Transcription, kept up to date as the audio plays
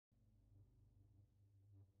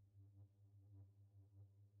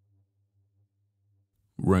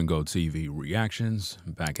Ringo TV Reactions,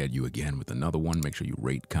 back at you again with another one. Make sure you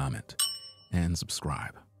rate, comment, and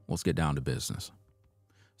subscribe. Let's get down to business.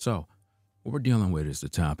 So, what we're dealing with is the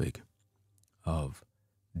topic of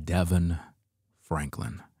DeVon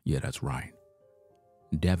Franklin. Yeah, that's right.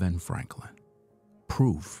 DeVon Franklin.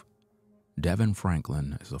 Proof. DeVon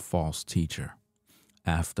Franklin is a false teacher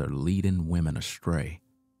after leading women astray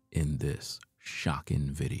in this shocking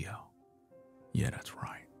video. Yeah, that's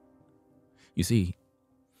right. You see,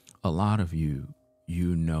 a lot of you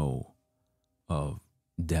know of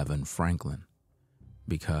DeVon Franklin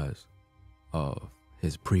because of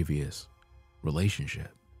his previous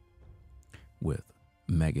relationship with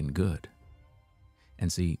Megan Good.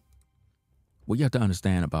 And see, what you have to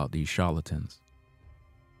understand about these charlatans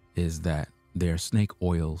is that they're snake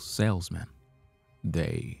oil salesmen.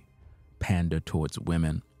 They pander towards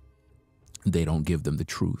women. They don't give them the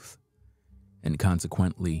truth. And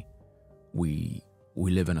consequently, we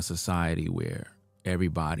live in a society where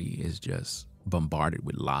everybody is just bombarded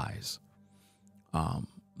with lies.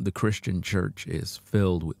 The Christian church is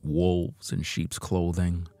filled with wolves in sheep's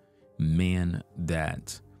clothing, men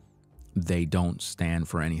that they don't stand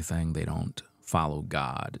for anything. They don't follow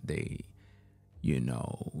God. They're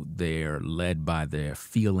led by their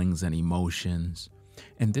feelings and emotions.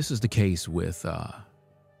 And this is the case with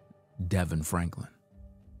DeVon Franklin.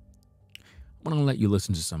 I'm going to let you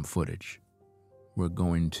listen to some footage. We're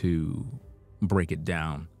going to break it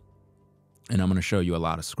down, and I'm going to show you a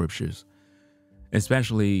lot of scriptures.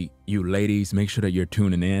 Especially you ladies, make sure that you're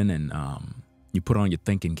tuning in and you put on your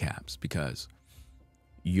thinking caps, because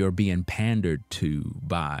you're being pandered to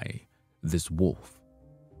by this wolf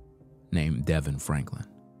named DeVon Franklin.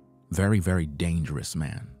 Very, very dangerous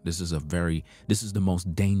man. This is the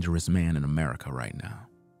most dangerous man in America right now.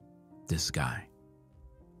 This guy,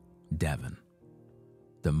 DeVon,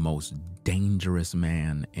 the most dangerous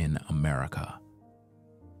man in America,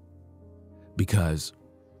 because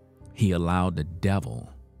he allowed the devil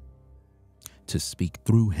to speak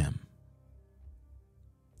through him.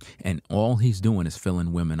 And all he's doing is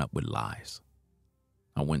filling women up with lies.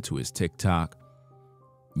 I went to his TikTok.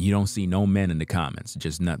 You don't see no men in the comments,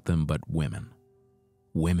 just nothing but women.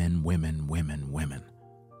 Women, women, women, women.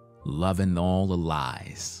 Loving all the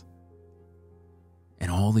lies.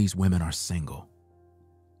 And all these women are single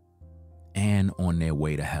and on their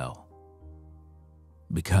way to hell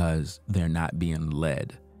because they're not being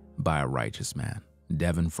led by a righteous man.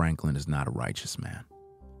 DeVon Franklin is not a righteous man.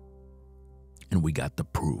 And we got the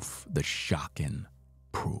proof, the shocking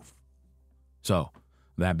proof. So,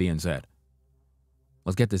 that being said,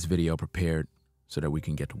 let's get this video prepared so that we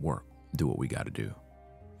can get to work, do what we got to do.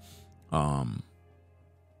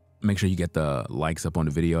 Make sure you get the likes up on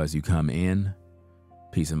the video as you come in.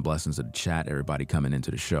 Peace and blessings to the chat, everybody coming into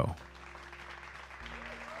the show.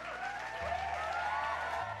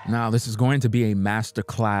 Now, this is going to be a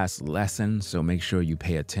masterclass lesson, so make sure you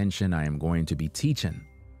pay attention. I am going to be teaching.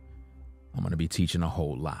 I'm going to be teaching a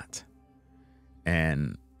whole lot.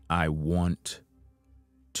 And I want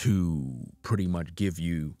to pretty much give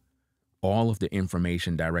you all of the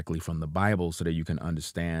information directly from the Bible so that you can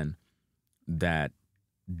understand that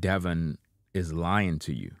DeVon is lying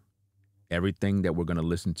to you. Everything that we're going to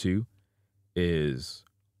listen to is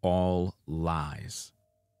all lies.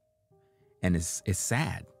 And it's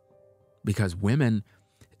sad because women,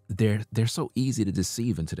 they're so easy to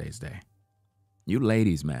deceive in today's day. You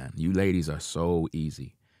ladies, man, you ladies are so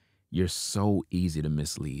easy. You're so easy to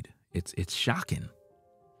mislead. It's shocking.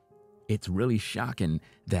 It's really shocking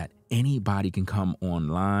that anybody can come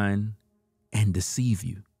online and deceive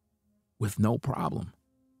you with no problem.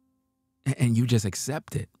 And you just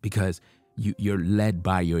accept it because you're led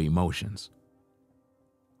by your emotions.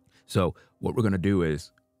 So what we're going to do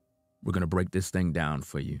is we're going to break this thing down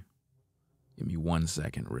for you. Give me 1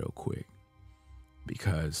 second real quick,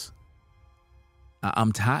 because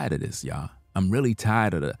I'm tired of this, y'all. I'm really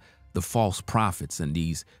tired of the false prophets and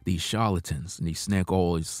these charlatans and these snake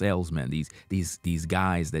oil salesmen, these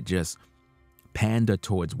guys that just pander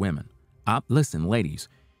towards women. Listen, ladies,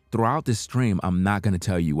 throughout this stream, I'm not going to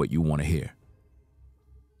tell you what you want to hear.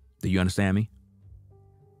 Do you understand me?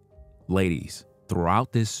 Ladies,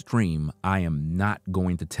 throughout this stream, I am not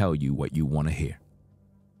going to tell you what you want to hear.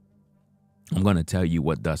 I'm going to tell you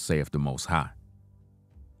what thus saith the Most High.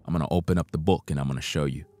 I'm going to open up the book and I'm going to show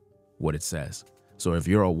you what it says. So if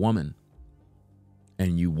you're a woman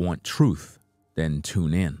and you want truth, then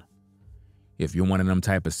tune in. If you're one of them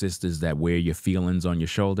type of sisters that wear your feelings on your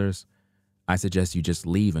shoulders, I suggest you just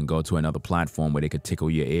leave and go to another platform where they could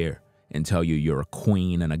tickle your ear and tell you you're a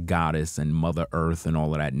queen and a goddess and Mother Earth and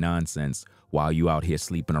all of that nonsense while you out here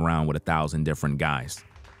sleeping around with 1,000 different guys.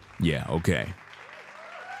 Yeah, okay.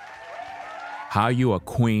 How you a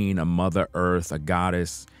queen, a mother earth, a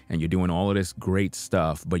goddess, and you're doing all of this great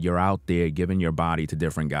stuff, but you're out there giving your body to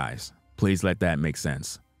different guys. Please let that make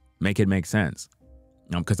sense. Make it make sense.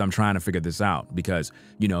 Because I'm trying to figure this out because,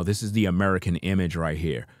 you know, this is the American image right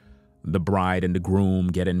here. The bride and the groom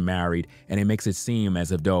getting married, and it makes it seem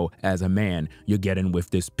as if though, as a man, you're getting with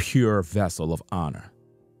this pure vessel of honor.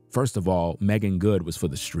 First of all, Megan Good was for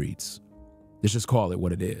the streets. Let's just call it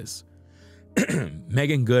what it is.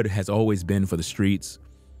 Megan Good has always been for the streets.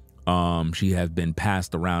 She has been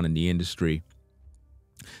passed around in the industry.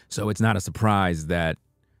 So it's not a surprise that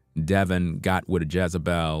DeVon got with a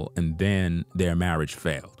Jezebel and then their marriage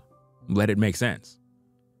failed. Let it make sense.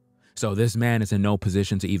 So this man is in no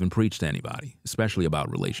position to even preach to anybody, especially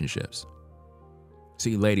about relationships.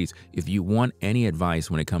 See, ladies, if you want any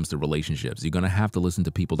advice when it comes to relationships, you're going to have to listen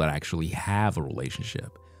to people that actually have a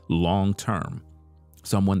relationship long term.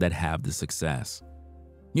 Someone that have the success,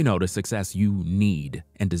 you know, the success you need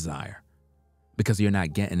and desire, because you're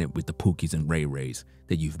not getting it with the Pookies and Ray Rays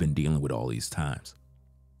that you've been dealing with all these times.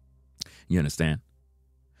 You understand?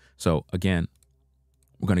 So again,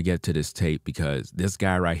 we're going to get to this tape because this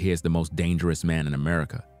guy right here is the most dangerous man in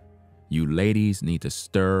America. You ladies need to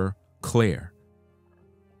stir clear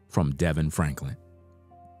from DeVon Franklin.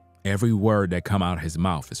 Every word that come out his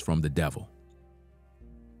mouth is from the devil.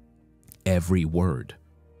 Every word.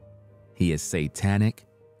 He is satanic.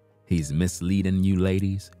 He's misleading you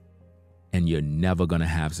ladies, and you're never going to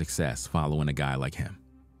have success following a guy like him.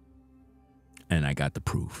 And I got the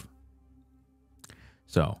proof.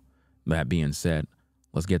 So that being said,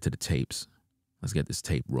 let's get to the tapes. Let's get this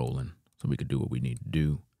tape rolling so we can do what we need to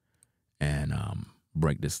do and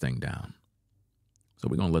break this thing down. So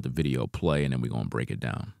we're going to let the video play and then we're going to break it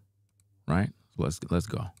down. Right? So let's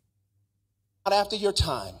go. Not after your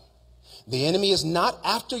time. The enemy is not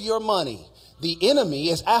after your money. The enemy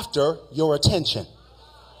is after your attention.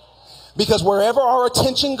 Because wherever our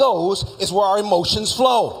attention goes is where our emotions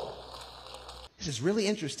flow. This is really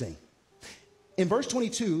interesting. In verse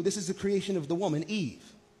 22, this is the creation of the woman, Eve.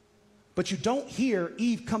 But you don't hear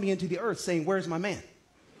Eve coming into the earth saying, "Where's my man?"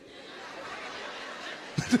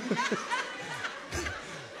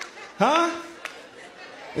 Huh?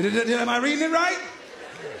 Am I reading it right?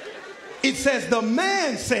 It says the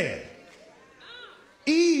man said.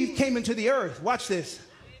 Eve came into the earth. Watch this.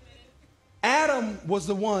 Adam was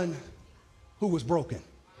the one who was broken.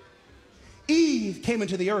 Eve came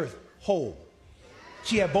into the earth whole.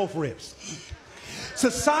 She had both ribs.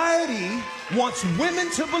 Society wants women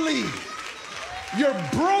to believe you're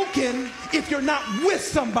broken if you're not with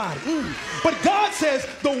somebody. But God says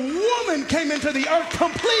the woman came into the earth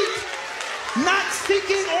complete, not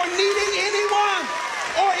seeking or needing anyone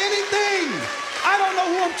or anything. I don't know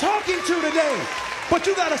who I'm talking to today, but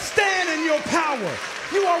you got to stand in your power.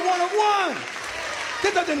 You are one of one.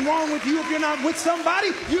 There's nothing wrong with you if you're not with somebody.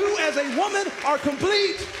 You as a woman are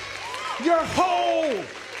complete. You're whole.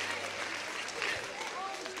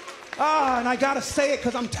 And I got to say it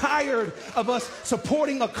because I'm tired of us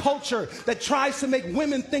supporting a culture that tries to make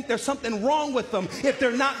women think there's something wrong with them if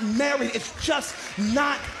they're not married. It's just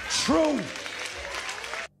not true.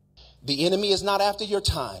 The enemy is not after your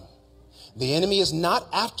time. The enemy is not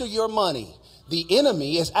after your money. The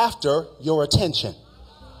enemy is after your attention.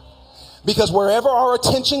 Because wherever our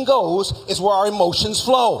attention goes is where our emotions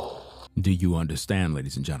flow. Do you understand,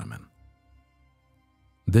 ladies and gentlemen?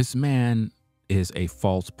 This man is a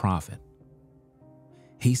false prophet.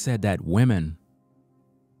 He said that women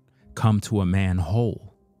come to a man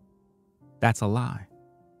whole. That's a lie.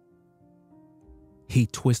 He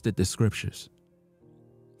twisted the scriptures,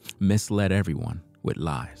 misled everyone with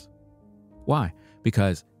lies. Why?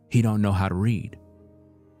 Because he don't know how to read.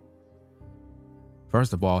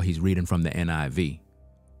 First of all, he's reading from the NIV.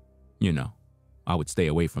 You know, I would stay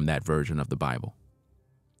away from that version of the Bible.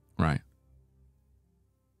 Right?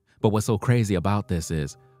 But what's so crazy about this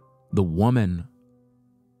is the woman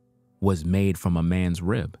was made from a man's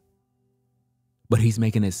rib. But he's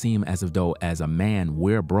making it seem as if though as a man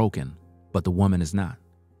we're broken, but the woman is not.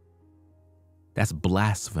 That's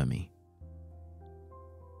blasphemy.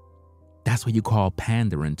 That's what you call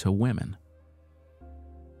pandering to women.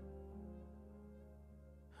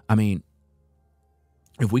 I mean,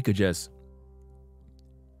 if we could just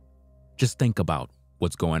think about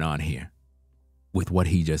what's going on here with what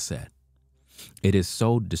he just said. It is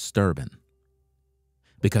so disturbing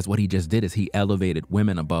because what he just did is he elevated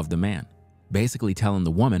women above the man, basically telling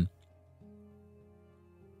the woman,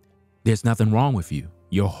 there's nothing wrong with you.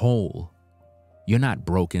 You're whole. You're not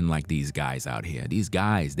broken like these guys out here. These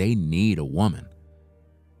guys, they need a woman.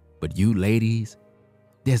 But you ladies,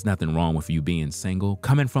 There's nothing wrong with you being single,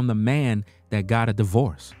 coming from the man that got a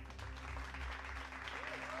divorce.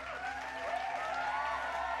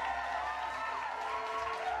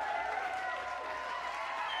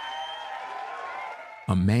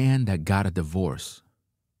 A man that got a divorce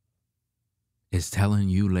is telling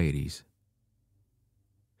you ladies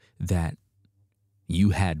that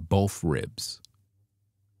you had both ribs,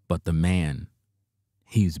 but the man,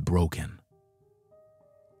 he's broken.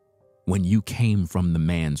 When you came from the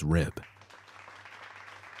man's rib.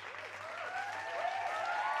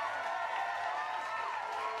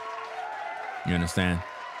 You understand?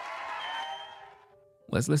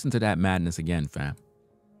 Let's listen to that madness again, fam.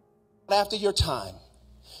 After your time.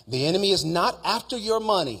 The enemy is not after your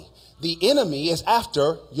money. The enemy is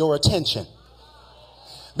after your attention.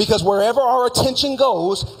 Because wherever our attention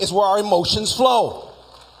goes is where our emotions flow.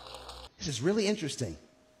 This is really interesting.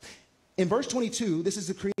 In verse 22, this is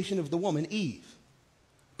the creation of the woman, Eve.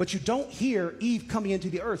 But you don't hear Eve coming into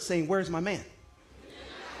the earth saying, "Where's my man?"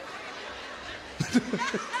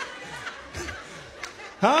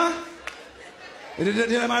 Huh?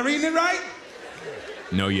 Am I reading it right?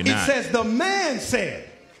 No, you're not. It says the man said.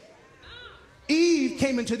 Eve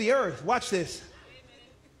came into the earth. Watch this.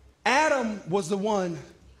 Adam was the one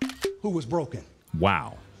who was broken.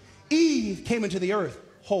 Wow. Eve came into the earth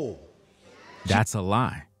whole. That's a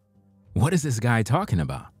lie. What is this guy talking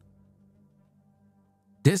about?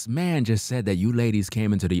 This man just said that you ladies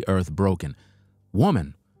came into the earth broken.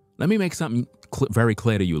 Woman, let me make something very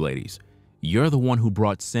clear to you ladies. You're the one who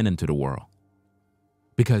brought sin into the world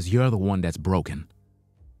because you're the one that's broken.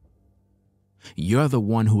 You're the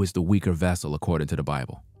one who is the weaker vessel according to the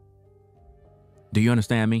Bible. Do you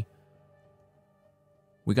understand me?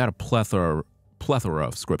 We got a plethora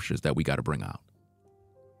of scriptures that we got to bring out.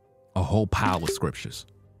 A whole pile of scriptures.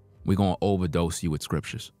 We're going to overdose you with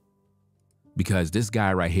scriptures. Because this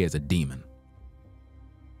guy right here is a demon.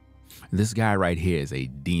 This guy right here is a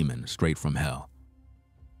demon straight from hell.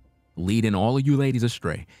 Leading all of you ladies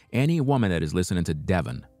astray. Any woman that is listening to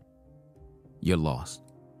DeVon, you're lost.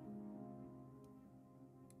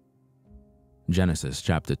 Genesis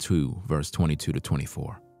chapter 2, verse 22 to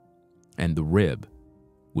 24. And the rib,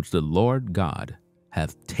 which the Lord God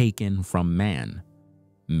hath taken from man,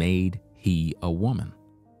 made he a woman,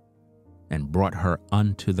 and brought her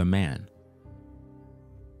unto the man.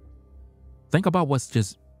 Think about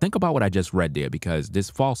what I just read there, because this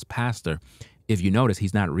false pastor, if you notice,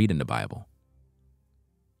 he's not reading the Bible.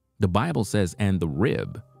 The Bible says, and the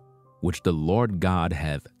rib, which the Lord God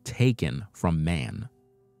hath taken from man.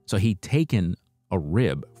 So he taken a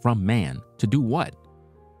rib from man to do what?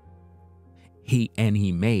 He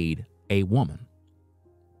made a woman.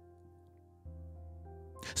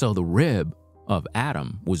 So the rib of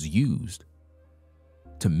Adam was used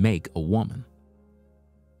to make a woman.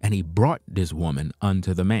 And he brought this woman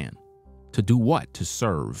unto the man. To do what? To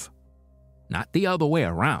serve. Not the other way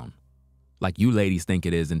around. Like you ladies think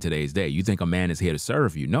it is in today's day. You think a man is here to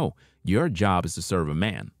serve you. No, your job is to serve a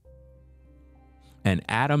man. And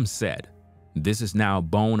Adam said, this is now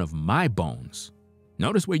bone of my bones.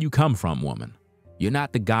 Notice where you come from, woman. You're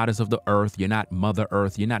not the goddess of the earth. You're not Mother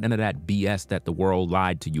Earth. You're not none of that BS that the world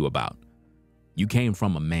lied to you about. You came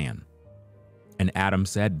from a man. And Adam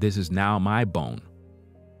said, this is now my bone.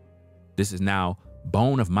 This is now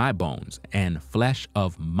bone of my bones and flesh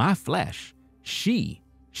of my flesh. She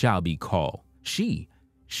shall be called. She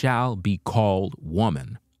shall be called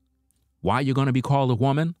woman. Why are you going to be called a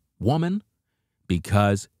woman? Woman?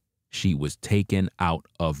 Because she was taken out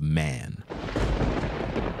of man.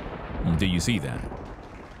 Do you see that?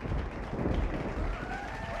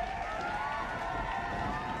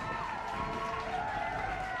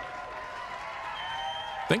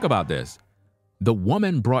 Think about this. The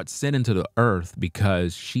woman brought sin into the earth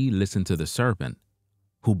because she listened to the serpent,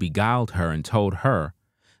 who beguiled her and told her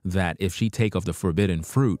that if she take of the forbidden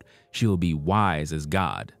fruit, she will be wise as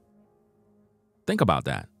God. Think about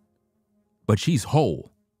that. But she's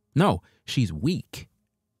whole. No, she's weak.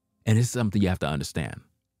 And it's something you have to understand.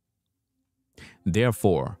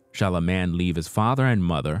 Therefore shall a man leave his father and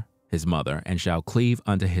his mother, and shall cleave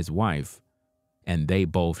unto his wife, and they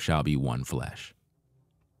both shall be one flesh.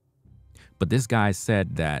 But this guy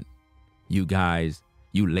said that you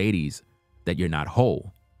ladies, that you're not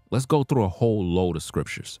whole. Let's go through a whole load of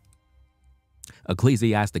scriptures.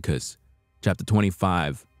 Ecclesiasticus chapter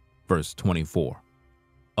 25, verse 24.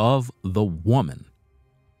 Of the woman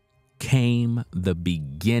came the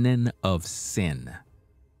beginning of sin,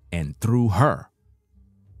 and through her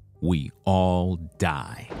we all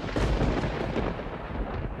die.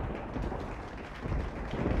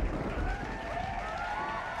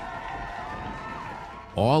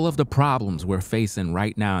 All of the problems we're facing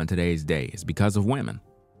right now in today's day is because of women.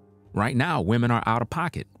 Right now, women are out of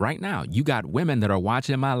pocket. Right now, you got women that are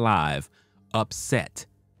watching my live upset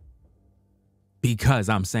because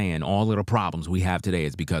I'm saying all of the problems we have today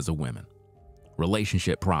is because of women.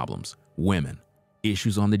 Relationship problems, women.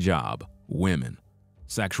 Issues on the job, women.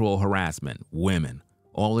 Sexual harassment, women.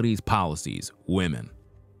 All of these policies, women.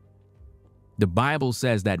 The Bible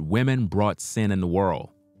says that women brought sin in the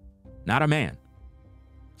world, not a man.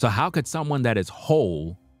 So how could someone that is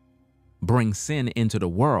whole bring sin into the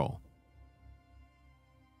world?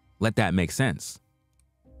 Let that make sense.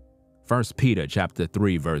 1 Peter chapter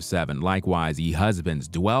 3, verse 7. Likewise, ye husbands,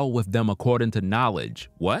 dwell with them according to knowledge.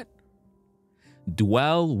 What?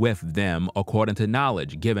 Dwell with them according to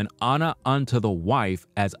knowledge, giving honor unto the wife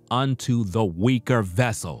as unto the weaker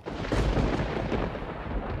vessel.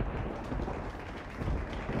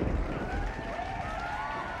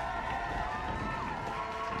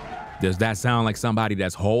 Does that sound like somebody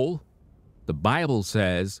that's whole? The Bible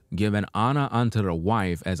says, giving honor unto the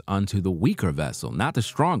wife as unto the weaker vessel, not the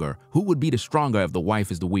stronger. Who would be the stronger if the wife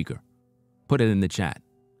is the weaker? Put it in the chat.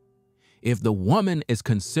 If the woman is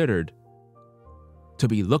considered to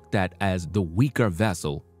be looked at as the weaker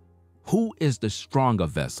vessel, who is the stronger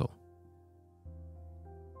vessel?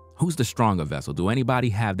 Who's the stronger vessel? Do anybody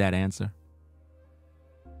have that answer?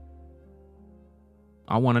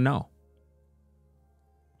 I want to know.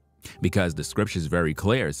 Because the scripture is very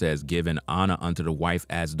clear. It says, giving honor unto the wife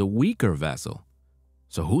as the weaker vessel.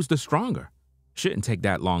 So who's the stronger? Shouldn't take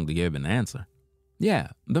that long to give an answer. Yeah,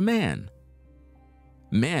 the man.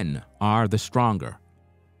 Men are the stronger.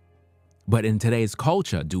 But in today's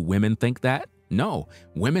culture, do women think that? No,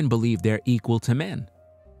 women believe they're equal to men.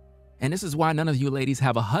 And this is why none of you ladies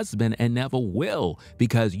have a husband and never will,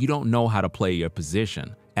 because you don't know how to play your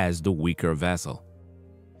position as the weaker vessel.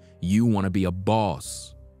 You want to be a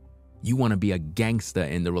boss. You want to be a gangster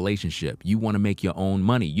in the relationship. You want to make your own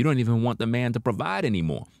money. You don't even want the man to provide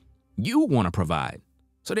anymore. You want to provide.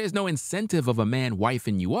 So there's no incentive of a man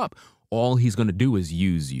wifing you up. All he's going to do is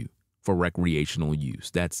use you for recreational use.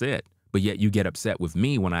 That's it. But yet you get upset with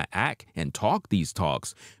me when I act and talk these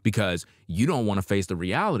talks because you don't want to face the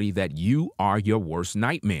reality that you are your worst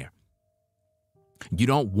nightmare. You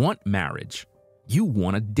don't want marriage. You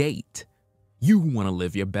want to date. You want to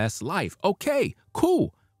live your best life. Okay,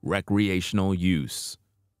 cool. Recreational use.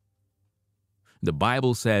 The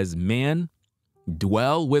Bible says, men,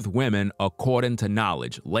 dwell with women according to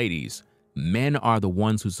knowledge. Ladies, men are the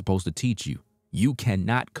ones who's supposed to teach you. You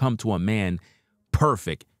cannot come to a man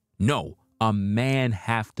perfect. No, a man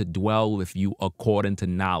have to dwell with you according to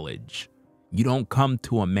knowledge. You don't come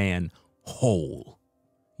to a man whole.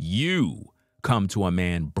 You come to a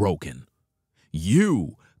man broken.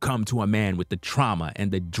 You come to a man with the trauma and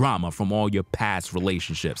the drama from all your past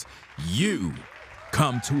relationships. You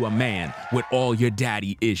come to a man with all your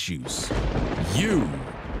daddy issues. You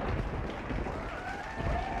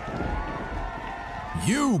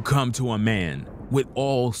come to a man with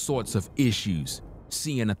all sorts of issues,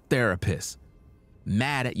 seeing a therapist,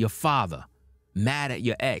 mad at your father, mad at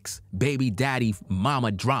your ex, baby daddy,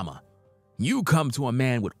 mama drama. You come to a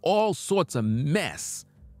man with all sorts of mess.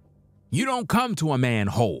 You don't come to a man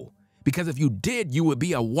whole, because if you did, you would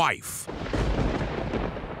be a wife.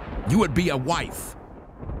 You would be a wife,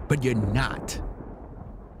 but you're not,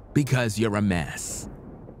 because you're a mess.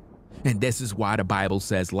 And this is why the Bible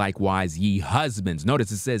says, likewise, ye husbands.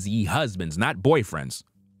 Notice it says ye husbands, not boyfriends,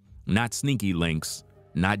 not sneaky links,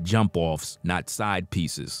 not jump offs, not side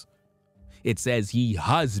pieces. It says ye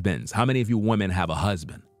husbands. How many of you women have a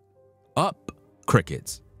husband? Up,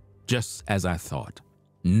 crickets, just as I thought.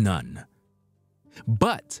 None.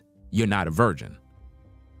 But you're not a virgin.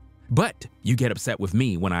 But you get upset with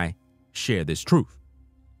me when I share this truth.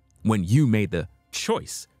 When you made the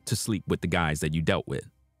choice to sleep with the guys that you dealt with,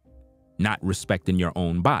 not respecting your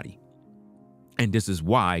own body. And this is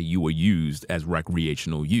why you were used as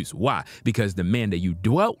recreational use. Why? Because the men that you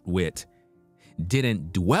dwelt with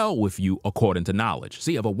didn't dwell with you according to knowledge.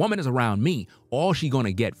 See, if a woman is around me, all she's going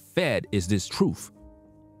to get fed is this truth.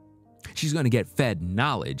 She's going to get fed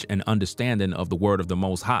knowledge and understanding of the word of the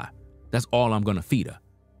Most High. That's all I'm going to feed her.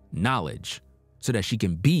 Knowledge, so that she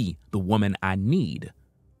can be the woman I need.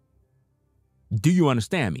 Do you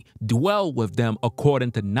understand me? Dwell with them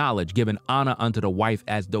according to knowledge, giving honor unto the wife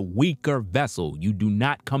as the weaker vessel. You do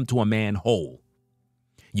not come to a man whole.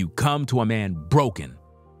 You come to a man broken.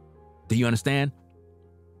 Do you understand?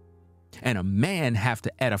 And a man have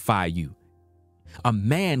to edify you. A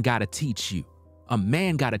man got to teach you. A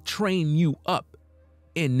man got to train you up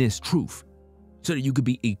in this truth so that you could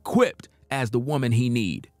be equipped as the woman he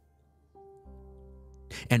need.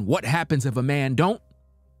 And what happens if a man don't?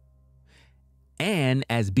 And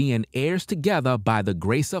as being heirs together by the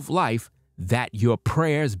grace of life, that your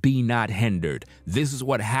prayers be not hindered. This is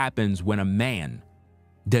what happens when a man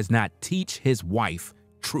does not teach his wife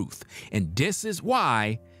truth. And this is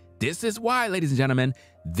why, ladies and gentlemen,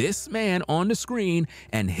 this man on the screen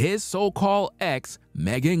and his so-called ex,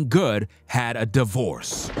 Megan Good, had a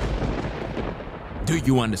divorce. Do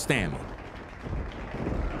you understand me?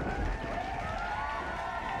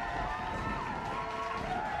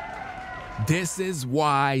 This is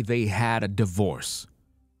why they had a divorce.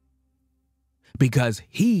 Because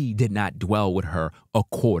he did not dwell with her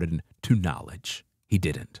according to knowledge. He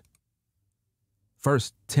didn't. 1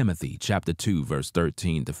 Timothy chapter 2, verse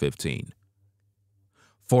 13 to 15.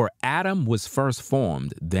 For Adam was first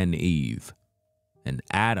formed, then Eve. And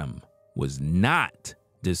Adam was not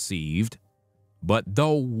deceived, but the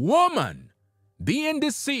woman, being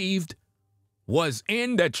deceived, was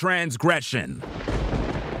in the transgression.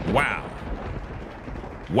 Wow.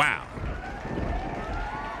 Wow.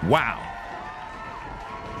 Wow.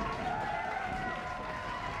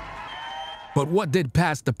 But what did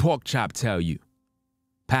Pastor Porkchop tell you?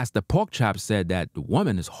 Pastor Porkchop said that the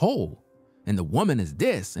woman is whole and the woman is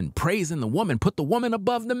this, and praising the woman, put the woman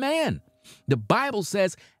above the man. The Bible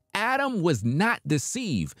says Adam was not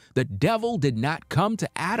deceived. The devil did not come to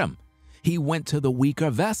Adam. He went to the weaker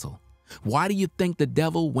vessel. Why do you think the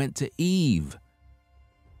devil went to Eve?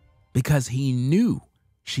 Because he knew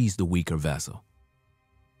she's the weaker vessel.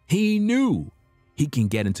 He knew he can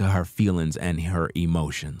get into her feelings and her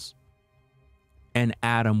emotions. And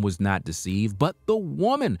Adam was not deceived, but the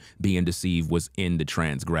woman being deceived was in the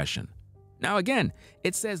transgression. Now again,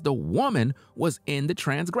 it says the woman was in the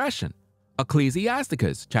transgression.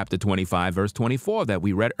 Ecclesiasticus chapter 25, verse 24 that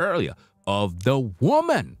we read earlier. Of the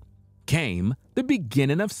woman came the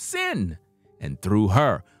beginning of sin, and through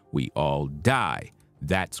her we all die.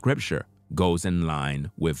 That scripture goes in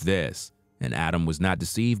line with this. And Adam was not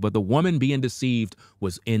deceived, but the woman being deceived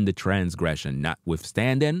was in the transgression.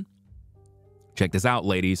 Notwithstanding, check this out,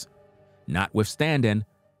 ladies. Notwithstanding,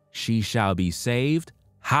 she shall be saved.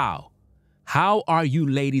 How? How are you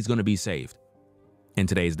ladies going to be saved in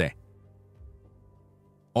today's day?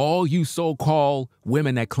 All you so-called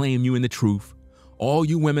women that claim you in the truth, all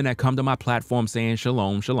you women that come to my platform saying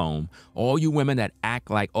shalom, shalom, all you women that act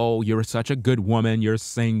like, oh, you're such a good woman, you're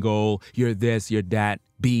single, you're this, you're that,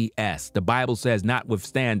 BS. The Bible says,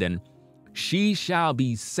 notwithstanding, she shall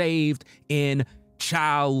be saved in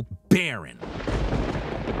childbearing.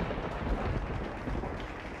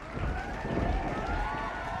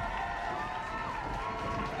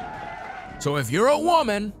 So if you're a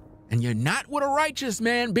woman and you're not with a righteous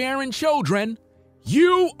man bearing children,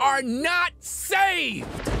 you are not saved.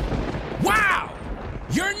 Wow!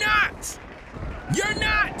 You're not. You're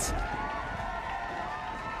not.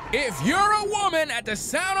 If you're a woman at the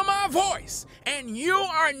sound of my voice and you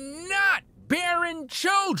are not bearing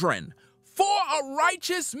children for a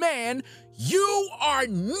righteous man, you are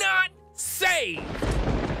not saved.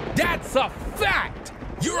 That's a fact.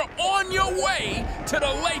 You're on your way to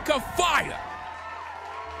the lake of fire.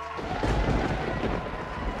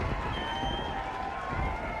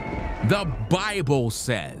 The Bible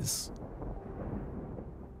says,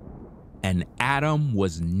 and Adam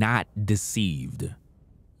was not deceived,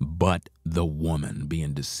 but the woman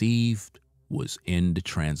being deceived was in the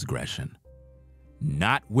transgression.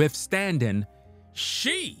 Notwithstanding,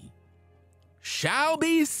 she shall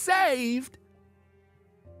be saved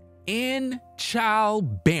in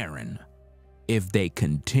childbearing if they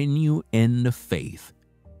continue in the faith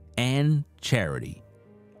and charity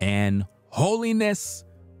and holiness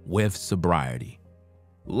with sobriety.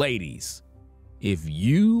 Ladies, if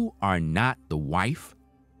you are not the wife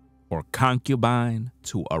or concubine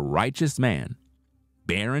to a righteous man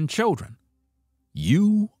bearing children,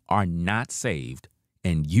 you are not saved,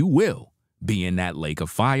 and you will be in that lake of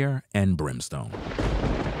fire and brimstone.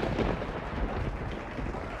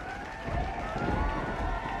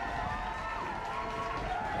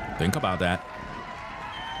 Think about that.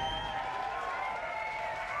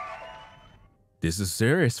 This is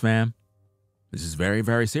serious, fam. This is very,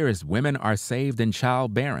 very serious. Women are saved in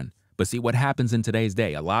childbearing. But see what happens in today's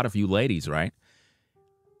day. A lot of you ladies, right?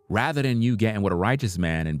 Rather than you getting with a righteous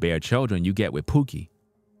man and bear children, you get with Pookie.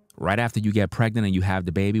 Right after you get pregnant and you have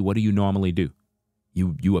the baby, what do you normally do?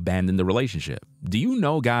 You abandon the relationship. Do you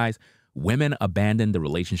know, guys, women abandon the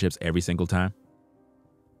relationships every single time?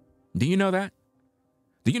 Do you know that?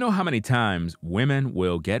 Do you know how many times women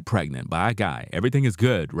will get pregnant by a guy? Everything is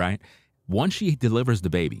good, right? Once she delivers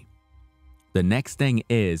the baby, the next thing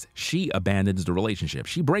is she abandons the relationship.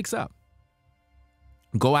 She breaks up.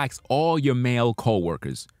 Go ask all your male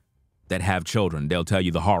coworkers that have children. They'll tell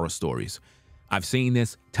you the horror stories. I've seen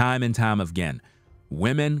this time and time again.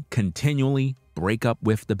 Women continually break up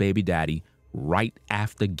with the baby daddy right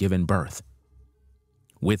after giving birth.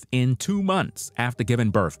 Within 2 months after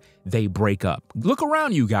giving birth, they break up. Look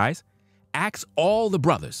around, you guys. Ask all the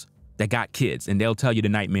brothers that got kids, and they'll tell you the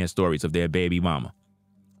nightmare stories of their baby mama.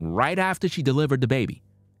 Right after she delivered the baby,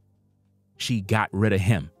 she got rid of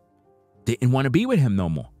him. Didn't want to be with him no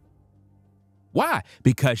more. Why?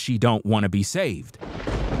 Because she don't want to be saved.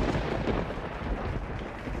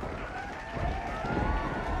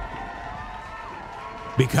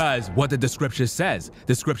 Because what did the scripture says?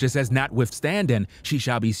 The scripture says, notwithstanding, she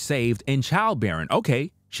shall be saved in childbearing.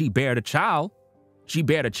 Okay, she bare the child. She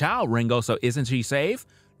bare the child, Ringo, so isn't she saved?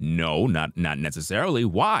 No, not necessarily.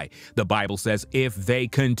 Why? The Bible says, if they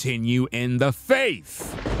continue in the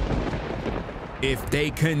faith. If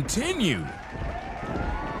they continue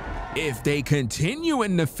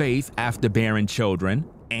in the faith after bearing children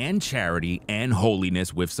and charity and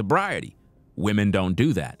holiness with sobriety. Women don't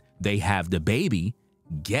do that. They have the baby,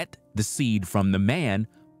 get the seed from the man,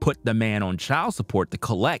 put the man on child support to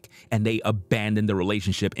collect, and they abandon the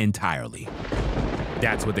relationship entirely.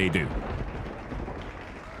 That's what they do.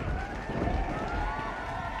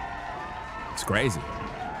 It's crazy.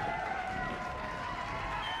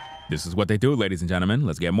 This is what they do, ladies and gentlemen.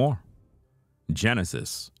 Let's get more.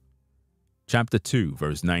 Genesis chapter 2,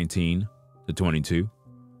 verse 19 to 22.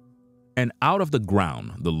 And out of the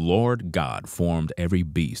ground the Lord God formed every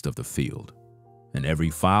beast of the field and every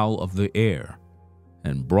fowl of the air,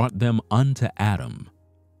 and brought them unto Adam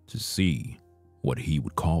to see what he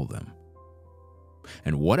would call them.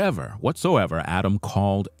 And whatsoever Adam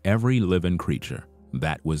called every living creature,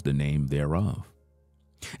 that was the name thereof.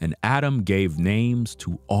 And Adam gave names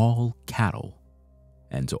to all cattle,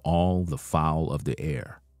 and to all the fowl of the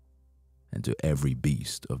air, and to every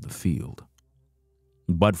beast of the field.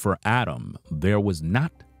 But for Adam there was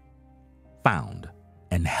not found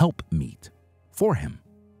an helpmeet for him.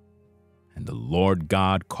 And the Lord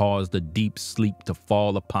God caused a deep sleep to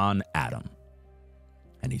fall upon Adam,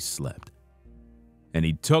 and he slept. And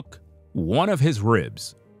he took one of his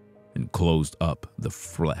ribs, and closed up the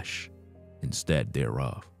flesh instead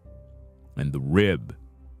thereof. And the rib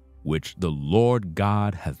which the Lord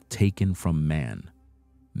God hath taken from man,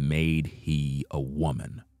 made he a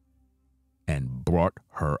woman, and brought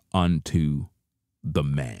her unto the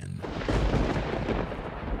man.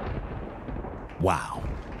 Wow.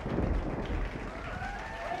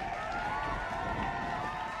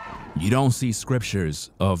 You don't see scriptures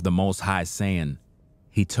of the Most High saying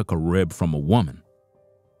he took a rib from a woman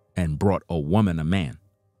and brought a woman a man.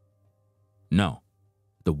 No,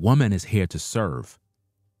 the woman is here to serve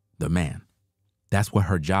the man. That's what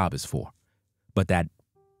her job is for. But that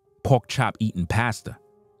pork chop eating pastor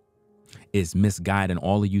is misguiding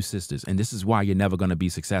all of you sisters. And this is why you're never going to be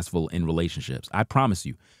successful in relationships. I promise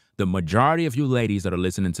you, the majority of you ladies that are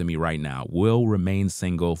listening to me right now will remain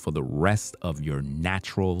single for the rest of your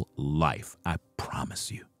natural life. I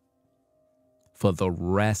promise you. For the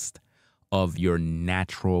rest of your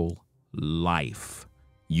natural life,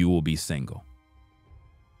 you will be single.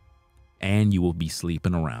 And you will be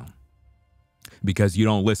sleeping around. Because you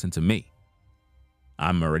don't listen to me.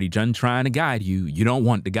 I'm already done trying to guide you. You don't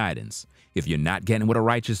want the guidance. If you're not getting with a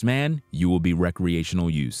righteous man, you will be recreational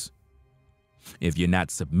use. If you're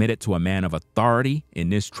not submitted to a man of authority in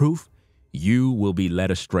this truth, you will be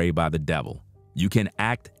led astray by the devil. You can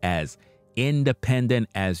act as independent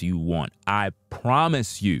as you want. I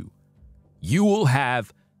promise you, you will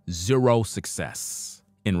have zero success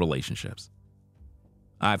in relationships.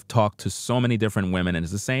 I've talked to so many different women, and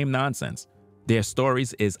it's the same nonsense. Their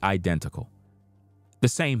stories is identical. The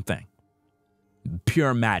same thing.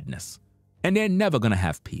 Pure madness. And they're never going to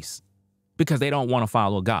have peace because they don't want to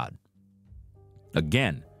follow God.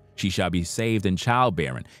 Again, she shall be saved in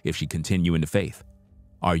childbearing if she continue in the faith.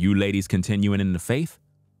 Are you ladies continuing in the faith,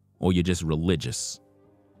 or you're just religious?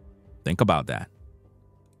 Think about that.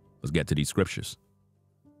 Let's get to these scriptures.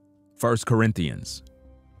 1 Corinthians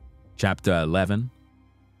chapter 11.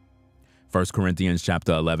 1 Corinthians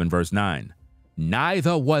chapter 11, verse 9.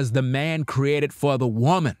 Neither was the man created for the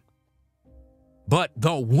woman, but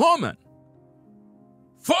the woman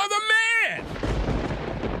for the man.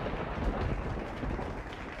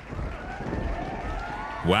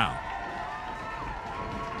 Wow.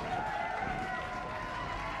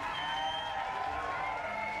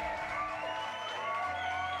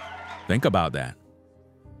 Think about that.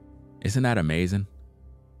 Isn't that amazing?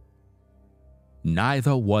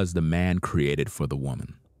 Neither was the man created for the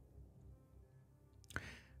woman,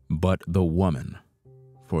 but the woman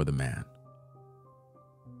for the man.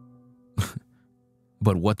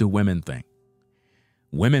 But what do women think?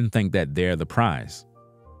 Women think that they're the prize.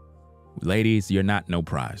 Ladies, you're not no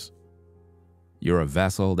prize. You're a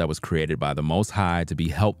vessel that was created by the Most High to be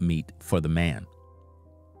helpmeet for the man.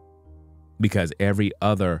 Because every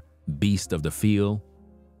other beast of the field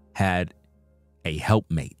had a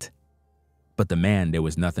helpmate. But the man, there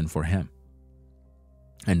was nothing for him.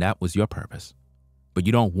 And that was your purpose. But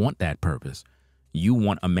you don't want that purpose. You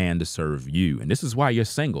want a man to serve you. And this is why you're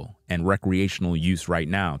single and recreational use right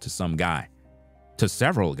now to some guy, to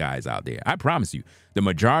several guys out there. I promise you, the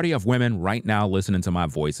majority of women right now listening to my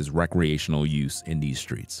voice is recreational use in these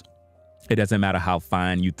streets. It doesn't matter how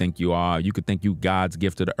fine you think you are. You could think you God's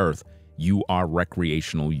gift to the earth. You are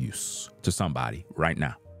recreational use to somebody right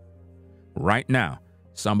now. Right now,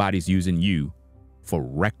 somebody's using you for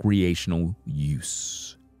recreational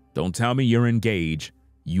use. Don't tell me you're engaged.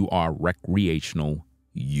 You are recreational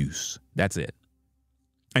use. That's it.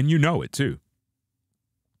 And you know it too.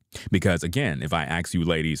 Because again, if I ask you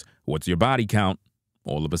ladies, what's your body count?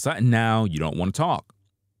 All of a sudden now you don't want to talk.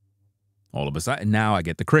 All of a sudden now I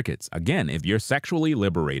get the crickets. Again, if you're sexually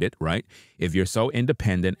liberated, right? If you're so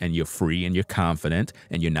independent and you're free and you're confident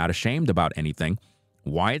and you're not ashamed about anything,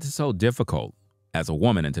 why is it so difficult as a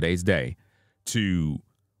woman in today's day to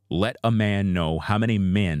let a man know how many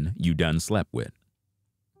men you done slept with?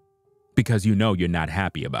 Because you know you're not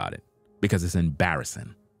happy about it. Because it's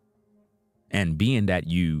embarrassing. And being that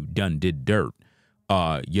you done did dirt,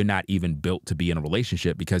 you're not even built to be in a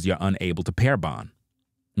relationship because you're unable to pair bond.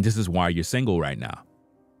 And this is why you're single right now.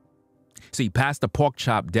 See, Pastor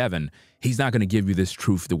Porkchop Devin, he's not going to give you this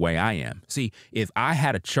truth the way I am. See, if I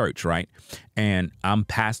had a church, right, and I'm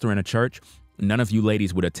pastoring a church, none of you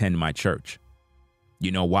ladies would attend my church.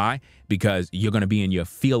 You know why? Because you're going to be in your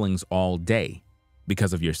feelings all day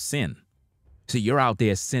because of your sin. See, you're out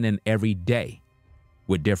there sinning every day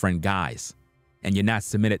with different guys, and you're not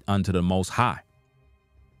submitted unto the Most High.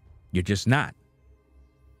 You're just not.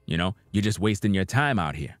 You know, you're just wasting your time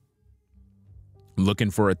out here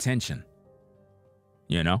looking for attention.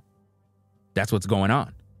 You know, that's what's going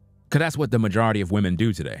on. Because that's what the majority of women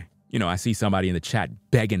do today. You know, I see somebody in the chat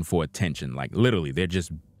begging for attention. Like literally, they're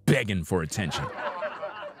just begging for attention.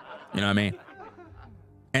 You know what I mean?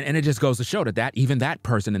 And it just goes to show that even that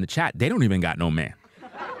person in the chat, they don't even got no man.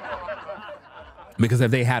 Because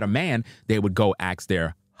if they had a man, they would go ask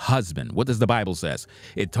their husband. What does the Bible says?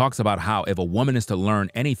 It talks about how if a woman is to learn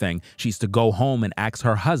anything, she's to go home and ask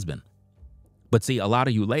her husband. But see, a lot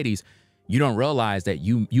of you ladies, you don't realize that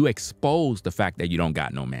you expose the fact that you don't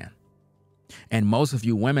got no man. And most of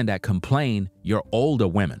you women that complain, you're older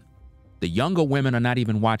women. The younger women are not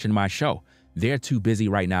even watching my show. They're too busy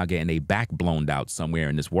right now getting their back blown out somewhere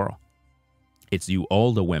in this world. It's you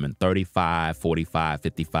older women, 35, 45,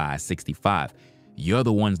 55, 65. You're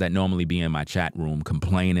the ones that normally be in my chat room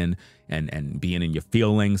complaining and being in your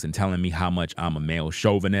feelings and telling me how much I'm a male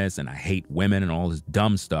chauvinist and I hate women and all this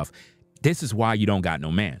dumb stuff. This is why you don't got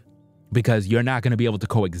no man. Because you're not going to be able to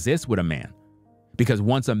coexist with a man. Because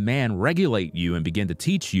once a man regulate you and begin to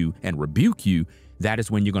teach you and rebuke you, that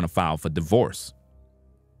is when you're going to file for divorce.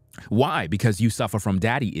 Why? Because you suffer from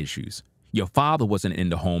daddy issues. Your father wasn't in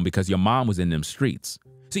the home because your mom was in them streets.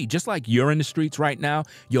 See, just like you're in the streets right now,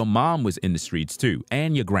 your mom was in the streets too,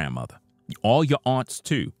 and your grandmother. All your aunts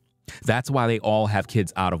too. That's why they all have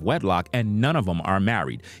kids out of wedlock and none of them are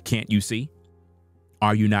married. Can't you see?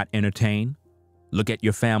 Are you not entertained? Look at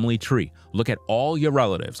your family tree. Look at all your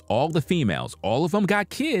relatives, all the females. All of them got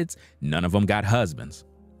kids. None of them got husbands.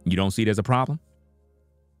 You don't see there's a problem?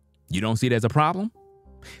 You don't see there's a problem?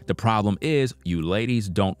 The problem is you ladies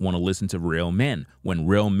don't want to listen to real men. When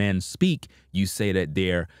real men speak, you say that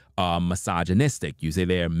they're misogynistic. You say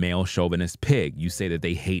they're male chauvinist pig. You say that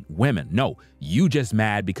they hate women. No, you just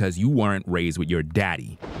mad because you weren't raised with your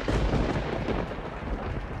daddy.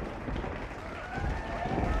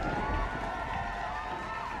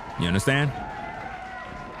 You understand?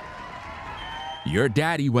 Your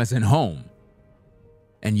daddy wasn't home.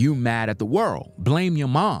 And you mad at the world. Blame your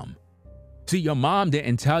mom. See, your mom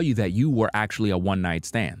didn't tell you that you were actually a one-night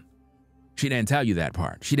stand. She didn't tell you that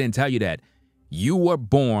part. She didn't tell you that you were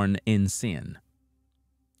born in sin.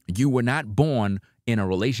 You were not born in a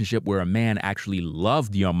relationship where a man actually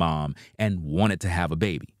loved your mom and wanted to have a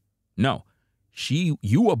baby. No,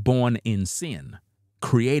 you were born in sin,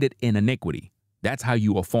 created in iniquity. That's how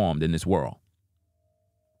you were formed in this world.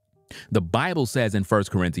 The Bible says in 1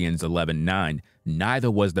 Corinthians 11:9,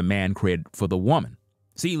 neither was the man created for the woman.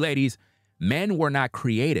 See, ladies, men were not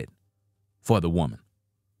created for the woman,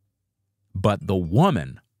 but the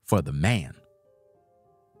woman for the man.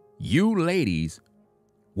 You ladies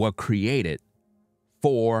were created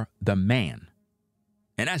for the man.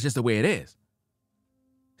 And that's just the way it is.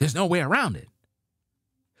 There's no way around it.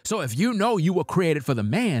 So if you know you were created for the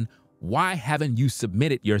man, why haven't you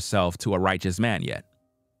submitted yourself to a righteous man yet?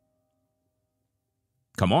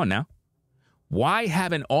 Come on now. Why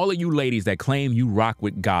haven't all of you ladies that claim you rock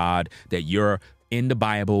with God, that you're in the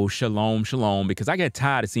Bible, shalom, shalom, because I get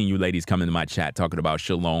tired of seeing you ladies come into my chat talking about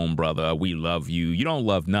shalom, brother, we love you. You don't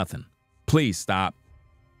love nothing. Please stop.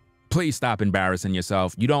 Please stop embarrassing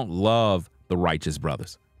yourself. You don't love the righteous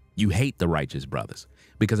brothers. You hate the righteous brothers.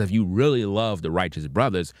 Because if you really love the righteous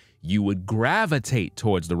brothers, you would gravitate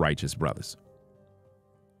towards the righteous brothers.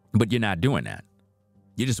 But you're not doing that.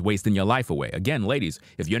 You're just wasting your life away. Again, ladies,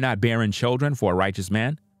 if you're not bearing children for a righteous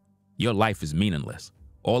man, your life is meaningless.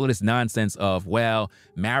 All of this nonsense of, well,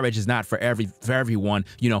 marriage is not for everyone.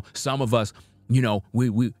 You know, some of us, we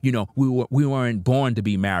weren't born to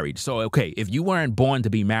be married. So, okay, if you weren't born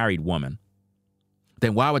to be married, woman,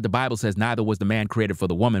 then why would the Bible says neither was the man created for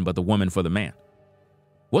the woman, but the woman for the man?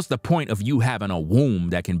 What's the point of you having a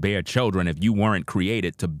womb that can bear children if you weren't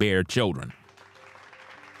created to bear children?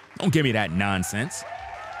 Don't give me that nonsense.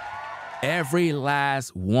 Every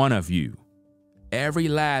last one of you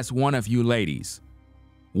ladies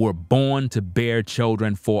were born to bear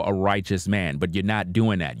children for a righteous man, but you're not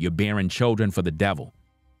doing that. You're bearing children for the devil.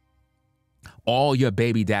 All your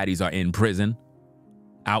baby daddies are in prison,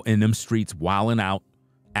 out in them streets, wilding out,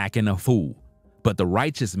 acting a fool. But the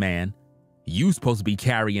righteous man, you supposed to be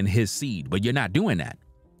carrying his seed, but you're not doing that.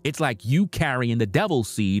 It's like you carrying the devil's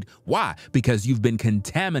seed. Why? Because you've been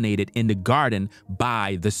contaminated in the garden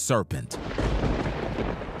by the serpent.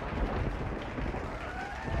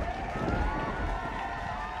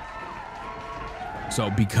 So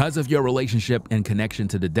because of your relationship and connection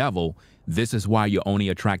to the devil, this is why you're only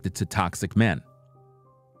attracted to toxic men.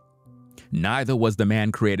 Neither was the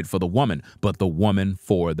man created for the woman, but the woman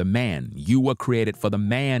for the man. You were created for the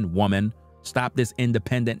man, woman. Stop this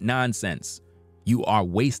independent nonsense. You are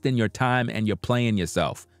wasting your time and you're playing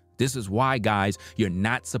yourself. This is why, guys, you're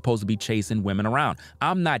not supposed to be chasing women around.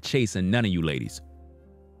 I'm not chasing none of you ladies.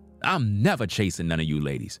 I'm never chasing none of you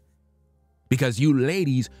ladies. Because you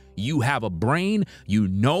ladies, you have a brain, you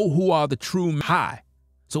know who are the true high.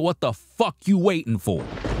 So what the fuck you waiting for?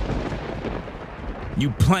 You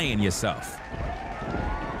playing yourself.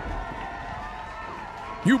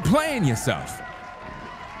 You playing yourself.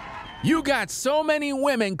 You got so many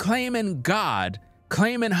women claiming God,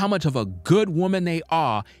 claiming how much of a good woman they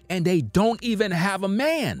are, and they don't even have a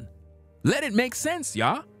man. Let it make sense,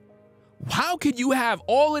 y'all. How could you have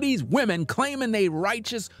all of these women claiming they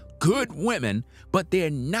righteous, good women, but they're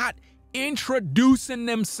not introducing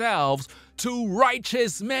themselves to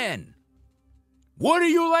righteous men? What are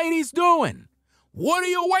you ladies doing? What are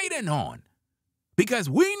you waiting on? Because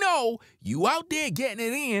we know you out there getting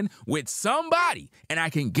it in with somebody, and I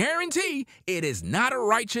can guarantee it is not a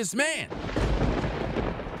righteous man.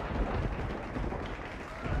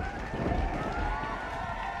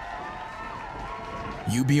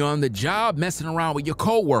 You be on the job messing around with your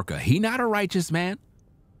coworker. He not a righteous man.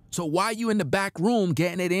 So why you in the back room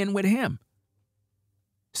getting it in with him?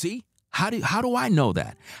 See? How do I know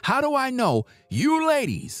that? How do I know you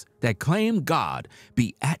ladies that claim God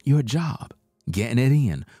be at your job getting it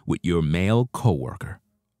in with your male coworker?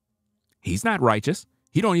 He's not righteous.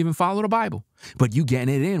 He don't even follow the Bible. But you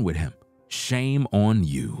getting it in with him. Shame on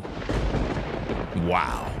you.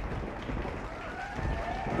 Wow.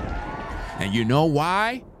 And you know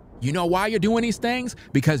why? You know why you're doing these things?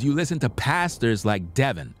 Because you listen to pastors like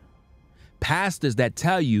DeVon. Pastors that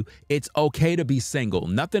tell you it's okay to be single.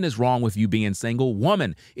 Nothing is wrong with you being single.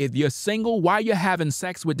 Woman, if you're single, why are you having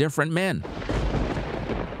sex with different men?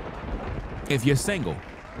 If you're single.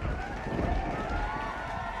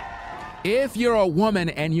 If you're a woman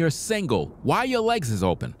and you're single, why your legs is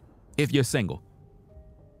open if you're single?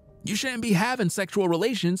 You shouldn't be having sexual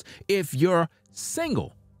relations if you're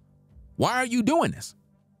single. Why are you doing this?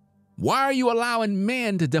 Why are you allowing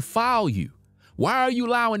men to defile you? Why are you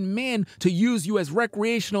allowing men to use you as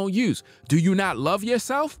recreational use? Do you not love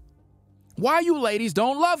yourself? Why you ladies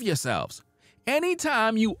don't love yourselves?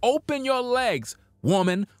 Anytime you open your legs,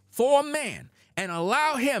 woman, for a man and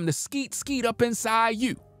allow him to skeet up inside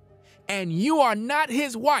you, and you are not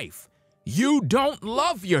his wife, you don't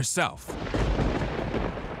love yourself.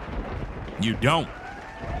 You don't.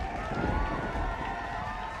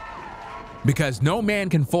 Because no man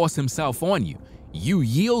can force himself on you. You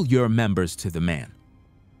yield your members to the man.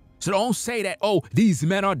 So don't say that, oh, these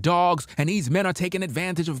men are dogs and these men are taking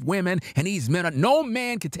advantage of women and these men are... No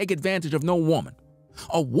man can take advantage of no woman.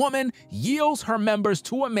 A woman yields her members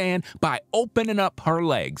to a man by opening up her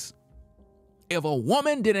legs. If a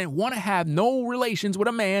woman didn't want to have no relations with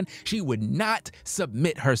a man, she would not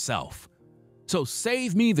submit herself. So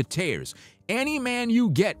save me the tears. Any man you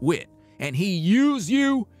get with and he used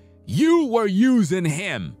you, you were using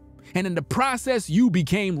him. And in the process, you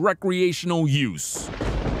became recreational use.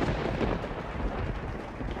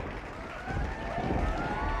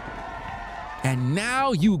 And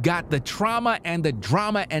now you got the trauma and the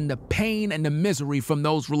drama and the pain and the misery from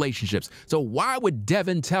those relationships. So why would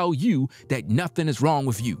DeVon tell you that nothing is wrong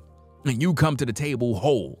with you and you come to the table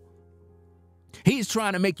whole? He's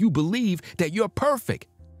trying to make you believe that you're perfect,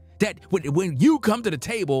 that when you come to the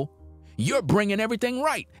table, you're bringing everything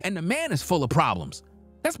right, and the man is full of problems.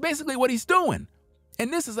 That's basically what he's doing.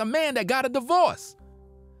 And this is a man that got a divorce.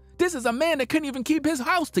 This is a man that couldn't even keep his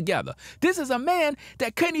house together. This is a man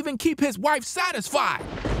that couldn't even keep his wife satisfied.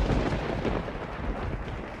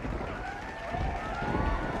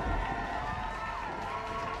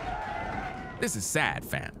 This is sad,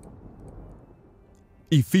 fam.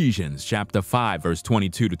 Ephesians chapter 5, verse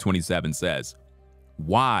 22 to 27 says,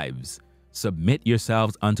 "Wives, submit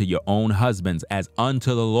yourselves unto your own husbands as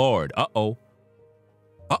unto the Lord." Uh-oh.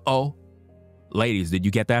 Uh-oh. Ladies, did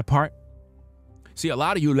you get that part? See, a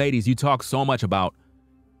lot of you ladies, you talk so much about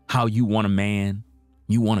how you want a man,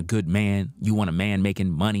 you want a good man, you want a man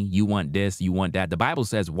making money, you want this, you want that. The Bible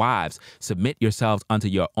says, wives, submit yourselves unto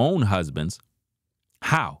your own husbands.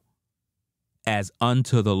 How? As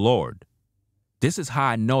unto the Lord. This is how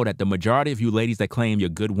I know that the majority of you ladies that claim you're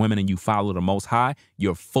good women and you follow the Most High,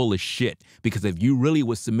 you're full of shit. Because if you really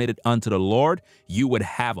was submitted unto the Lord, you would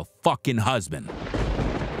have a fucking husband.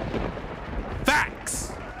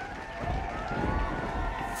 Facts.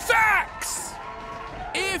 Facts.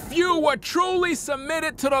 If you were truly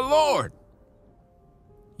submitted to the Lord,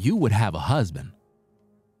 you would have a husband.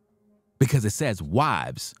 Because it says,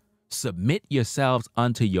 wives, submit yourselves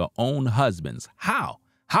unto your own husbands. How?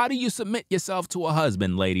 How do you submit yourself to a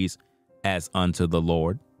husband, ladies? As unto the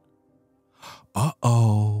Lord.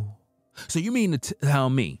 Uh-oh. So you mean to tell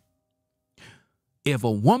me, if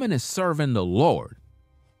a woman is serving the Lord,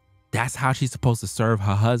 that's how she's supposed to serve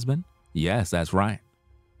her husband? Yes, that's right.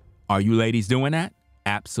 Are you ladies doing that?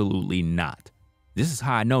 Absolutely not. This is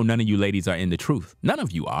how I know none of you ladies are in the truth. None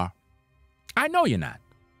of you are. I know you're not.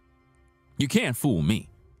 You can't fool me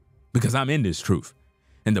because I'm in this truth.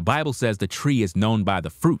 And the Bible says the tree is known by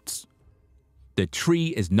the fruits. The tree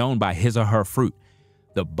is known by his or her fruit.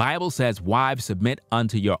 The Bible says, wives, submit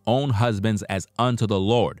unto your own husbands as unto the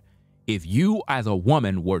Lord. If you as a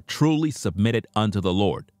woman were truly submitted unto the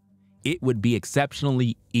Lord, it would be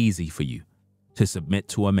exceptionally easy for you to submit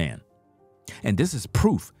to a man. And this is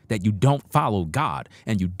proof that you don't follow God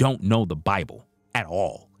and you don't know the Bible at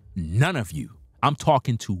all. None of you. I'm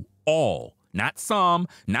talking to all, not some,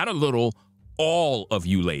 not a little, all of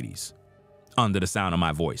you ladies under the sound of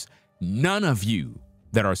my voice. None of you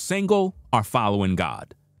that are single are following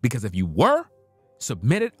God. Because if you were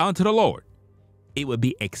submitted unto the Lord, it would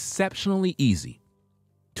be exceptionally easy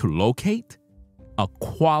to locate a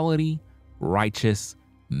quality, righteous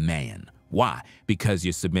man. Why? Because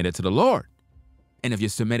you're submitted to the Lord. And if you're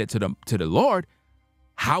submitted to the Lord,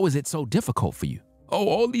 how is it so difficult for you? Oh,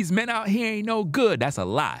 all these men out here ain't no good. That's a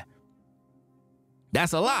lie.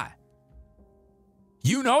 That's a lie.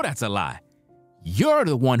 You know that's a lie. You're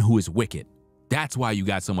the one who is wicked. That's why you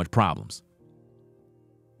got so much problems.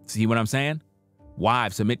 See what I'm saying?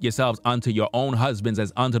 Wives, submit yourselves unto your own husbands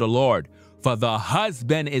as unto the Lord. For the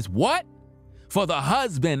husband is what? For the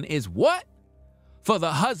husband is what? For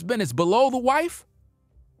the husband is below the wife?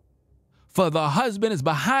 For the husband is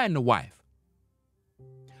behind the wife.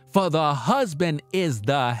 For the husband is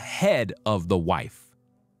the head of the wife.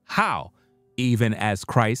 How? Even as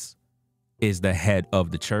Christ is the head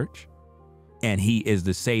of the church, and he is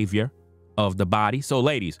the savior of the body. So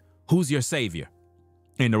ladies, who's your savior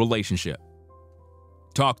in the relationship?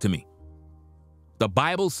 Talk to me. The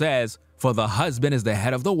Bible says, for the husband is the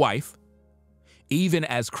head of the wife, even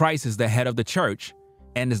as Christ is the head of the church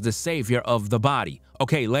and is the savior of the body.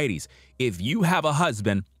 Okay, ladies, if you have a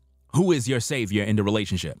husband, who is your savior in the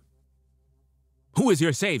relationship? Who is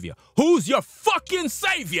your savior? Who's your fucking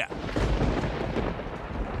savior?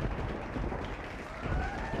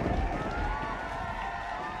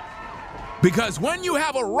 Because when you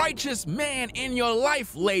have a righteous man in your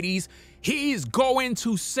life, ladies, he's going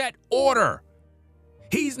to set order.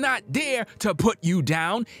 He's not there to put you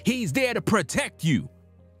down. He's there to protect you.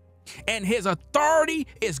 And his authority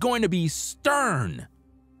is going to be stern.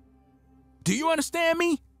 Do you understand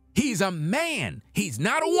me? He's a man. He's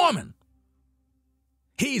not a woman.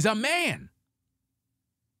 He's a man.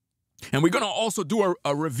 And we're going to also do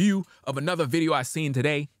a review of another video I seen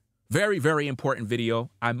today. Very, very important video.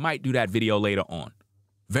 I might do that video later on.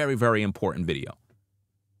 Very, very important video.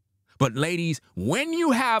 But ladies, when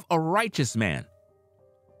you have a righteous man,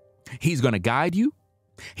 he's going to guide you.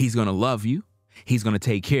 He's going to love you. He's going to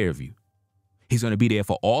take care of you. He's going to be there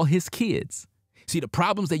for all his kids. See, the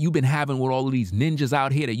problems that you've been having with all of these ninjas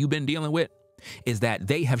out here that you've been dealing with is that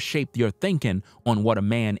they have shaped your thinking on what a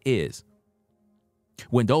man is,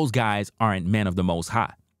 when those guys aren't men of the Most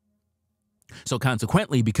High. So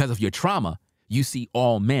consequently, because of your trauma, you see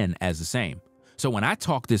all men as the same. So when I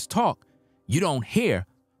talk this talk, you don't hear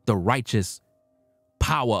the righteous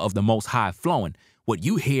power of the Most High flowing. What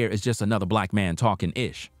you hear is just another black man talking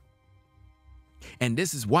ish. And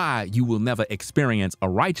this is why you will never experience a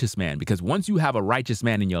righteous man, because once you have a righteous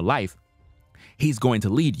man in your life, he's going to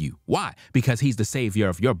lead you. Why? Because he's the savior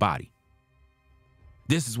of your body.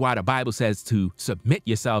 This is why the Bible says to submit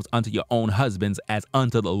yourselves unto your own husbands as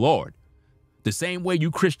unto the Lord. The same way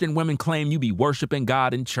you Christian women claim you be worshiping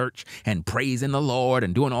God in church and praising the Lord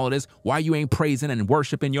and doing all of this, why you ain't praising and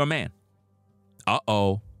worshiping your man?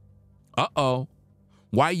 Uh-oh. Uh-oh.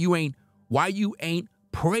 Why you ain't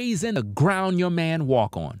praising the ground your man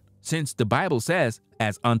walk on, since the Bible says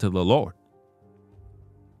as unto the Lord?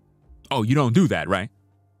 Oh, you don't do that, right?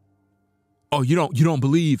 Oh, you don't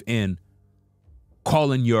believe in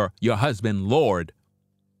calling your husband Lord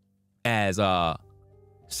as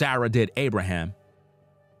Sarah did Abraham.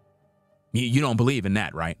 You don't believe in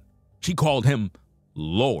that, right? She called him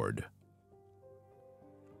Lord.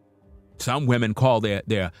 Some women call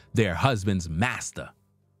their husbands master.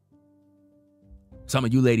 Some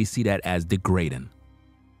of you ladies see that as degrading,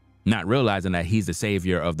 not realizing that he's the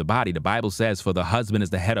savior of the body. The Bible says, for the husband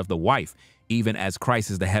is the head of the wife, even as Christ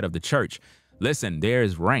is the head of the church. Listen, there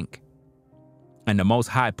is rank. And the Most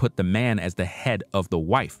High put the man as the head of the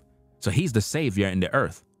wife. So he's the savior in the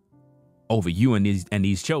earth over you and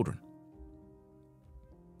these children.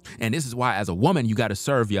 And this is why, as a woman, you got to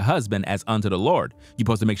serve your husband as unto the Lord. You're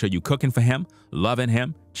supposed to make sure you're cooking for him, loving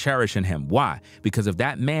him, cherishing him. Why? Because if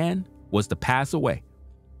that man was to pass away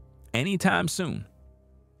anytime soon,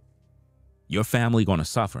 your family going to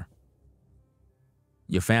suffer.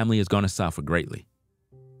 Your family is going to suffer greatly,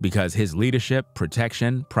 because his leadership,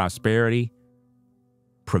 protection, prosperity,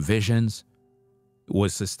 provisions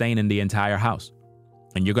was sustaining the entire house.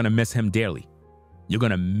 And you're going to miss him dearly. You're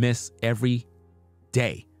going to miss every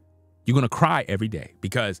day. You're going to cry every day,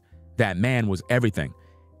 because that man was everything.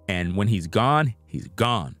 And when he's gone, he's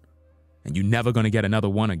gone. And you're never going to get another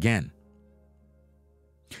one again.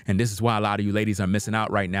 And this is why a lot of you ladies are missing out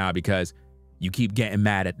right now, because you keep getting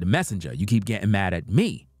mad at the messenger. You keep getting mad at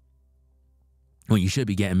me, when you should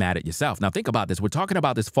be getting mad at yourself. Now think about this. We're talking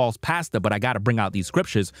about this false pastor, but I got to bring out these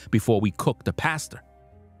scriptures before we cook the pastor.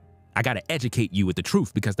 I got to educate you with the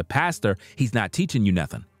truth, because the pastor, he's not teaching you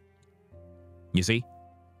nothing. You see?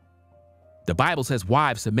 The Bible says,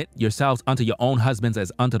 wives, submit yourselves unto your own husbands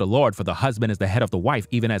as unto the Lord, for the husband is the head of the wife,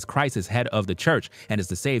 even as Christ is head of the church and is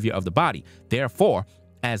the savior of the body. Therefore,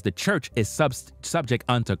 as the church is subject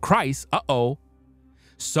unto Christ,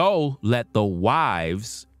 so let the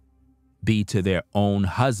wives be to their own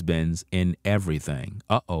husbands in everything.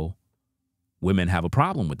 Women have a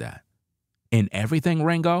problem with that. In everything,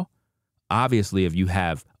 Ringo? Obviously, if you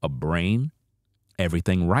have a brain,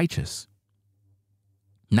 everything righteous.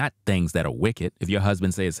 Not things that are wicked. If your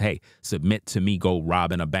husband says, hey, submit to me, go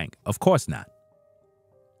robbing a bank. Of course not.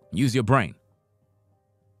 Use your brain.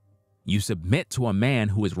 You submit to a man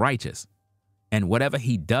who is righteous. And whatever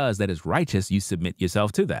he does that is righteous, you submit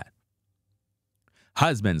yourself to that.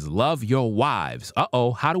 Husbands, love your wives.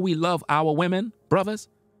 How do we love our women, brothers?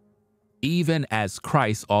 Even as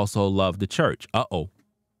Christ also loved the church.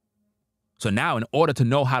 So now, in order to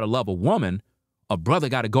know how to love a woman, a brother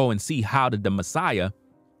got to go and see how did the Messiah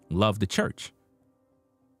love the church.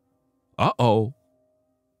 So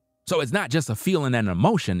it's not just a feeling and an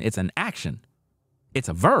emotion, it's an action. It's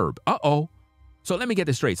a verb. So let me get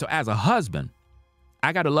this straight. So as a husband,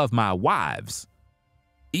 I got to love my wives,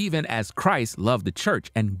 even as Christ loved the church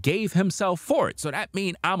and gave himself for it. So that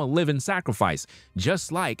means I'm a living sacrifice,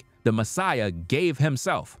 just like the Messiah gave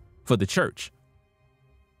himself for the church.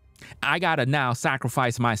 I got to now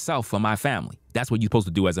sacrifice myself for my family. That's what you're supposed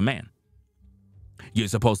to do as a man. You're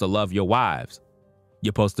supposed to love your wives.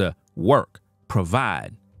 You're supposed to work,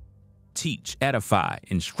 provide, teach, edify,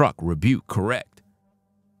 instruct, rebuke, correct.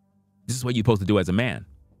 This is what you're supposed to do as a man.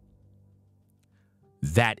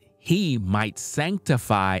 That he might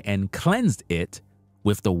sanctify and cleanse it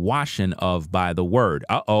with the washing of by the word.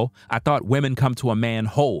 I thought women come to a man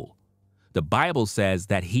whole. The Bible says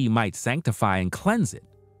that he might sanctify and cleanse it.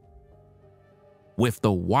 with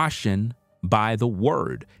the washing by the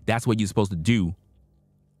word. That's what you're supposed to do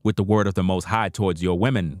with the word of the Most High towards your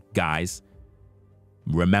women, guys.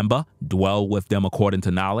 Remember, dwell with them according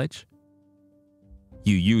to knowledge.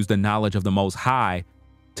 You use the knowledge of the Most High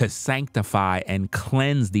to sanctify and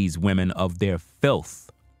cleanse these women of their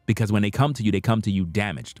filth. Because when they come to you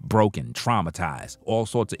damaged, broken, traumatized, all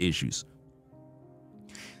sorts of issues.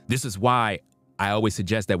 This is why I always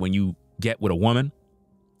suggest that when you get with a woman,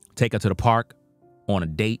 take her to the park on a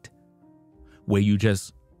date where you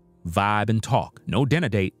just vibe and talk. No dinner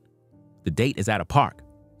date. The date is at a park.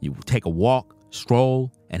 You take a walk,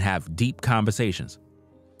 stroll, and have deep conversations.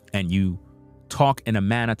 And you talk in a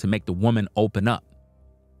manner to make the woman open up.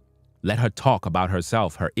 Let her talk about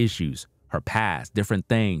herself, her issues, her past, different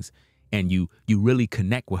things. And you really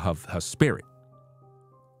connect with her spirit.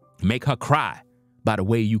 Make her cry by the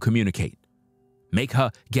way you communicate. Make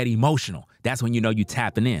her get emotional. That's when you know you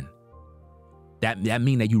tapping in. That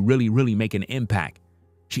mean that you really make an impact.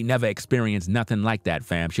 She never experienced nothing like that,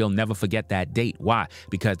 fam. She'll never forget that date. Why?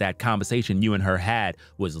 Because that conversation you and her had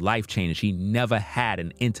was life-changing. She never had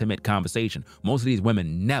an intimate conversation. Most of these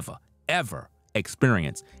women never, ever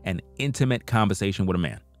experience an intimate conversation with a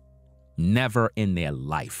man. Never in their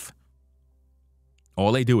life.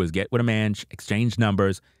 All they do is get with a man, exchange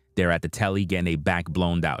numbers. They're at the telly getting their back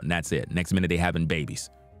blown out, and that's it. Next minute, they having babies.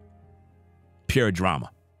 Pure drama.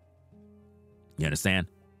 You understand?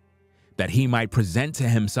 That he might present to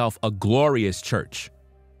himself a glorious church,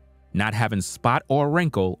 not having spot or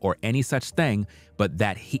wrinkle or any such thing, but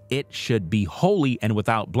that it should be holy and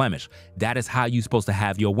without blemish. That is how you're supposed to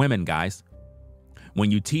have your women, guys. When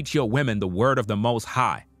you teach your women the word of the Most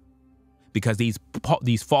High, because these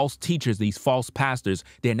false teachers, these false pastors,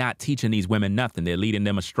 they're not teaching these women nothing. They're leading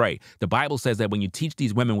them astray. The Bible says that when you teach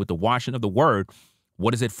these women with the washing of the word,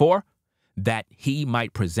 what is it for? That he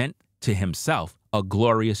might present to himself a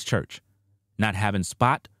glorious church, not having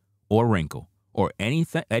spot or wrinkle or any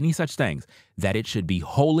such things, that it should be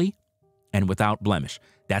holy and without blemish.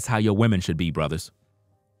 That's how your women should be, brothers.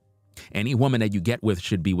 Any woman that you get with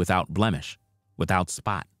should be without blemish, without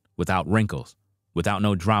spot, without wrinkles, without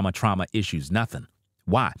no drama, trauma, issues, nothing.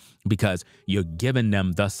 Why? Because you're giving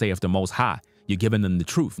them, thus saith the Most High. You're giving them the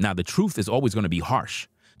truth. Now, the truth is always going to be harsh.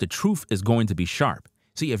 The truth is going to be sharp.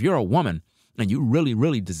 See, if you're a woman and you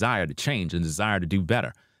really desire to change and desire to do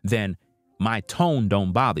better, then my tone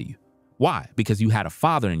don't bother you. Why? Because you had a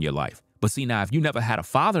father in your life. But see, now, if you never had a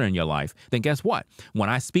father in your life, then guess what? When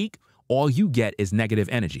I speak, all you get is negative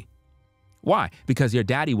energy. Why? Because your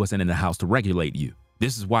daddy wasn't in the house to regulate you.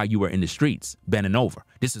 This is why you were in the streets bending over.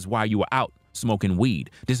 This is why you were out smoking weed.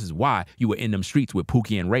 This is why you were in them streets with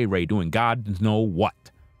Pookie and Ray Ray doing God know what.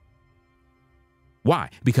 Why?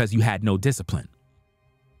 Because you had no discipline.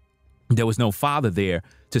 There was no father there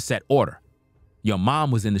to set order. Your mom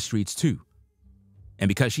was in the streets too. And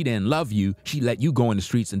because she didn't love you, she let you go in the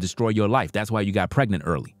streets and destroy your life. That's why you got pregnant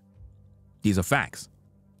early. These are facts.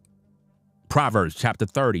 Proverbs chapter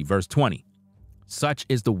 30, verse 20. Such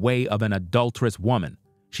is the way of an adulterous woman.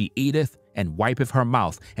 She eateth and wipeth her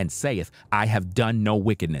mouth and saith, I have done no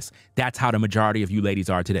wickedness. That's how the majority of you ladies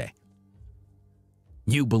are today.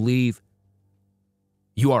 You believe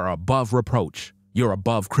you are above reproach. You're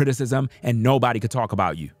above criticism, and nobody could talk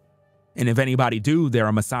about you. And if anybody do,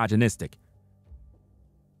 they're misogynistic.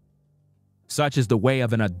 Such is the way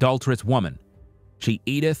of an adulterous woman. She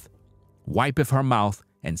eateth, wipeth her mouth,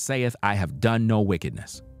 and saith, I have done no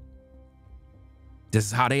wickedness. This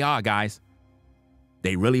is how they are, guys.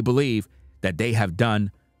 They really believe that they have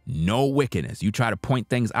done no wickedness. You try to point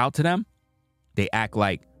things out to them, they act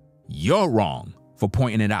like you're wrong for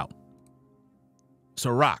pointing it out.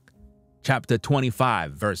 Sirach, chapter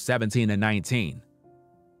 25, verse 17 and 19.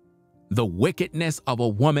 The wickedness of a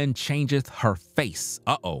woman changeth her face,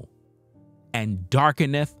 and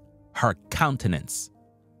darkeneth her countenance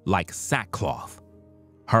like sackcloth.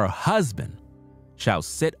 Her husband shall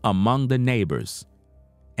sit among the neighbors,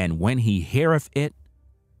 and when he heareth it,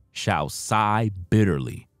 shall sigh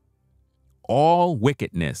bitterly. All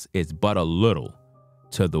wickedness is but a little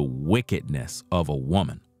to the wickedness of a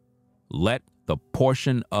woman. Let the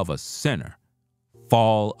portion of a sinner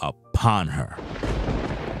fall upon her.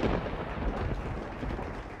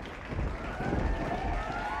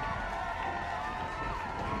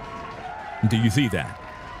 Do you see that?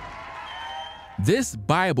 This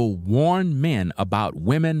Bible warned men about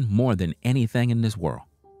women more than anything in this world.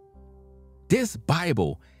 This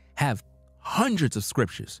Bible have hundreds of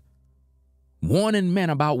scriptures warning men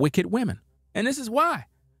about wicked women. And this is why.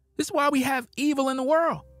 This is why we have evil in the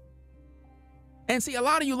world. And see, a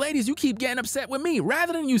lot of you ladies, you keep getting upset with me.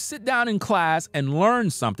 Rather than you sit down in class and learn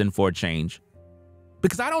something for a change,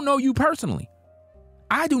 because I don't know you personally.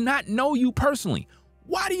 I do not know you personally.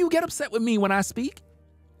 Why do you get upset with me when I speak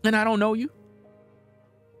and I don't know you?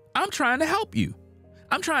 I'm trying to help you.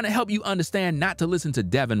 I'm trying to help you understand not to listen to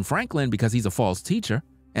DeVon Franklin because he's a false teacher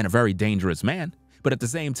and a very dangerous man. But at the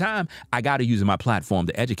same time, I got to use my platform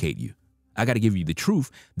to educate you. I got to give you the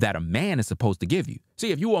truth that a man is supposed to give you.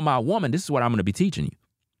 See, if you are my woman, this is what I'm going to be teaching you.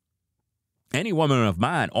 Any woman of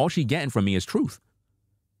mine, all she getting from me is truth.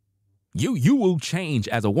 You will change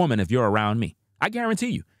as a woman if you're around me. I guarantee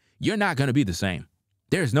you, you're not going to be the same.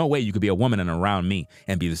 There's no way you could be a woman and around me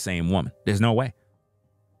and be the same woman. There's no way.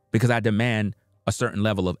 Because I demand a certain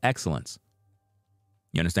level of excellence.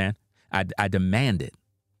 You understand? I demand it.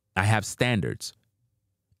 I have standards.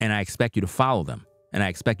 And I expect you to follow them. And I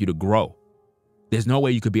expect you to grow. There's no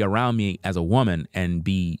way you could be around me as a woman and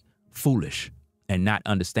be foolish and not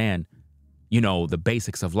understand, the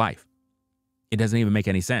basics of life. It doesn't even make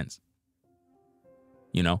any sense.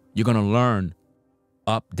 You're going to learn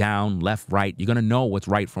up, down, left, right. You're going to know what's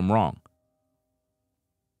right from wrong.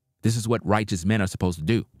 This is what righteous men are supposed to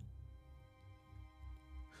do.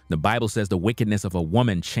 The Bible says the wickedness of a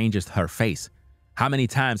woman changes her face. How many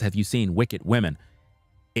times have you seen wicked women?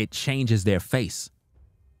 It changes their face.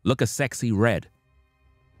 Look at Sexy Red.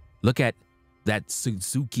 Look at that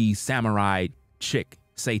Suzuki samurai chick.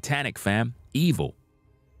 Satanic, fam. Evil.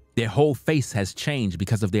 Their whole face has changed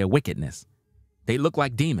because of their wickedness. They look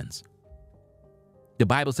like demons. The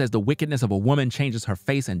Bible says the wickedness of a woman changes her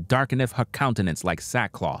face and darkeneth her countenance like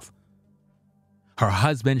sackcloth. Her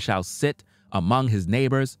husband shall sit among his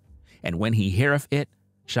neighbors, and when he heareth it,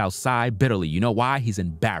 shall sigh bitterly. You know why? He's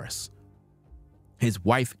embarrassed. His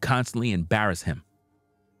wife constantly embarrassed him.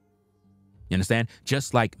 You understand?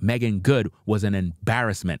 Just like Megan Good was an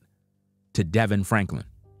embarrassment to DeVon Franklin.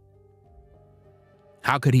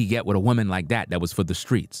 How could he get with a woman like that was for the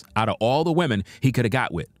streets? Out of all the women he could have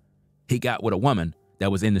got with, he got with a woman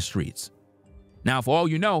that was in the streets. Now, for all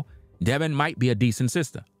you know, DeVon might be a decent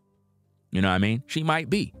sister. You know what I mean? She might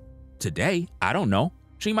be. Today, I don't know.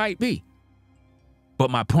 She might be. But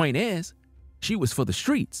my point is, she was for the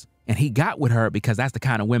streets. And he got with her because that's the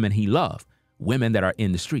kind of women he loved. Women that are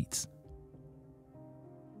in the streets.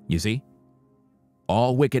 You see?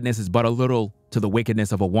 All wickedness is but a little to the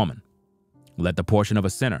wickedness of a woman. Let the portion of a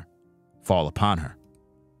sinner fall upon her.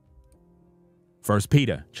 1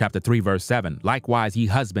 Peter chapter 3, verse 7. Likewise, ye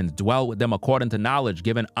husbands, dwell with them according to knowledge,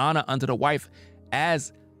 giving honor unto the wife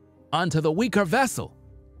as unto the weaker vessel,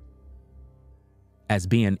 as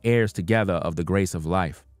being heirs together of the grace of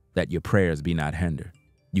life, that your prayers be not hindered.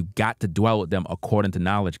 You got to dwell with them according to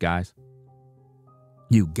knowledge, guys.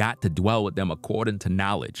 You got to dwell with them according to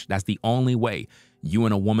knowledge. That's the only way you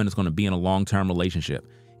and a woman is going to be in a long-term relationship.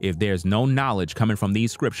 If there's no knowledge coming from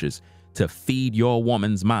these scriptures to feed your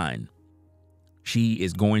woman's mind, she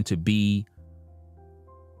is going to be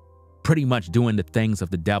pretty much doing the things of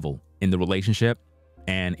the devil in the relationship.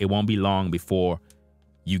 And it won't be long before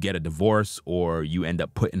you get a divorce or you end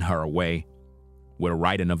up putting her away with a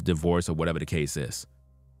writing of divorce or whatever the case is.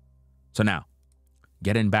 So now,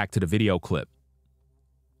 getting back to the video clip.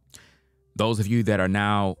 Those of you that are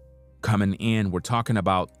now coming in, we're talking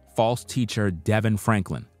about false teacher DeVon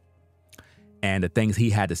Franklin and the things he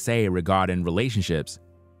had to say regarding relationships,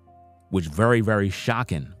 which very, very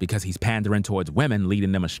shocking because he's pandering towards women,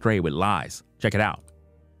 leading them astray with lies. Check it out.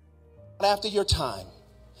 After your time.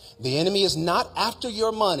 The enemy is not after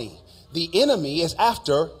your money. The enemy is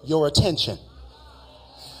after your attention.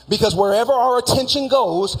 Because wherever our attention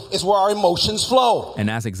goes is where our emotions flow. And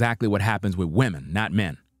that's exactly what happens with women, not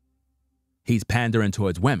men. He's pandering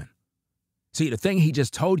towards women. See, the thing he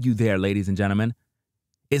just told you there, ladies and gentlemen,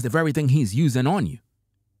 is the very thing he's using on you.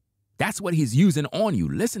 That's what he's using on you.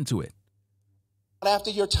 Listen to it. After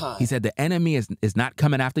your time. He said the enemy is not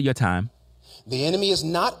coming after your time. The enemy is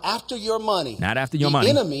not after your money. Not after your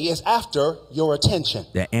money. The enemy is after your attention.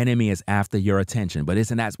 The enemy is after your attention. But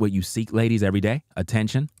isn't that what you seek, ladies, every day?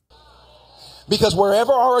 Attention? Because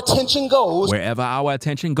wherever our attention goes. Wherever our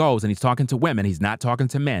attention goes, and he's talking to women, he's not talking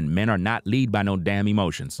to men. Men are not led by no damn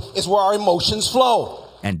emotions. Is where our emotions flow.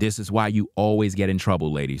 And this is why you always get in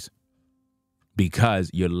trouble, ladies. Because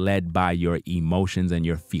you're led by your emotions and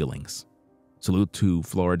your feelings. Salute to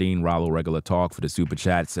Floridine Rollo Regular Talk for the super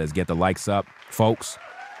chat. Says, get the likes up, folks.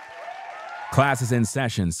 Class is in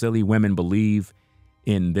session. Silly women believe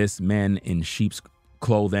in this men in sheep's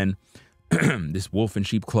clothing. This wolf in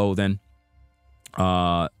sheep clothing.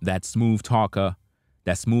 That smooth talk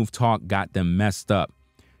got them messed up.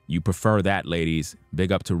 You prefer that, ladies.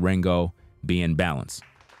 Big up to Ringo. Be in balance.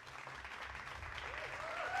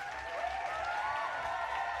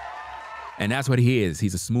 And that's what he is.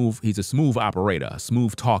 He's a smooth operator, a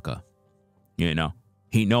smooth talker. You know,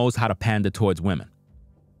 he knows how to pander towards women.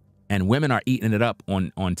 And women are eating it up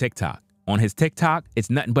on TikTok. On his TikTok, it's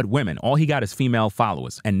nothing but women. All he got is female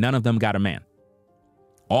followers, and none of them got a man.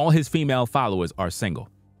 All his female followers are single,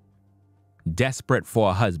 desperate for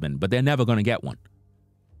a husband, but they're never going to get one.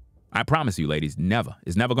 I promise you, ladies, never.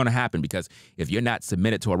 It's never going to happen, because if you're not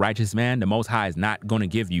submitted to a righteous man, the Most High is not going to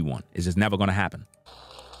give you one. It's just never going to happen.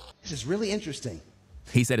 This is really interesting.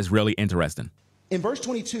 He said it's really interesting. In verse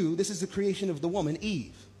 22, this is the creation of the woman,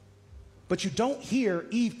 Eve. But you don't hear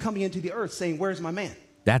Eve coming into the earth saying, "Where's my man?"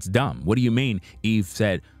 That's dumb. What do you mean Eve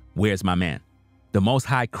said, "Where's my man?" The Most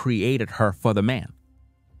High created her for the man.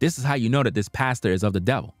 This is how you know that this pastor is of the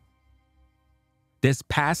devil. This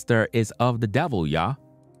pastor is of the devil, y'all.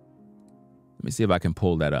 Let me see if I can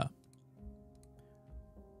pull that up.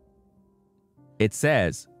 It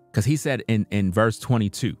says, because he said in verse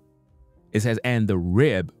 22, it says, "And the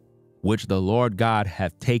rib which the Lord God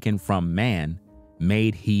hath taken from man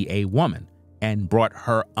made he a woman, and brought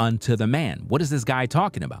her unto the man." What is this guy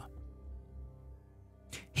talking about?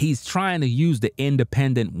 He's trying to use the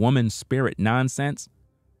independent woman spirit nonsense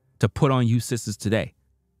to put on you sisters today.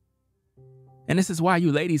 And this is why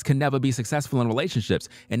you ladies can never be successful in relationships.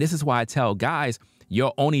 And this is why I tell guys,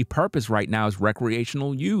 your only purpose right now is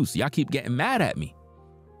recreational use. Y'all keep getting mad at me.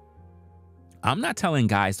 I'm not telling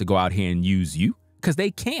guys to go out here and use you, because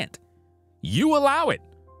they can't. You allow it.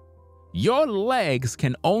 Your legs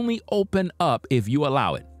can only open up if you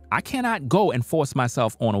allow it. I cannot go and force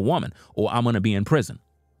myself on a woman, or I'm going to be in prison.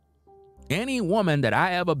 Any woman that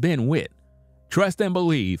I ever been with, trust and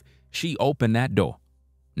believe, she opened that door,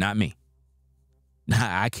 not me.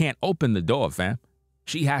 I can't open the door, fam.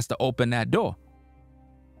 She has to open that door.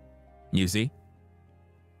 You see?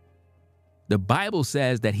 The Bible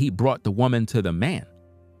says that he brought the woman to the man,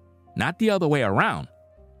 not the other way around.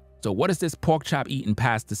 So what is this pork chop eating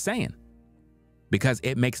pastor saying? Because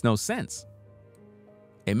it makes no sense.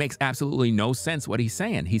 It makes absolutely no sense what he's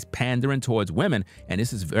saying. He's pandering towards women, and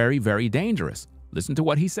this is very, very dangerous. Listen to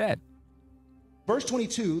what he said. Verse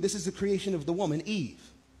 22, this is the creation of the woman,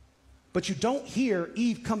 Eve. But you don't hear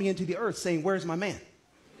Eve coming into the earth saying, "Where's my man?"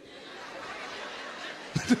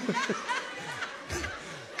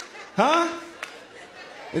 Huh?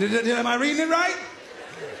 Am I reading it right?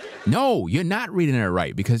 No, you're not reading it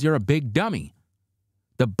right, because you're a big dummy.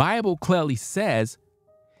 The Bible clearly says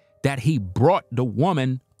that he brought the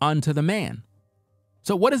woman unto the man.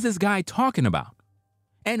 So what is this guy talking about?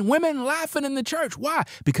 And women laughing in the church. Why?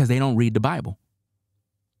 Because they don't read the Bible.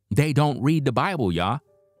 They don't read the Bible, y'all.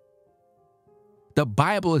 The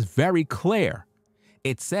Bible is very clear.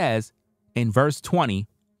 It says in verse 20,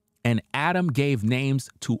 "And Adam gave names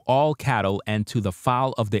to all cattle, and to the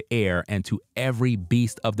fowl of the air, and to every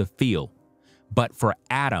beast of the field. But for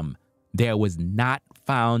Adam there was not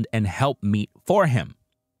found an helpmeet for him."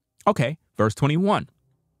 Okay, verse 21.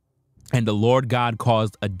 "And the Lord God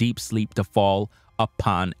caused a deep sleep to fall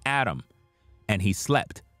upon Adam, and he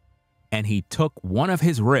slept. And he took one of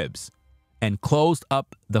his ribs, and closed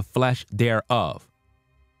up the flesh thereof."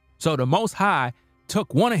 So the Most High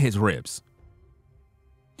took one of his ribs.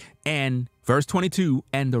 And verse 22,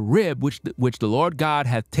 "And the rib which the Lord God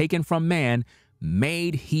hath taken from man,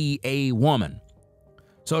 made he a woman."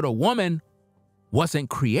 So the woman wasn't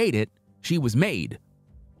created, she was made.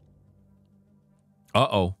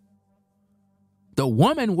 Uh-oh. The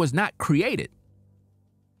woman was not created.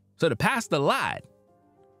 So the pastor lied.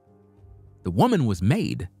 The woman was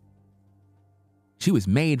made. She was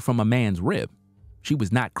made from a man's rib. She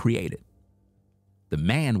was not created. The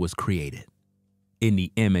man was created in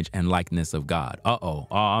the image and likeness of God. Uh-oh.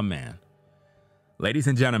 Oh, man. Ladies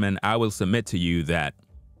and gentlemen, I will submit to you that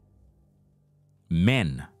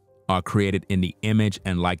men are created in the image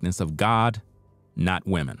and likeness of God, not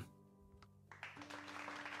women.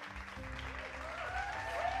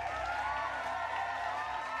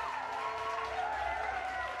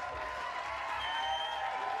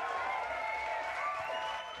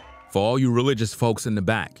 For all you religious folks in the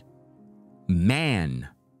back, man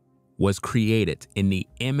was created in the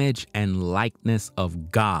image and likeness of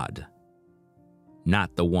God,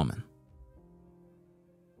 not the woman.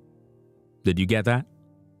 Did you get that?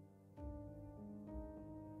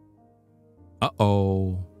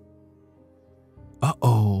 Uh-oh.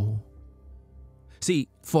 Uh-oh. See,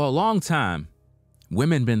 for a long time,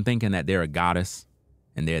 women been thinking that they're a goddess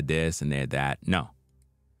and they're this and they're that. No.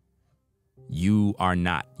 You are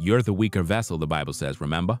not. You're the weaker vessel, the Bible says,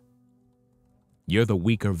 remember? You're the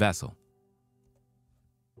weaker vessel.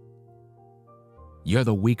 You're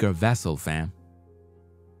the weaker vessel, fam.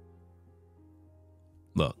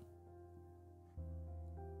 Look,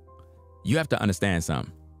 You have to understand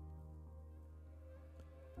something.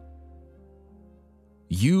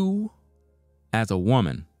 You, as a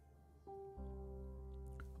woman,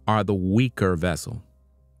 are the weaker vessel,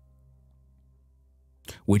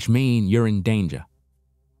 which means you're in danger.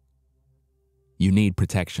 You need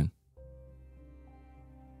protection.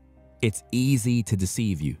 It's easy to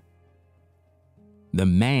deceive you. The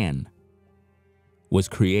man was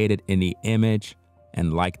created in the image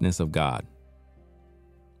and likeness of God.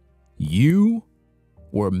 You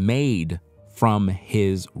were made from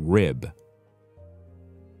his rib.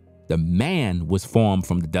 The man was formed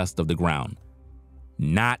from the dust of the ground,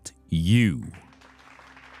 not you.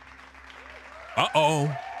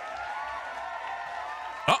 Uh-oh.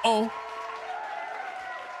 Uh-oh.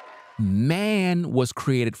 Man was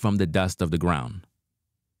created from the dust of the ground,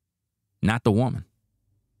 not the woman.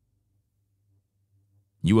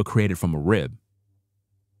 You were created from a rib.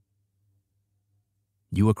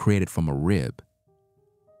 You were created from a rib,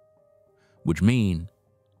 which means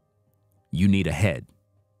you need a head.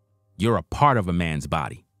 You're a part of a man's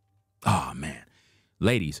body. Oh, man.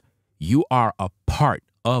 Ladies, you are a part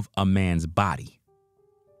of a man's body.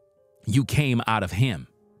 You came out of him.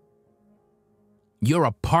 You're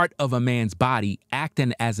a part of a man's body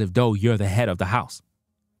acting as if though you're the head of the house.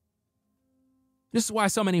 This is why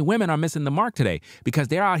so many women are missing the mark today, because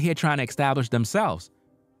they're out here trying to establish themselves.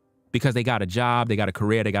 Because they got a job, they got a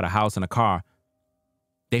career, they got a house and a car.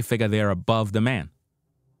 They figure they're above the man.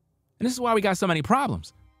 And this is why we got so many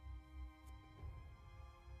problems.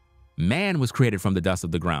 Man was created from the dust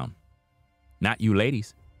of the ground, not you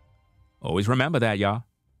ladies. Always remember that, y'all.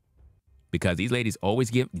 Because these ladies always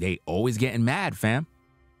getting mad, fam.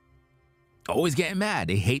 Always getting mad.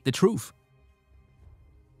 They hate the truth.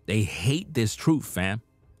 They hate this truth, fam.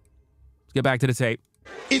 Let's get back to the tape.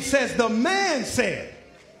 It says the man said,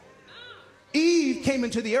 Eve came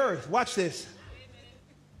into the earth. Watch this.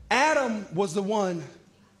 Adam was the one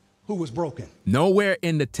who was broken. Nowhere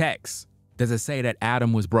in the text does it say that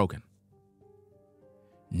Adam was broken.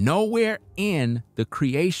 Nowhere in the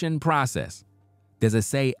creation process does it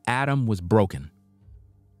say Adam was broken.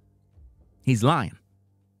 He's lying.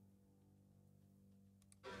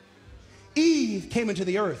 Eve came into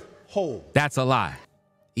the earth whole. That's a lie.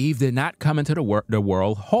 Eve did not come into the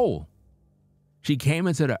world whole. She came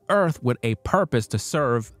into the earth with a purpose to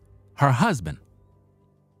serve her husband.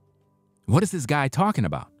 What is this guy talking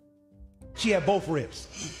about? She had both ribs.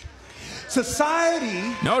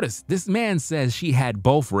 Society. Notice, this man says she had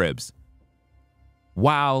both ribs,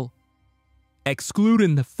 while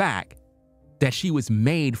excluding the fact that she was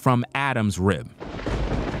made from Adam's rib.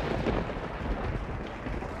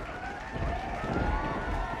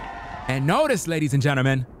 And notice, ladies and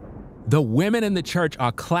gentlemen, the women in the church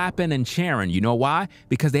are clapping and cheering. You know why?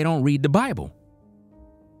 Because they don't read the Bible.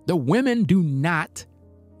 The women do not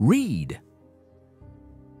read.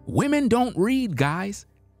 Women don't read, guys.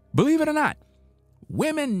 Believe it or not,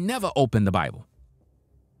 women never open the Bible.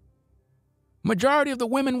 Majority of the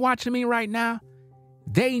women watching me right now,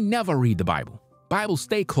 they never read the Bible. Bibles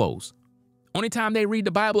stay closed. Only time they read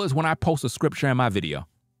the Bible is when I post a scripture in my video.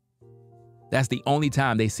 That's the only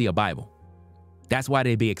time they see a Bible. That's why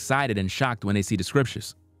they be excited and shocked when they see the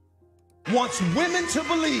scriptures. Wants women to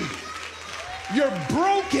believe you're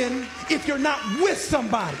broken if you're not with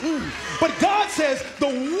somebody. But God says the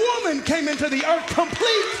woman came into the earth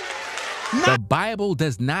complete. The Bible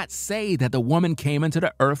does not say that the woman came into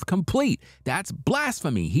the earth complete. That's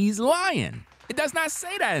blasphemy. He's lying. It does not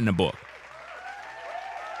say that in the book.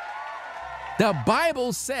 The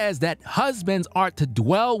Bible says that husbands are to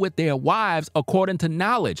dwell with their wives according to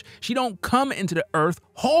knowledge. She don't come into the earth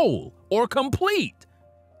whole or complete.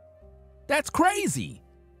 That's crazy.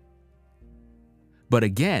 But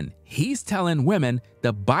again, he's telling women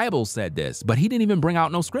the Bible said this, but he didn't even bring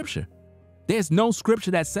out no scripture. There's no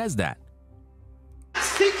scripture that says that.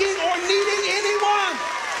 Seeking or needing anyone.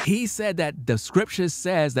 He said that the scripture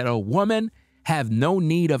says that a woman have no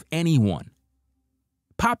need of anyone.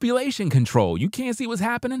 Population control. You can't see what's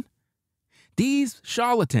happening? These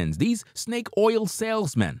charlatans, these snake oil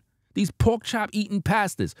salesmen, these pork chop eating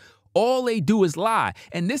pastors, all they do is lie.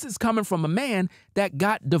 And this is coming from a man that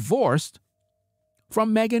got divorced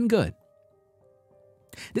from Megan Good.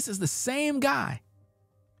 This is the same guy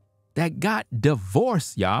that got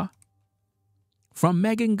divorced, y'all, from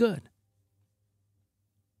Megan Good.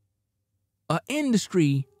 A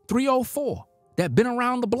industry 304 that been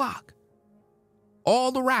around the block.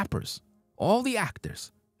 All the rappers, all the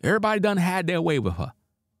actors, everybody done had their way with her.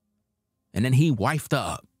 And then he wifed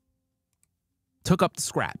her up, took up the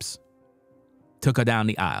scraps, took her down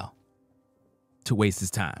the aisle to waste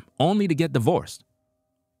his time, only to get divorced.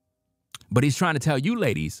 But he's trying to tell you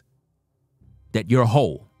ladies that you're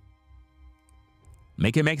whole.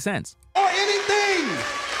 Make it make sense. Or anything.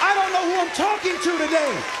 I don't know who I'm talking to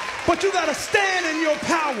today, but you got to stand in your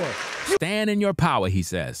power. Stand in your power, he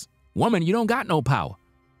says. Woman, you don't got no power.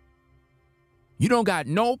 You don't got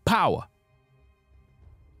no power.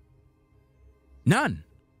 None.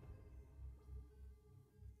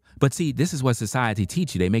 But see, this is what society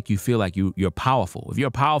teach you. They make you feel like you're powerful. If you're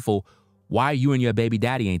powerful, why you and your baby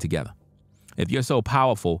daddy ain't together? If you're so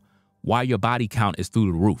powerful, why your body count is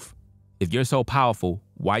through the roof? If you're so powerful,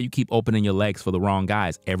 why you keep opening your legs for the wrong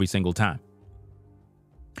guys every single time?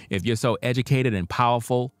 If you're so educated and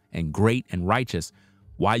powerful and great and righteous,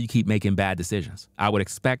 why you keep making bad decisions? I would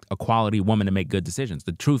expect a quality woman to make good decisions.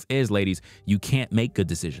 The truth is, ladies, you can't make good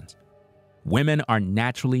decisions. Women are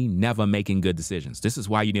naturally never making good decisions. This is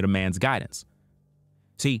why you need a man's guidance.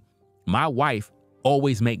 See, my wife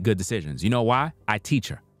always make good decisions. You know why? I teach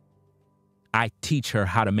her. I teach her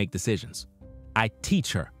how to make decisions. I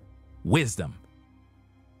teach her wisdom.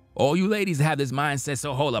 All you ladies have this mindset,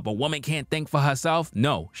 so hold up, a woman can't think for herself?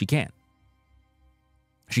 No, she can't.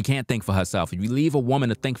 She can't think for herself. If you leave a woman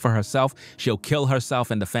to think for herself, she'll kill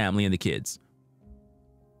herself and the family and the kids.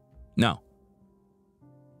 No.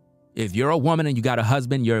 If you're a woman and you got a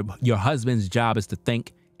husband, your husband's job is to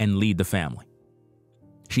think and lead the family.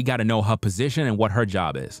 She got to know her position and what her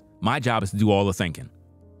job is. My job is to do all the thinking.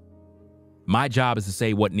 My job is to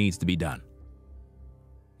say what needs to be done.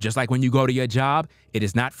 Just like when you go to your job, it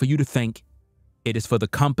is not for you to think. It is for the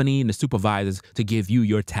company and the supervisors to give you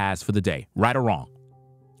your task for the day, right or wrong.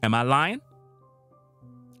 Am I lying?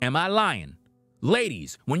 Am I lying?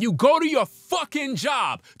 Ladies, when you go to your fucking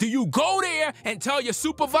job, do you go there and tell your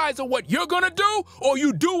supervisor what you're gonna do, or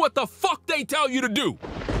you do what the fuck they tell you to do?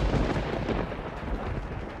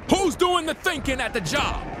 Who's doing the thinking at the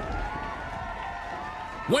job?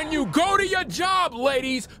 When you go to your job,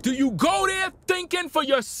 ladies, do you go there thinking for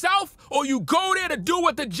yourself, or you go there to do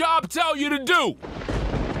what the job tell you to do?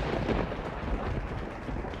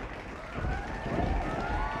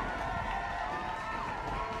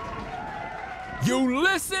 You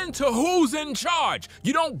listen to who's in charge.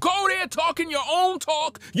 You don't go there talking your own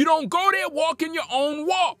talk. You don't go there walking your own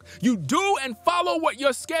walk. You do and follow what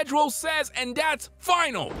your schedule says, and that's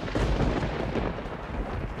final.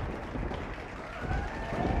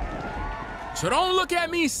 So don't look at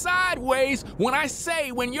me sideways when I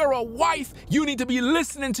say when you're a wife, you need to be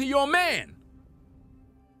listening to your man.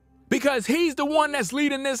 Because he's the one that's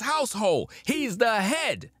leading this household. He's the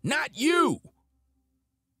head, not you.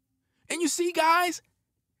 And you see, guys,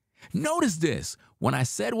 notice this. When I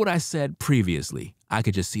said what I said previously, I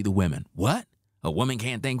could just see the women. What? A woman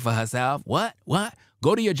can't think for herself? What? What?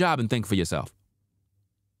 Go to your job and think for yourself.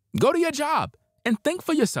 Go to your job and think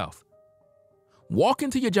for yourself. Walk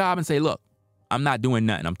into your job and say, look, I'm not doing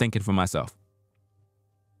nothing. I'm thinking for myself.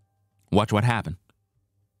 Watch what happens.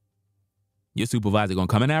 Your supervisor gonna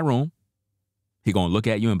come in that room. He gonna look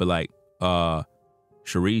at you and be like,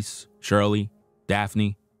 Sharice, Shirley,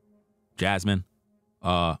 Daphne, Jasmine,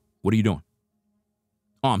 what are you doing?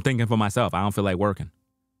 Oh, I'm thinking for myself. I don't feel like working.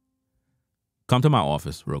 Come to my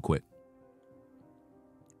office real quick.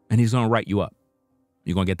 And he's going to write you up.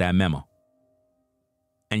 You're going to get that memo.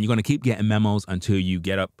 And you're going to keep getting memos until you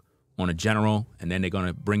get up on a general, and then they're going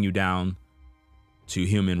to bring you down to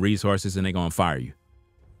human resources, and they're going to fire you.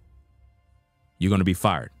 You're going to be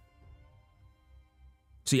fired.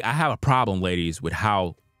 See, I have a problem, ladies, with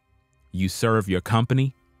how you serve your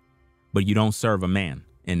company, but you don't serve a man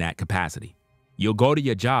in that capacity. You'll go to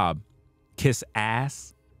your job, kiss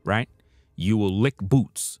ass, right? You will lick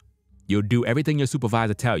boots. You'll do everything your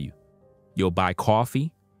supervisor tell you. You'll buy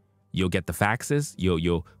coffee. You'll get the faxes.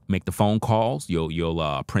 You'll make the phone calls.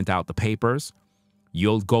 You'll print out the papers.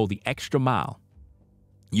 You'll go the extra mile.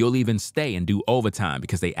 You'll even stay and do overtime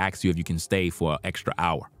because they ask you if you can stay for an extra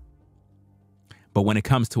hour. But when it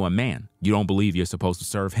comes to a man, you don't believe you're supposed to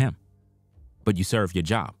serve him, but you serve your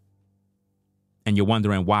job. And you're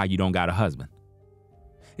wondering why you don't got a husband.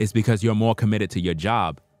 It's because you're more committed to your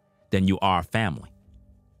job than you are family.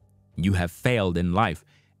 You have failed in life,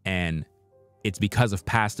 and it's because of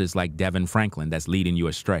pastors like DeVon Franklin that's leading you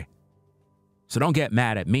astray. So don't get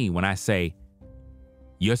mad at me when I say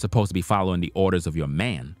you're supposed to be following the orders of your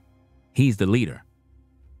man. He's the leader.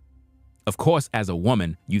 Of course, as a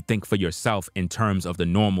woman, you think for yourself in terms of the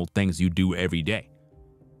normal things you do every day.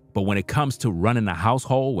 But when it comes to running a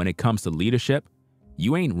household, when it comes to leadership,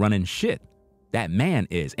 you ain't running shit. That man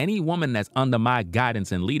is. Any woman that's under my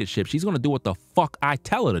guidance and leadership, she's gonna do what the fuck I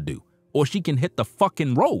tell her to do, or she can hit the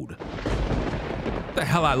fucking road. What the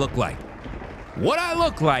hell I look like? What I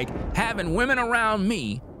look like having women around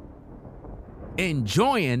me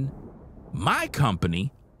enjoying my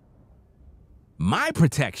company, my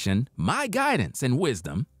protection, my guidance and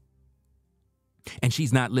wisdom, and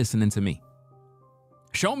she's not listening to me.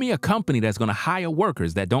 Show me a company that's going to hire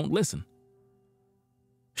workers that don't listen.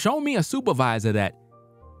 Show me a supervisor that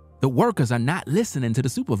the workers are not listening to the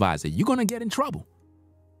supervisor. You're going to get in trouble.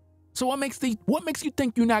 So what makes you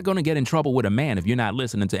think you're not going to get in trouble with a man if you're not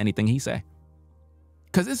listening to anything he say?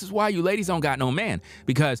 Because this is why you ladies don't got no man.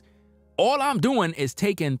 Because all I'm doing is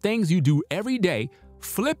taking things you do every day,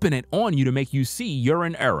 flipping it on you to make you see you're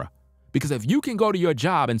in error. Because if you can go to your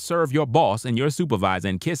job and serve your boss and your supervisor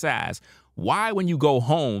and kiss ass, why when you go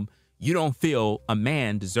home, you don't feel a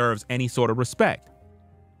man deserves any sort of respect?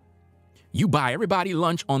 You buy everybody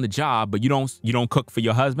lunch on the job, but you don't cook for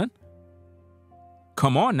your husband?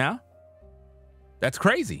 Come on now. That's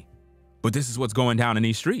crazy. But this is what's going down in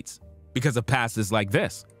these streets because of pastors like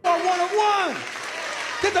this. One-on-one.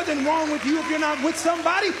 There's nothing wrong with you if you're not with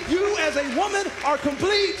somebody. You as a woman are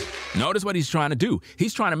complete. Notice what he's trying to do.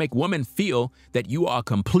 He's trying to make women feel that you are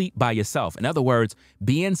complete by yourself. In other words,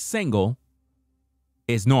 being single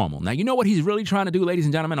is normal. Now, you know what he's really trying to do, ladies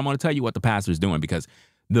and gentlemen? I'm going to tell you what the pastor is doing because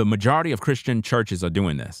the majority of Christian churches are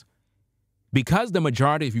doing this. Because the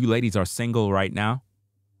majority of you ladies are single right now,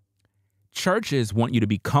 churches want you to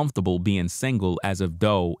be comfortable being single as if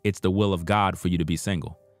though it's the will of God for you to be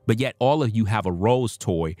single. But yet all of you have a rose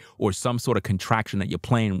toy or some sort of contraction that you're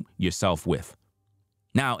playing yourself with.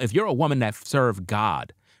 Now, if you're a woman that serves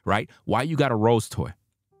God, right, why you got a rose toy?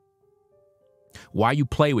 Why you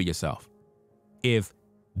play with yourself? If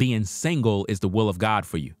being single is the will of God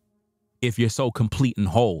for you, if you're so complete and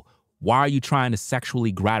whole, why are you trying to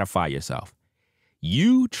sexually gratify yourself?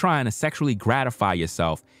 You trying to sexually gratify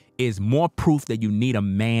yourself is more proof that you need a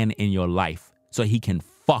man in your life so he can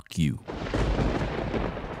fuck you.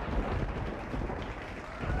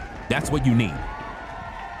 That's what you need.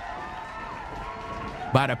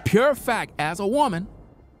 By the pure fact as a woman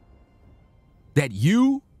that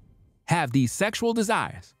you have these sexual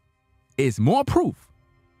desires is more proof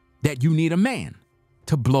that you need a man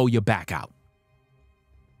to blow your back out.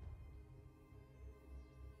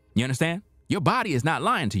 You understand? Your body is not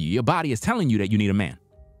lying to you. Your body is telling you that you need a man.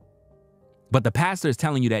 But the pastor is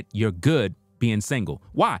telling you that you're good being single.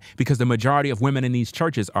 Why? Because the majority of women in these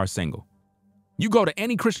churches are single. You go to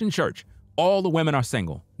any Christian church, all the women are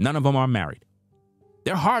single. None of them are married.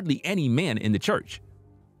 There are hardly any men in the church.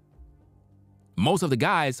 Most of the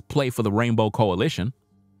guys play for the Rainbow Coalition.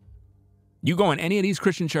 You go in any of these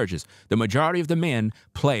Christian churches, the majority of the men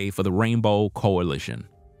play for the Rainbow Coalition.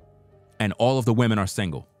 And all of the women are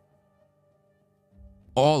single.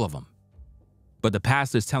 All of them. But the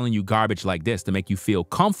pastor's telling you garbage like this to make you feel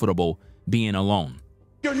comfortable being alone.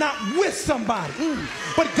 You're not with somebody.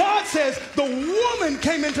 But God says the woman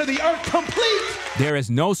came into the earth complete. There is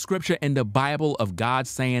no scripture in the Bible of God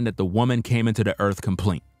saying that the woman came into the earth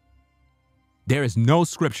complete. There is no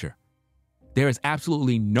scripture. There is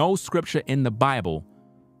absolutely no scripture in the Bible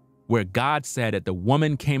where God said that the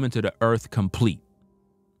woman came into the earth complete.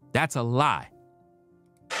 That's a lie.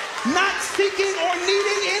 Not seeking or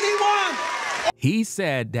needing anyone. He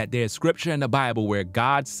said that there's scripture in the Bible where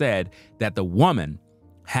God said that the woman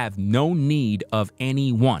have no need of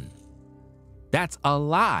anyone. That's a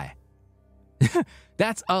lie.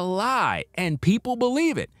 That's a lie. And people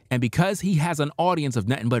believe it. And because he has an audience of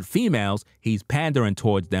nothing but females, he's pandering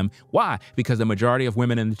towards them. Why? Because the majority of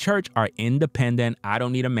women in the church are independent. I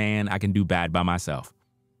don't need a man. I can do bad by myself.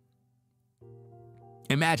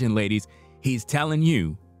 Imagine, ladies, he's telling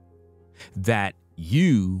you that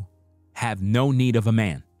you have no need of a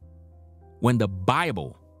man. When the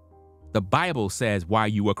Bible says why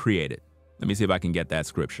you were created. Let me see if I can get that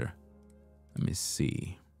scripture. Let me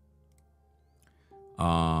see. Where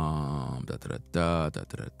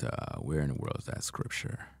in the world is that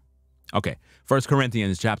scripture? Okay, 1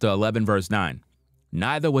 Corinthians chapter 11, verse 9.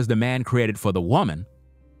 Neither was the man created for the woman,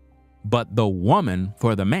 but the woman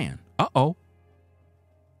for the man. Uh-oh.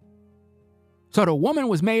 So the woman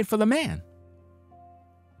was made for the man.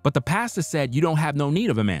 But the pastor said you don't have no need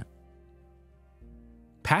of a man.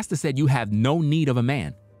 Pastor said you have no need of a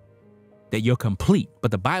man, that you're complete.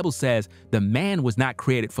 But the Bible says the man was not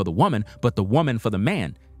created for the woman, but the woman for the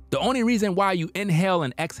man. The only reason why you inhale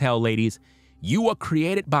and exhale, ladies, you were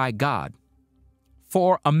created by God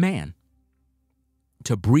for a man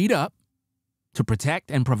to breed up, to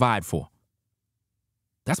protect and provide for.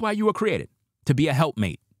 That's why you were created, to be a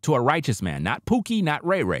helpmate to a righteous man, not Pookie, not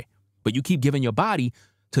Ray Ray, but you keep giving your body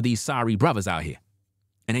to these sorry brothers out here.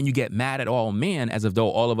 And then you get mad at all men as if though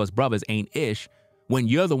all of us brothers ain't ish when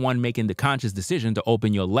you're the one making the conscious decision to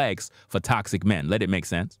open your legs for toxic men. Let it make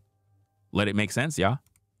sense. Let it make sense, y'all?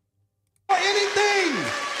 Or anything.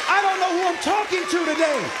 I don't know who I'm talking to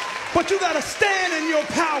today, but you got to stand in your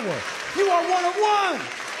power. You are one of one.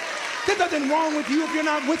 There's nothing wrong with you if you're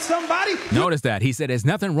not with somebody. Notice that. He said there's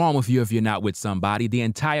nothing wrong with you if you're not with somebody. The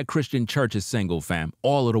entire Christian church is single, fam.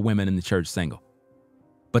 All of the women in the church single.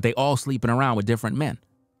 But they all sleeping around with different men.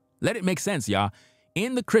 Let it make sense, y'all.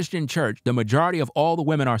 In the Christian church, the majority of all the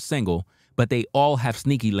women are single, but they all have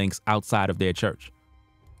sneaky links outside of their church.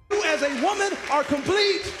 You as a woman are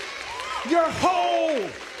complete. You're whole.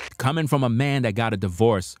 Coming from a man that got a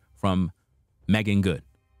divorce from Megan Good.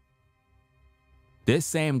 This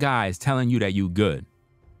same guy is telling you that you good.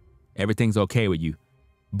 Everything's okay with you.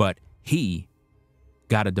 But he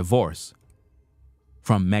got a divorce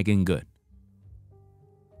from Megan Good.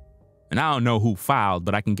 And I don't know who filed,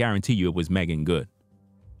 but I can guarantee you it was Megan Good.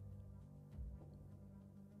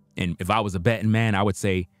 And if I was a betting man, I would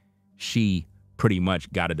say she pretty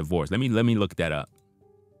much got a divorce. Let me look that up.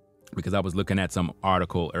 Because I was looking at some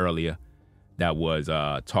article earlier that was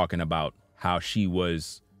talking about how she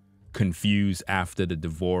was confused after the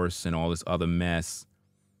divorce and all this other mess.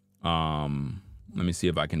 Let me see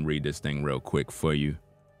if I can read this thing real quick for you.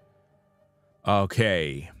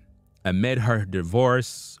 Okay. Amid her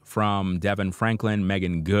divorce from DeVon Franklin,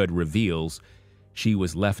 Megan Good reveals she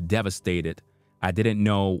was left devastated. I didn't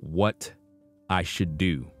know what I should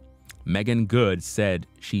do. Megan Good said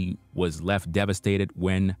she was left devastated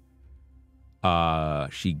when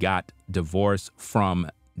she got divorced from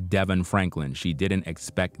DeVon Franklin. She didn't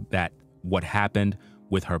expect that what happened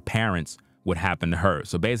with her parents would happen to her.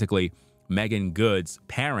 So basically, Megan Good's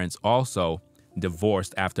parents also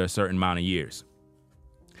divorced after a certain amount of years.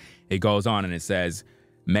 It goes on and it says,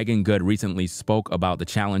 Megan Good recently spoke about the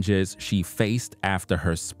challenges she faced after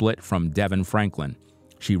her split from DeVon Franklin.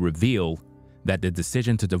 She revealed that the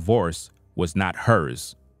decision to divorce was not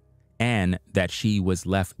hers and that she was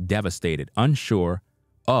left devastated, unsure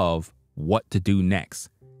of what to do next.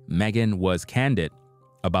 Megan was candid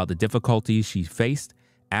about the difficulties she faced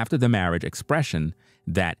after the marriage, expression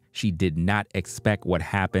that she did not expect what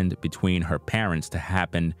happened between her parents to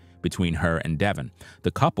happen between her and DeVon.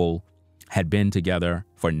 The couple had been together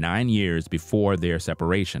for 9 years before their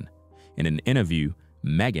separation. In an interview,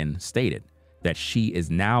 Megan stated that she is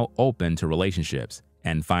now open to relationships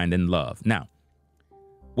and finding love. Now,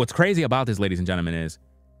 what's crazy about this, ladies and gentlemen, is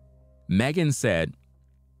Megan said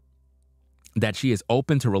that she is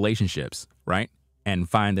open to relationships, right? And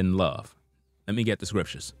finding love. Let me get the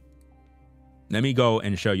scriptures. Let me go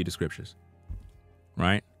and show you the scriptures,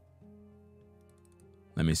 right?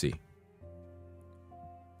 Let me see.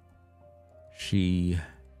 She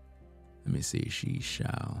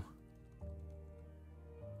shall.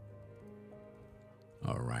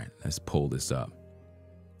 All right, let's pull this up.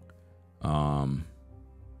 Let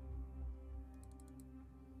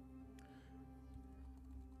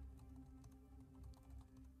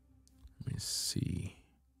me see.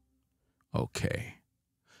 Okay.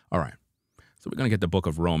 All right. So we're going to get the book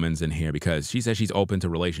of Romans in here because she says she's open to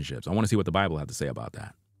relationships. I want to see what the Bible has to say about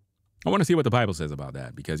that. I want to see what the Bible says about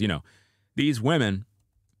that because, you know, these women,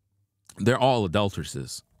 they're all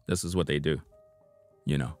adulteresses. This is what they do.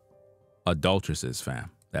 You know, adulteresses,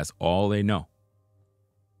 fam. That's all they know.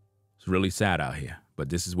 It's really sad out here. But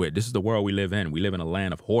this is the world we live in. We live in a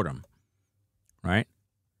land of whoredom. Right?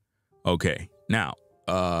 Okay. Now,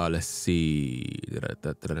 let's see.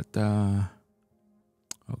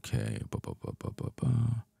 Okay.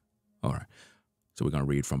 All right. So we're going to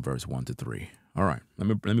read from verse 1 to 3. All right. Let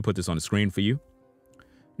me put this on the screen for you.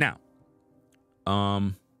 Now,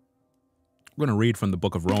 we're going to read from the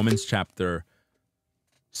book of Romans, chapter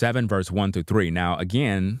 7, verse 1 to 3. Now,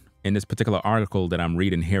 again, in this particular article that I'm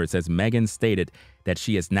reading here, it says Megan stated that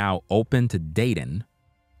she is now open to dating,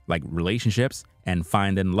 like relationships, and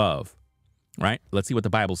finding love. Right? Let's see what the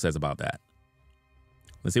Bible says about that.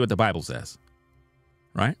 Let's see what the Bible says.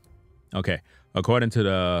 Right? Okay. According to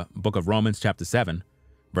the book of Romans, chapter 7,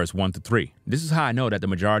 verse 1 to 3. This is how I know that the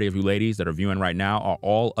majority of you ladies that are viewing right now are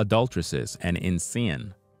all adulteresses and in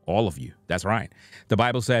sin. All of you. That's right. The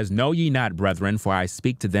Bible says, know ye not, brethren, for I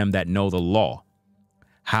speak to them that know the law,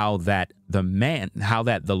 how that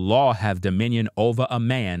the law have dominion over a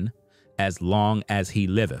man as long as he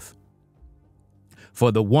liveth.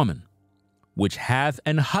 For the woman which hath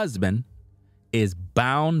an husband is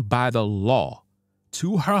bound by the law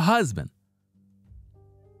to her husband.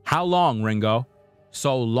 How long, Ringo?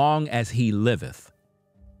 So long as he liveth.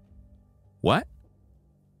 What?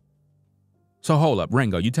 So hold up,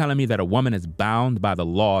 Ringo, you telling me that a woman is bound by the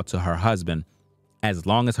law to her husband as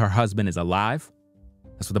long as her husband is alive?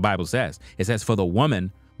 That's what the Bible says. It says, for the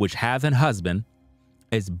woman which hath an husband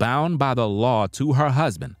is bound by the law to her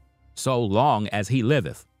husband, so long as he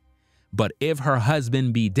liveth. But if her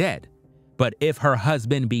husband be dead, but if her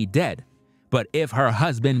husband be dead, but if her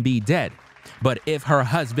husband be dead, but if her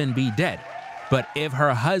husband be dead, but if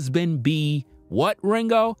her husband be what,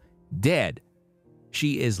 Ringo? Dead,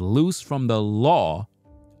 she is loose from the law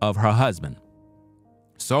of her husband.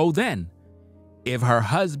 So then, if her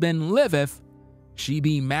husband liveth, she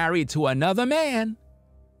be married to another man,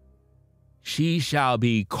 she shall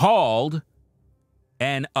be called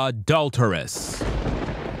an adulteress.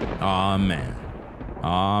 Amen.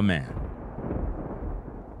 Amen.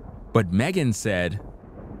 But Megan said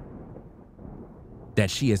that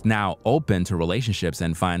she is now open to relationships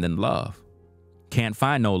and finding love. Can't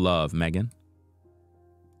find no love, Megan.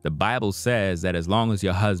 The Bible says that as long as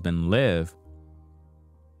your husband live,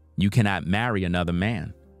 you cannot marry another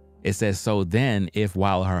man. It says, so then, if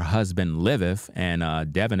while her husband liveth,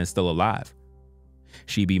 and Devon is still alive,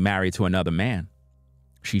 she be married to another man,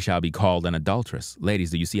 she shall be called an adulteress.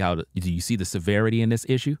 Ladies, do you see the severity in this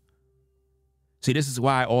issue? See, this is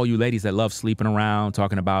why all you ladies that love sleeping around,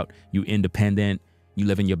 talking about you independent, you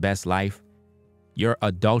living your best life, you're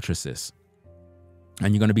adulteresses.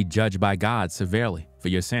 And you're going to be judged by God severely for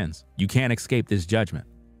your sins. You can't escape this judgment.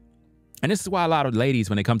 And this is why a lot of ladies,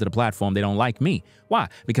 when they come to the platform, they don't like me. Why?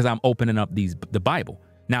 Because I'm opening up the Bible.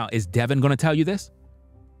 Now, is Devon going to tell you this?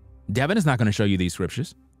 Devon is not going to show you these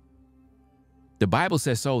scriptures. The Bible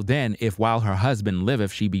says, so then, if while her husband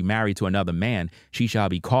liveth, she be married to another man, she shall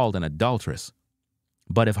be called an adulteress.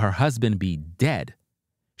 But if her husband be dead,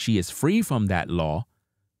 she is free from that law,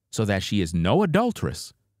 so that she is no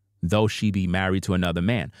adulteress, though she be married to another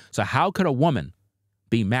man. So how could a woman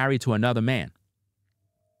be married to another man?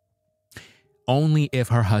 Only if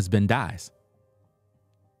her husband dies.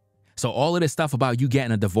 So all of this stuff about you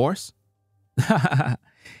getting a divorce,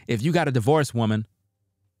 if you got a divorce, woman,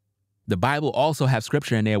 the Bible also has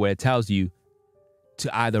scripture in there where it tells you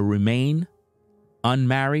to either remain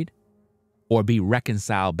unmarried or be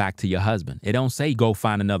reconciled back to your husband. It don't say go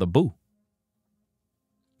find another boo.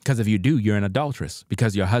 Because if you do, you're an adulteress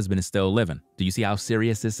because your husband is still living. Do you see how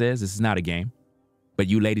serious this is? This is not a game. But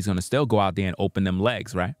you ladies going to still go out there and open them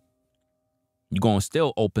legs, right? You're going to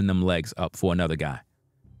still open them legs up for another guy.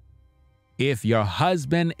 If your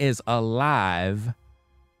husband is alive,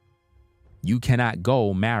 you cannot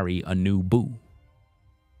go marry a new boo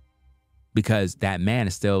because that man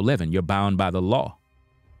is still living. You're bound by the law.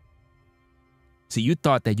 See, you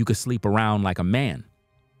thought that you could sleep around like a man.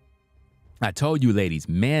 I told you, ladies,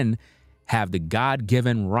 men have the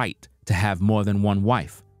God-given right to have more than one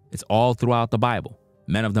wife. It's all throughout the Bible.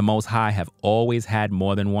 Men of the Most High have always had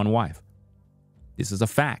more than one wife. This is a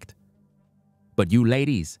fact. But you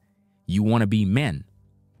ladies, you want to be men.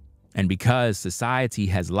 And because society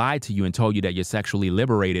has lied to you and told you that you're sexually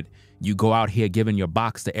liberated, you go out here giving your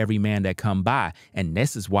box to every man that come by. And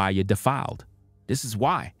this is why you're defiled. This is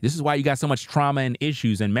why. This is why you got so much trauma and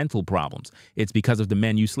issues and mental problems. It's because of the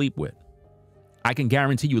men you sleep with. I can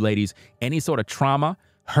guarantee you, ladies, any sort of trauma,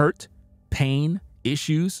 hurt, pain,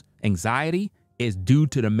 issues, anxiety is due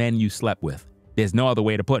to the men you slept with. There's no other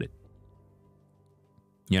way to put it.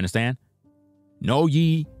 You understand? Know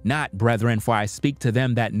ye not, brethren, for I speak to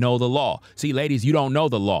them that know the law. See, ladies, you don't know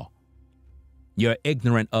the law. You're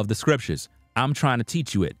ignorant of the scriptures. I'm trying to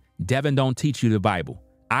teach you it. Devon don't teach you the Bible.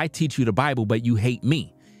 I teach you the Bible, but you hate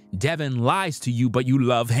me. Devon lies to you, but you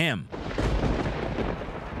love him.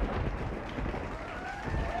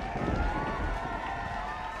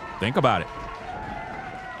 Think about it.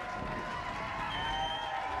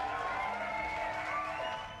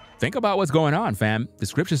 Think about what's going on, fam. The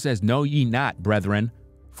scripture says, know ye not, brethren,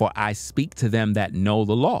 for I speak to them that know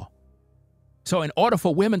the law. So in order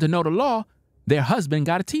for women to know the law, their husband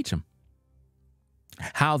got to teach them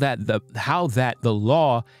how that the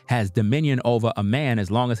law has dominion over a man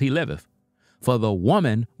as long as he liveth. For the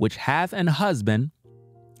woman which hath an husband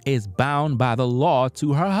is bound by the law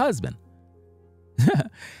to her husband,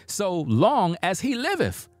 so long as he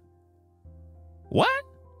liveth. What?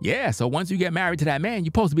 Yeah, so once you get married to that man, you're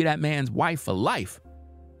supposed to be that man's wife for life.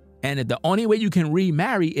 And the only way you can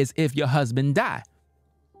remarry is if your husband die.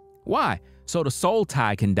 Why? So the soul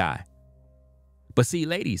tie can die. But see,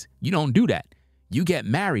 ladies, you don't do that. You get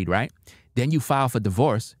married, right? Then you file for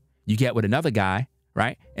divorce. You get with another guy,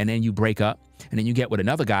 right? And then you break up. And then you get with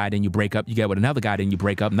another guy, then you break up. You get with another guy, then you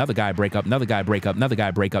break up. Another guy break up. Another guy break up. Another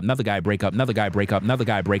guy break up. Another guy break up. Another guy break up. Another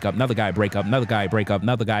guy break up. Another guy break up. Another guy break up.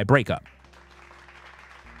 Another guy break up.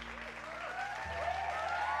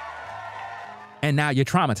 And now you're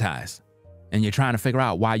traumatized. And you're trying to figure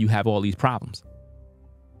out why you have all these problems.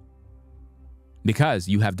 Because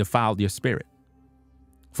you have defiled your spirit.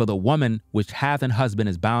 For the woman which hath an husband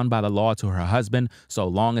is bound by the law to her husband so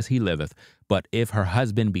long as he liveth. But if her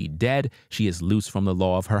husband be dead, she is loose from the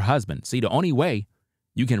law of her husband. See, the only way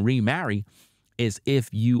you can remarry is if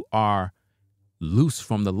you are loose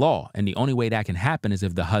from the law. And the only way that can happen is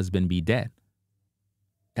if the husband be dead.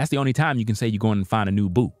 That's the only time you can say you're going to find a new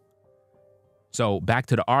boo. So back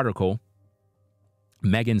to the article,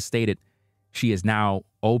 Megan stated she is now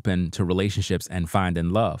open to relationships and finding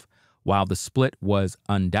love. While the split was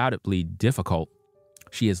undoubtedly difficult,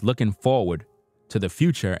 she is looking forward to the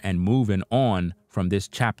future and moving on from this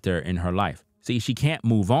chapter in her life. See, she can't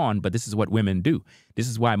move on, but this is what women do. This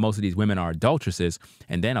is why most of these women are adulteresses.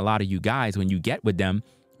 And then a lot of you guys, when you get with them,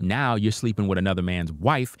 now you're sleeping with another man's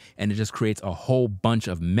wife, and it just creates a whole bunch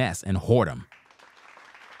of mess and whoredom.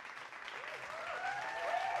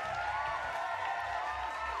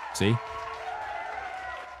 See? And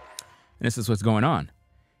this is what's going on.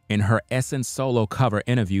 In her Essence solo cover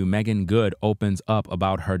interview, Megan Good opens up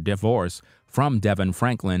about her divorce from DeVon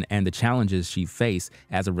Franklin and the challenges she faced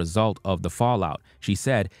as a result of the fallout. She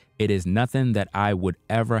said, "It is nothing that I would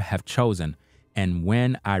ever have chosen. And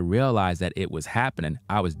when I realized that it was happening,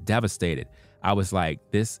 I was devastated. I was like,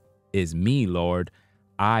 this is me, Lord.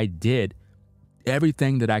 I did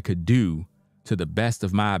everything that I could do to the best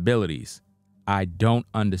of my abilities. I don't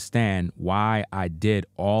understand why I did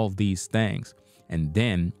all these things. And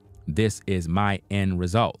then this is my end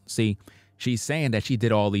result." See, she's saying that she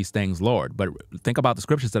did all these things, Lord. But think about the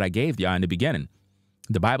scriptures that I gave you in the beginning.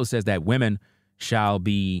 The Bible says that women shall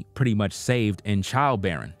be pretty much saved in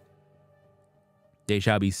childbearing. They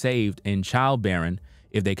shall be saved in childbearing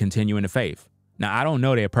if they continue in the faith. Now, I don't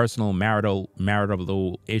know their personal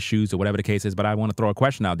marital issues or whatever the case is, but I want to throw a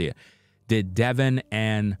question out there. Did DeVon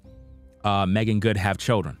and Megan Good have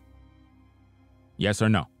children? Yes or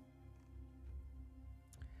no?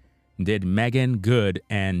 Did Megan Good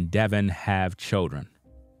and DeVon have children?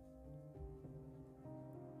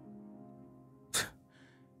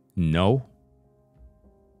 No.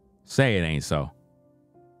 Say it ain't so.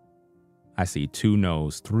 I see 2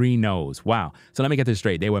 no's, 3 no's. Wow. So let me get this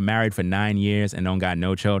straight. They were married for 9 years and don't got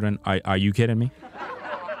no children. Are you kidding me?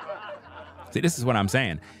 See, this is what I'm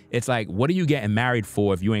saying. It's like, what are you getting married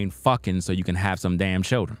for if you ain't fucking so you can have some damn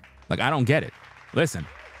children? Like, I don't get it. Listen,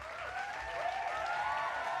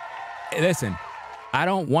 I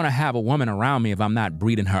don't want to have a woman around me if I'm not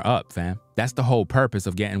breeding her up, fam. That's the whole purpose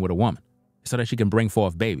of getting with a woman, so that she can bring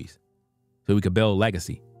forth babies, so we can build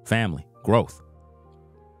legacy, family, growth.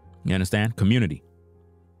 You understand? Community.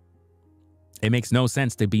 It makes no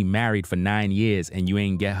sense to be married for 9 years and you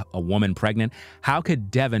ain't get a woman pregnant. How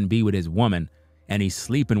could DeVon be with his woman and he's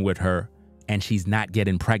sleeping with her and she's not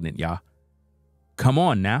getting pregnant, y'all? Come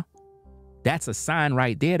on now. That's a sign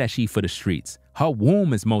right there that she for the streets. Her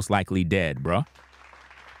womb is most likely dead, bro.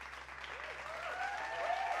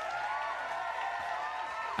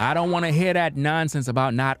 I don't want to hear that nonsense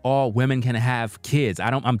about not all women can have kids.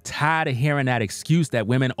 I'm tired of hearing that excuse that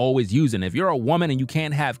women always using. If you're a woman and you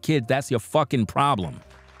can't have kids, that's your fucking problem.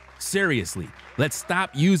 Seriously, let's stop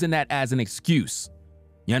using that as an excuse.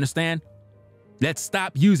 You understand? Let's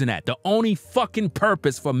stop using that. The only fucking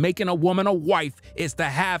purpose for making a woman a wife is to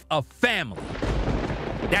have a family.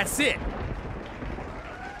 That's it.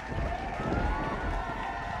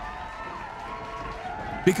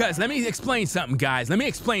 Because let me explain something, guys. Let me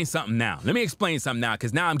explain something now,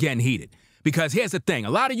 because now I'm getting heated. Because here's the thing.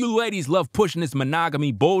 A lot of you ladies love pushing this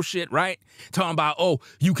monogamy bullshit, right? Talking about, oh,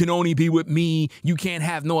 you can only be with me. You can't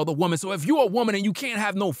have no other woman. So if you're a woman and you can't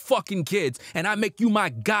have no fucking kids and I make you my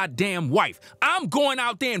goddamn wife, I'm going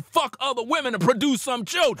out there and fuck other women to produce some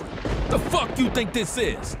children. The fuck you think this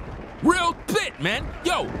is? Real spit, man.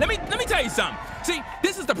 Yo, let me tell you something. See,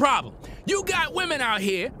 this is the problem. You got women out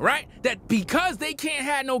here, right, that because they can't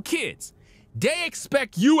have no kids, they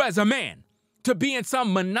expect you as a man to be in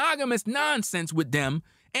some monogamous nonsense with them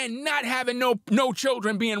and not having no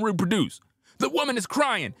children being reproduced. The woman is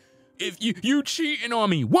crying, if you cheating on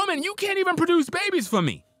me. Woman, you can't even produce babies for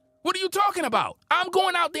me. What are you talking about? I'm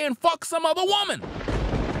going out there and fuck some other woman.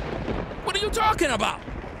 What are you talking about?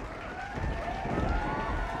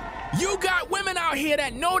 You got women out here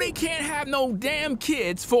that know they can't have no damn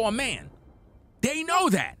kids for a man. They know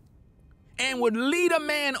that. And would lead a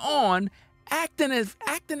man on acting as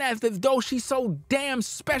if though she's so damn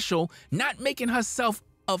special, not making herself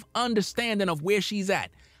of understanding of where she's at.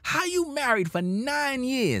 How you married for 9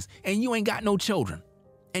 years and you ain't got no children?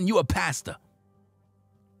 And you a pastor?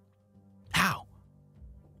 How?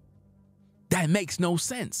 That makes no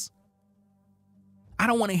sense. I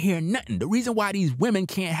don't want to hear nothing. The reason why these women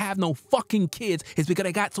can't have no fucking kids is because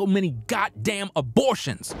they got so many goddamn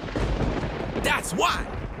abortions. That's why.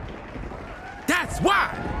 That's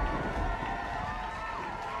why.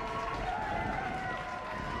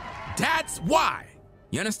 That's why.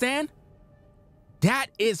 You understand? That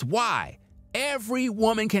is why every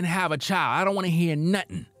woman can have a child. I don't want to hear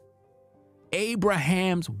nothing.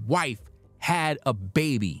 Abraham's wife had a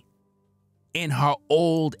baby in her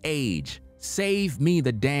old age. Save me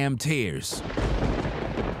the damn tears.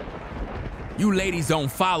 You ladies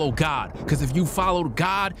don't follow God, because if you followed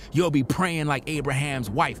God, you'll be praying like Abraham's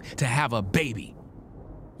wife to have a baby.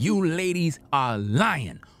 You ladies are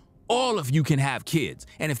lying. All of you can have kids,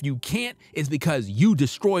 and if you can't, it's because you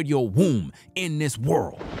destroyed your womb in this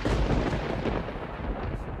world.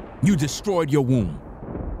 You destroyed your womb.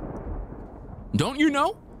 Don't you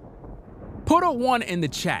know? Put a 1 in the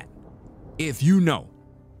chat if you know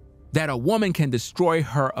that a woman can destroy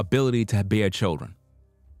her ability to bear children.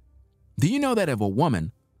 Do you know that if a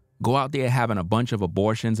woman go out there having a bunch of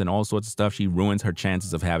abortions and all sorts of stuff, she ruins her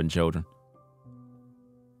chances of having children?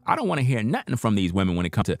 I don't want to hear nothing from these women when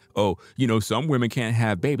it comes to, oh, you know, some women can't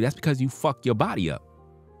have babies. That's because you fucked your body up.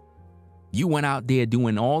 You went out there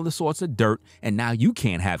doing all the sorts of dirt, and now you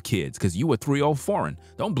can't have kids because you were 304.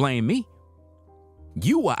 Don't blame me.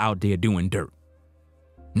 You were out there doing dirt.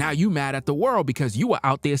 Now you mad at the world because you were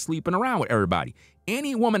out there sleeping around with everybody.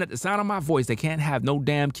 Any woman at the sound of my voice that can't have no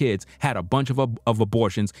damn kids had a bunch of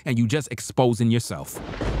abortions, and you just exposing yourself.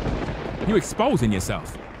 You exposing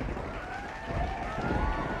yourself.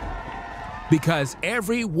 Because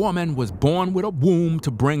every woman was born with a womb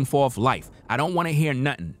to bring forth life. I don't want to hear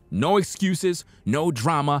nothing. No excuses, no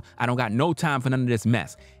drama. I don't got no time for none of this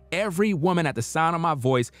mess. Every woman at the sound of my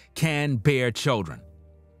voice can bear children.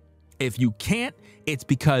 If you can't, it's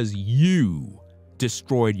because you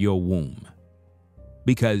destroyed your womb.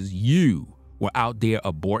 Because you were out there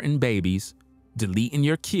aborting babies, deleting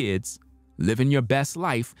your kids, living your best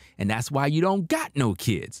life, and that's why you don't got no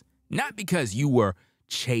kids. Not because you were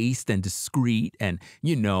chaste and discreet and,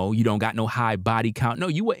 you know, you don't got no high body count. No,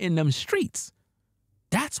 you were in them streets.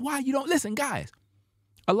 That's why you don't. Listen, guys,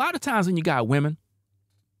 a lot of times when you got women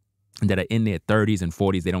that are in their 30s and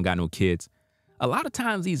 40s, they don't got no kids. A lot of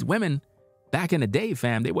times these women back in the day,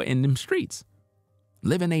 fam, they were in them streets,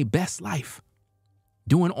 living their best life,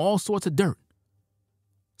 doing all sorts of dirt.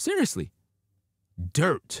 Seriously,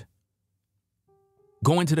 dirt.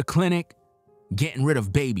 Going to the clinic, getting rid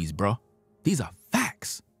of babies, bro. These are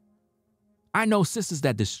facts. I know sisters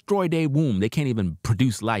that destroy their womb. They can't even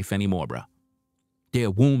produce life anymore, bro. Their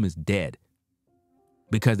womb is dead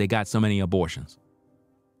because they got so many abortions.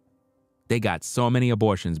 They got so many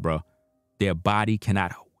abortions, bro. Their body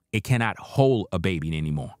cannot hold a baby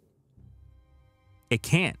anymore. It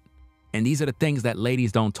can't. And these are the things that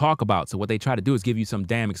ladies don't talk about. So what they try to do is give you some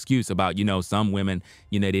damn excuse about, you know, some women,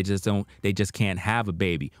 you know, they just can't have a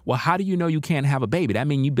baby. Well, how do you know you can't have a baby? That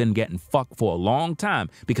means you've been getting fucked for a long time,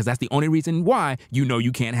 because that's the only reason why you know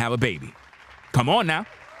you can't have a baby. Come on now.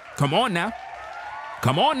 Come on now.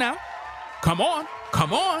 Come on now. Come on.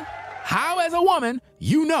 Come on. How, as a woman,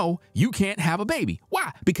 you know you can't have a baby?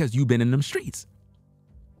 Why? Because you've been in them streets.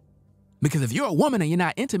 Because if you're a woman and you're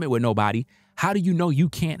not intimate with nobody, how do you know you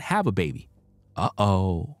can't have a baby?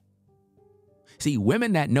 Uh-oh. See,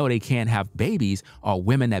 women that know they can't have babies are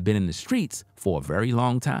women that have been in the streets for a very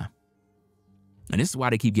long time. And this is why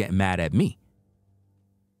they keep getting mad at me.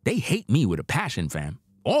 They hate me with a passion, fam.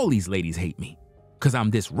 All these ladies hate me because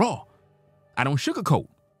I'm this raw. I don't sugarcoat.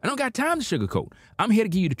 I don't got time to sugarcoat. I'm here to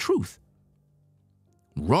give you the truth.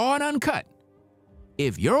 Raw and uncut.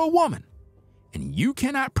 If you're a woman and you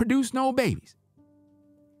cannot produce no babies,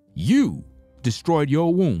 you destroyed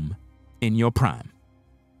your womb in your prime.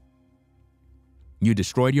 You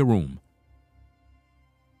destroyed your womb.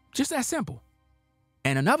 Just that simple.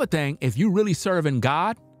 And another thing, if you really serving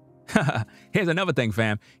God, here's another thing,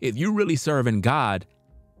 fam. If you really serving God,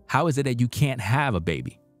 how is it that you can't have a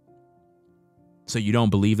baby? So you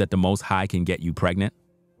don't believe that the Most High can get you pregnant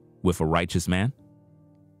with a righteous man?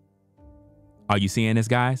 Are you seeing this,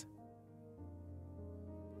 guys?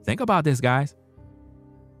 Think about this, guys.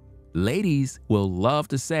 Ladies will love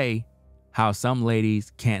to say how some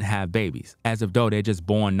ladies can't have babies, as if though they're just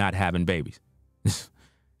born not having babies.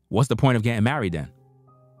 What's the point of getting married then?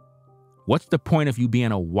 What's the point of you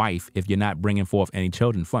being a wife if you're not bringing forth any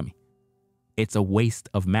children for me? It's a waste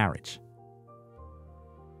of marriage.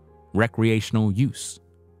 Recreational use.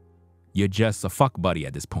 You're just a fuck buddy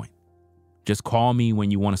at this point. Just call me when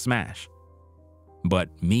you want to smash. But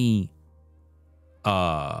me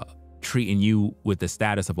treating you with the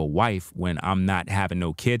status of a wife when I'm not having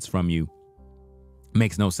no kids from you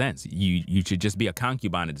makes no sense. You should just be a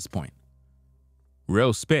concubine at this point.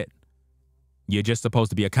 Real spit. You're just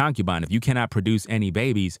supposed to be a concubine. If you cannot produce any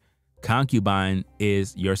babies, Concubine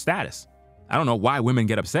is your status. I don't know why women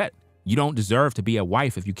get upset. You don't deserve to be a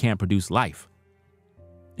wife if you can't produce life.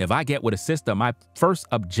 If I get with a sister, my first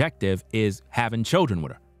objective is having children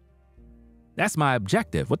with her. That's my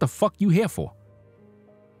objective. What the fuck you here for?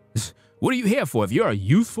 What are you here for? If you're a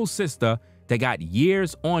youthful sister that got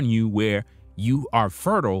years on you where you are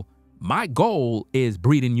fertile, my goal is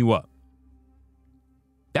breeding you up.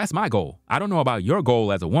 That's my goal. I don't know about your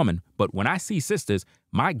goal as a woman, but when I see sisters,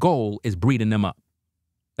 my goal is breeding them up.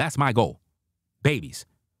 That's my goal. Babies.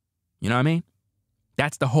 You know what I mean?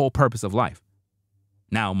 That's the whole purpose of life.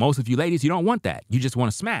 Now, most of you ladies, you don't want that. You just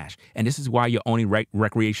want to smash. And this is why you're only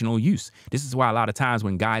recreational use. This is why a lot of times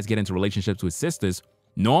when guys get into relationships with sisters,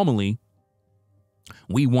 normally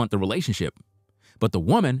we want the relationship. But the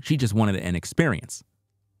woman, she just wanted an experience.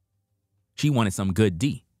 She wanted some good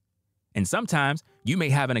D. And sometimes you may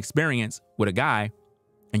have an experience with a guy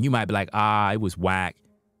and you might be like, it was whack.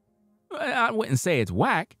 I wouldn't say it's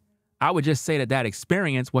whack. I would just say that that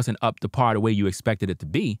experience wasn't up to par the way you expected it to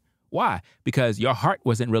be. Why? Because your heart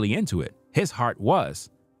wasn't really into it. His heart was.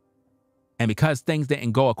 And because things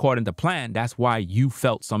didn't go according to plan, that's why you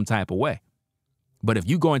felt some type of way. But if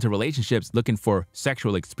you go into relationships looking for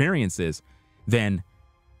sexual experiences, then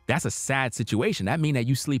that's a sad situation. That means that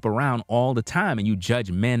you sleep around all the time and you judge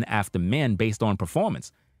men after men based on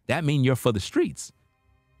performance. That means you're for the streets.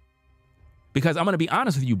 Because I'm going to be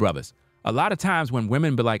honest with you, brothers. A lot of times when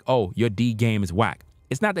women be like, oh, your D game is whack.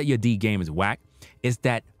 It's not that your D game is whack. It's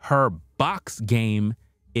that her box game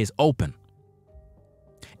is open.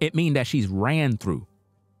 It means that she's ran through.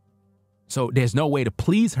 So there's no way to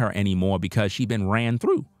please her anymore because she's been ran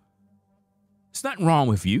through. There's nothing wrong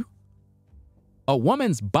with you. A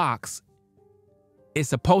woman's box is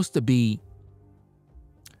supposed to be,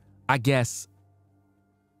 I guess,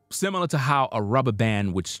 similar to how a rubber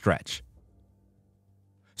band would stretch.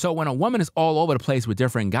 So when a woman is all over the place with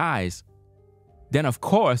different guys, then of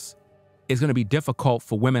course, it's going to be difficult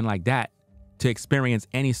for women like that to experience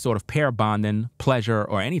any sort of pair bonding, pleasure,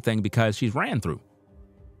 or anything because she's ran through.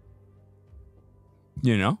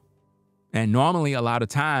 You know? And normally, a lot of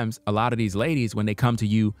times, a lot of these ladies, when they come to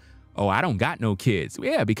you, oh, I don't got no kids.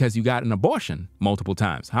 Yeah, because you got an abortion multiple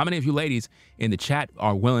times. How many of you ladies in the chat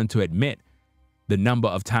are willing to admit the number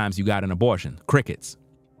of times you got an abortion? Crickets.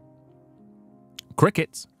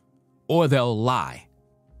 Crickets. Or they'll lie.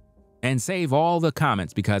 And save all the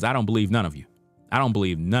comments because I don't believe none of you. I don't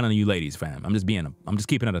believe none of you ladies, fam. I'm just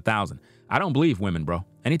keeping it 1,000. I don't believe women, bro.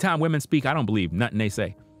 Anytime women speak, I don't believe nothing they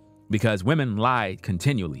say. Because women lie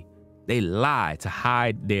continually. They lie to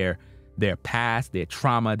hide their past, their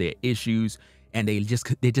trauma, their issues, and they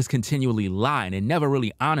just continually lie, and they're never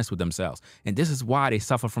really honest with themselves. And this is why they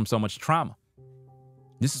suffer from so much trauma.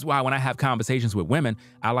 This is why when I have conversations with women,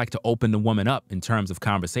 I like to open the woman up in terms of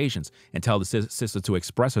conversations and tell the sister to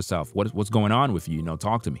express herself. What's going on with you? You know,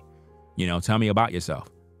 talk to me. You know, tell me about yourself,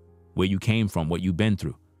 where you came from, what you've been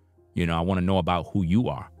through. You know, I want to know about who you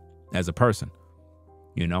are as a person.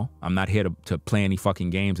 You know, I'm not here to play any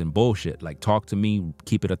fucking games and bullshit. Like, talk to me,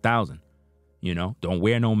 keep it 1,000. You know, don't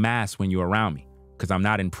wear no mask when you're around me because I'm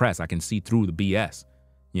not impressed. I can see through the BS,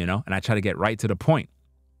 you know, and I try to get right to the point.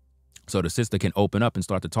 So the sister can open up and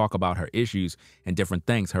start to talk about her issues and different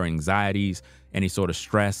things, her anxieties, any sort of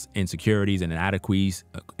stress, insecurities, and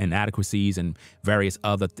inadequacies, and various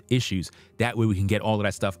other issues. That way we can get all of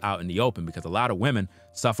that stuff out in the open because a lot of women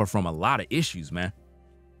suffer from a lot of issues, man.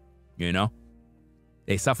 You know,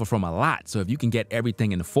 they suffer from a lot. So if you can get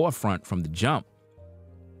everything in the forefront from the jump,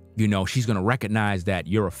 you know, she's going to recognize that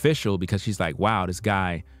you're official because she's like, wow, this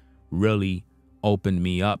guy really opened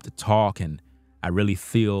me up to talk and I really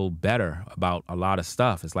feel better about a lot of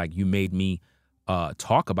stuff. It's like you made me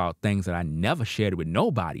talk about things that I never shared with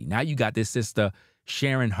nobody. Now you got this sister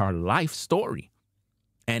sharing her life story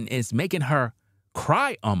and it's making her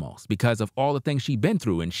cry almost because of all the things she's been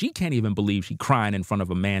through. And she can't even believe she's crying in front of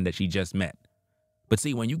a man that she just met. But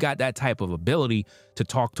see, when you got that type of ability to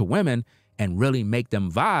talk to women and really make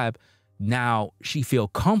them vibe, now she feel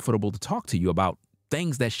comfortable to talk to you about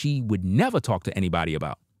things that she would never talk to anybody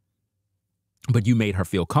about. But you made her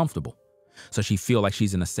feel comfortable. So she feel like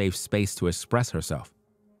she's in a safe space to express herself.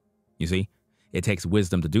 You see, it takes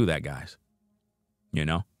wisdom to do that, guys. You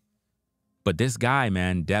know? But this guy,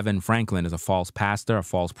 man, DeVon Franklin, is a false pastor, a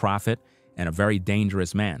false prophet, and a very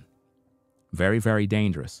dangerous man. Very, very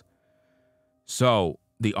dangerous. So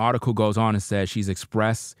the article goes on and says she's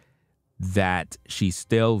expressed that she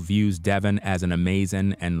still views DeVon as an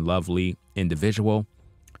amazing and lovely individual.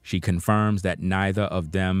 She confirms that neither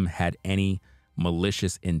of them had any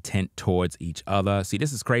malicious intent towards each other. See,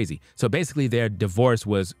 this is crazy. So basically their divorce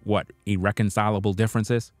was what? Irreconcilable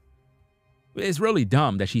differences? It's really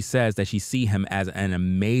dumb that she says that she see him as an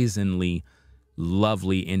amazingly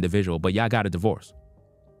lovely individual, but y'all got a divorce.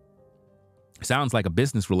 Sounds like a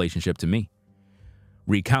business relationship to me.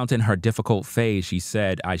 Recounting her difficult phase, she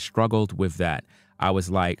said, I struggled with that. I was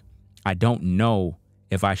like, I don't know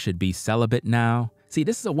if I should be celibate now. See,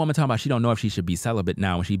 this is a woman talking about she don't know if she should be celibate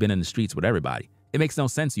now when she's been in the streets with everybody. It makes no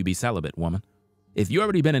sense you be celibate, woman. If you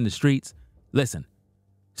already been in the streets, listen,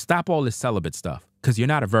 stop all this celibate stuff because you're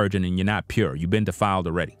not a virgin and you're not pure. You've been defiled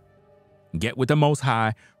already. Get with the Most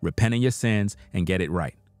High, repent of your sins, and get it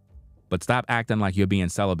right. But stop acting like you're being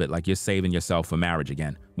celibate, like you're saving yourself for marriage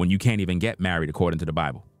again when you can't even get married according to the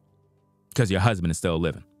Bible because your husband is still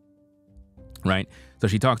living, right? So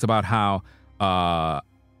she talks about how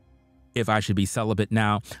if I should be celibate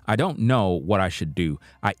now, I don't know what I should do.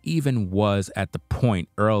 I even was at the point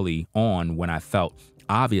early on when I felt,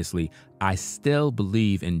 obviously, I still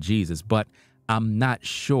believe in Jesus, but I'm not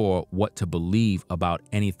sure what to believe about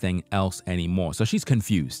anything else anymore. So she's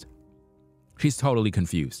confused. She's totally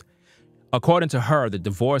confused. According to her, the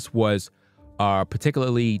divorce was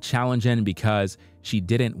particularly challenging because she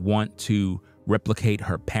didn't want to replicate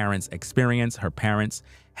her parents' experience. Her parents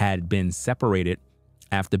had been separated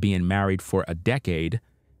after being married for a decade,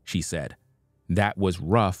 she said. That was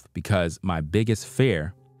rough because my biggest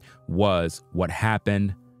fear was what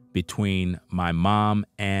happened between my mom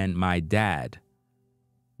and my dad.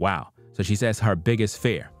 Wow. So she says her biggest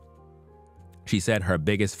fear. She said her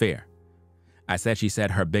biggest fear. I said she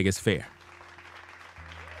said her biggest fear.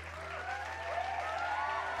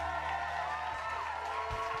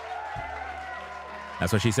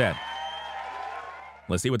 That's what she said.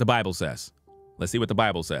 Let's see what the Bible says. Let's see what the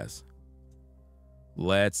Bible says.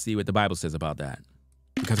 Let's see what the Bible says about that.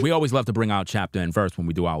 Because we always love to bring out chapter and verse when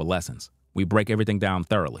we do our lessons. We break everything down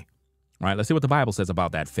thoroughly. Right? Let's see what the Bible says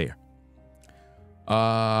about that fear.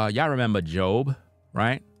 Y'all remember Job,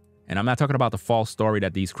 right? And I'm not talking about the false story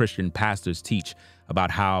that these Christian pastors teach about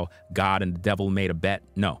how God and the devil made a bet.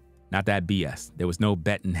 No, not that BS. There was no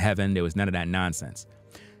bet in heaven. There was none of that nonsense.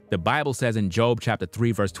 The Bible says in Job chapter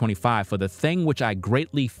 3, verse 25, for the thing which I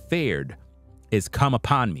greatly feared is come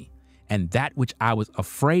upon me, and that which I was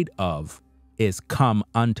afraid of is come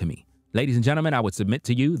unto me. Ladies and gentlemen, I would submit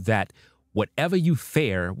to you that whatever you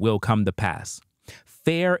fear will come to pass.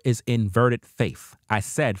 Fear is inverted faith. I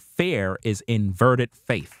said fear is inverted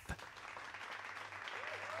faith.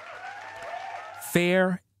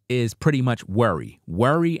 Fear is pretty much worry.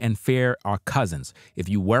 Worry and fear are cousins. If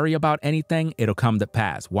you worry about anything, it'll come to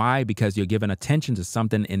pass. Why? Because you're giving attention to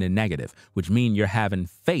something in the negative, which means you're having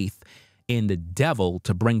faith in the devil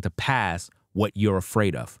to bring to pass what you're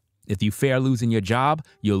afraid of. If you fear losing your job,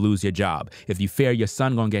 you'll lose your job. If you fear your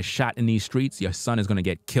son going to get shot in these streets, your son is going to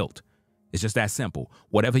get killed. It's just that simple.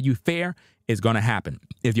 Whatever you fear is going to happen.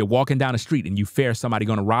 If you're walking down the street and you fear somebody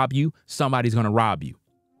going to rob you, somebody's going to rob you.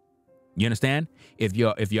 You understand? If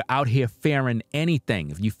you're out here fearing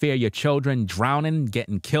anything, if you fear your children drowning,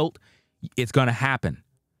 getting killed, it's going to happen.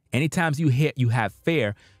 Anytime you have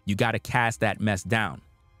fear, you got to cast that mess down.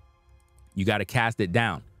 You got to cast it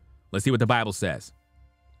down. Let's see what the Bible says.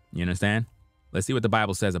 You understand? Let's see what the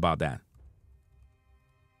Bible says about that.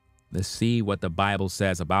 Let's see what the Bible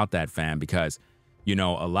says about that, fam, because, you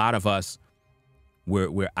know, a lot of us,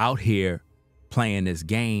 we're out here playing this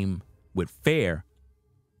game with fear,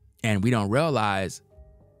 and we don't realize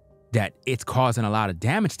that it's causing a lot of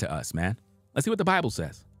damage to us, man. Let's see what the Bible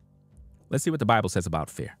says. Let's see what the Bible says about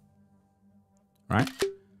fear. All right?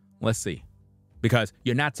 Let's see. Because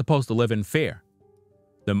you're not supposed to live in fear.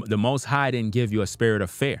 The Most High didn't give you a spirit of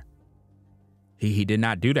fear. He did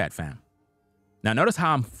not do that, fam. Now, notice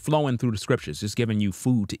how I'm flowing through the scriptures, just giving you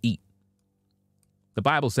food to eat. The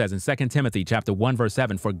Bible says in 2 Timothy chapter 1, verse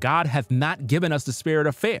 7, for God hath not given us the spirit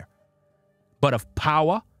of fear, but of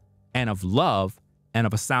power and of love and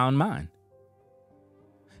of a sound mind.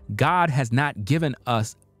 God has not given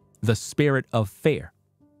us the spirit of fear.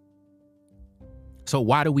 So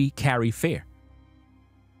why do we carry fear?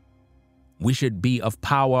 We should be of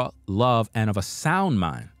power, love, and of a sound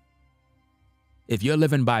mind. If you're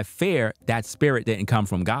living by fear, that spirit didn't come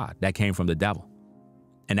from God. That came from the devil.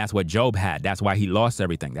 And that's what Job had. That's why he lost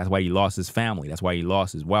everything. That's why he lost his family. That's why he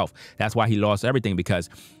lost his wealth. That's why he lost everything, because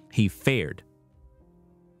he feared.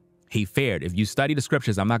 He feared. If you study the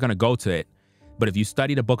scriptures, I'm not going to go to it, but if you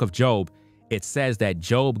study the book of Job, it says that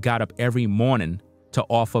Job got up every morning to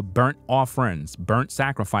offer burnt offerings, burnt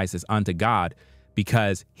sacrifices unto God,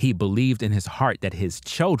 because he believed in his heart that his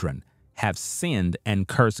children have sinned and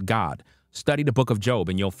cursed God. Study the book of Job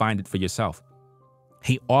and you'll find it for yourself.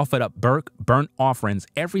 He offered up burnt offerings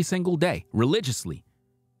every single day, religiously,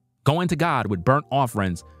 going to God with burnt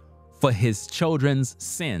offerings for his children's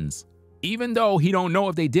sins, even though he don't know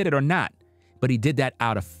if they did it or not. But he did that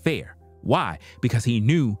out of fear. Why? Because he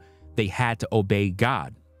knew they had to obey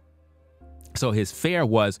God. So his fear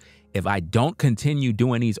was, if I don't continue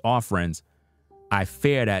doing these offerings, I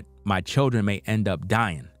fear that my children may end up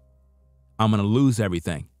dying. I'm going to lose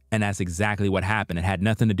everything. And that's exactly what happened. It had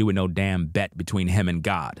nothing to do with no damn bet between him and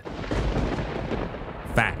God.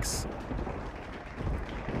 Facts.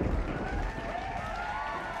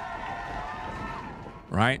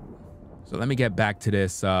 Right? So let me get back to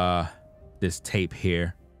this this tape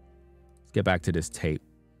here. Let's get back to this tape.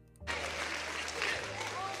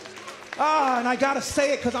 And I gotta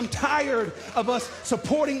say it because I'm tired of us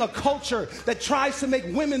supporting a culture that tries to make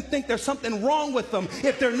women think there's something wrong with them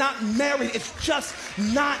if they're not married. It's just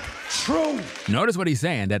not true. Notice what he's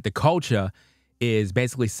saying, that the culture is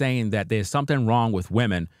basically saying that there's something wrong with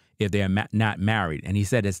women if they're not married. And he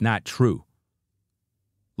said it's not true.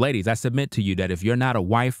 Ladies, I submit to you that if you're not a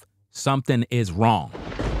wife, something is wrong.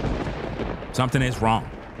 Something is wrong.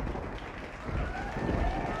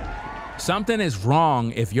 Something is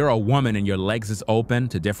wrong if you're a woman and your legs is open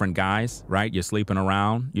to different guys, right? You're sleeping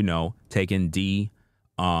around, you know, taking D,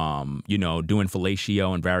 you know, doing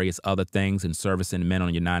fellatio and various other things and servicing men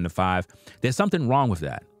on your 9 to 5. There's something wrong with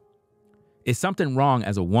that. It's something wrong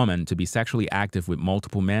as a woman to be sexually active with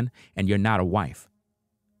multiple men and you're not a wife.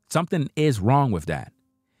 Something is wrong with that.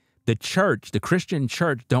 The church, the Christian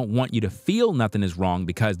church, don't want you to feel nothing is wrong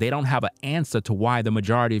because they don't have an answer to why the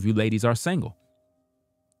majority of you ladies are single.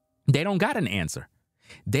 They don't got an answer.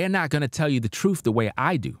 They're not going to tell you the truth the way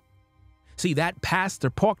I do. See, that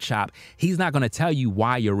pastor pork chop, he's not going to tell you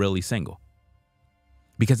why you're really single.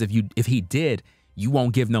 Because if he did, you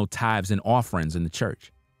won't give no tithes and offerings in the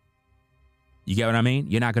church. You get what I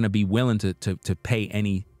mean? You're not going to be willing to pay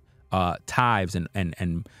any tithes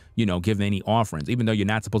and you know, give any offerings, even though you're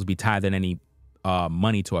not supposed to be tithing any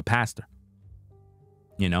money to a pastor.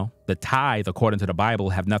 You know, the tithe, according to the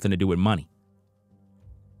Bible, have nothing to do with money.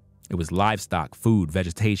 It was livestock, food,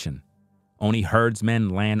 vegetation. Only herdsmen,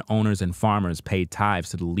 landowners, and farmers paid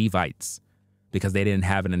tithes to the Levites because they didn't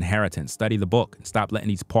have an inheritance. Study the book and stop letting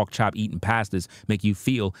these pork chop eating pastors make you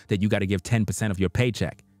feel that you got to give 10% of your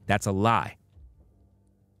paycheck. That's a lie.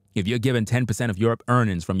 If you're giving 10% of your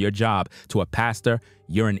earnings from your job to a pastor,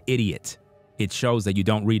 you're an idiot. It shows that you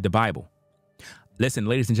don't read the Bible. Listen,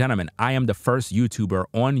 ladies and gentlemen, I am the first YouTuber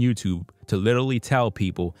on YouTube to literally tell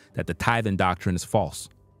people that the tithing doctrine is false.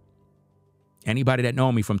 Anybody that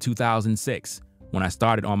know me from 2006, when I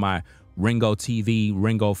started on my Ringo TV,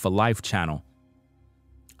 Ringo for Life channel,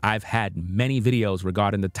 I've had many videos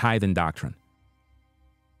regarding the tithing doctrine.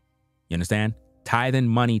 You understand? Tithing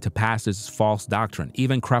money to pastors is false doctrine.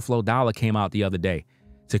 Even Creflo Dollar came out the other day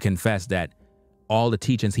to confess that all the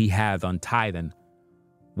teachings he had on tithing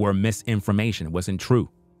were misinformation. It wasn't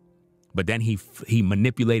true. But then he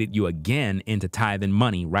manipulated you again into tithing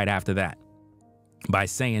money right after that by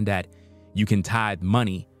saying that you can tithe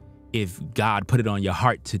money if God put it on your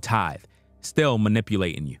heart to tithe. Still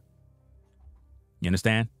manipulating you. You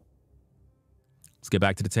understand? Let's get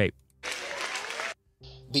back to the tape.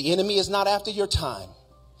 The enemy is not after your time.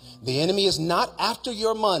 The enemy is not after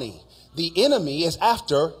your money. The enemy is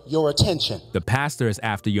after your attention. The pastor is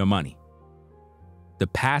after your money. The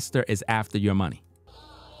pastor is after your money.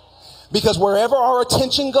 Because wherever our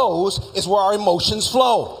attention goes is where our emotions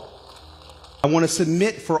flow. I want to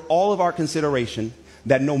submit for all of our consideration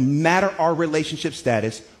that no matter our relationship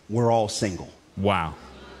status, we're all single. Wow.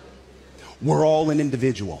 We're all an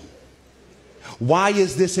individual. Why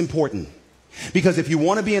is this important? Because if you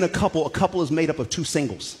want to be in a couple is made up of two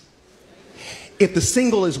singles. If the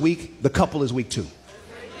single is weak, the couple is weak too.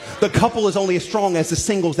 The couple is only as strong as the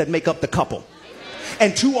singles that make up the couple.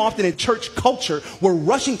 And too often in church culture, we're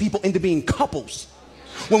rushing people into being couples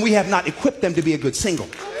when we have not equipped them to be a good single.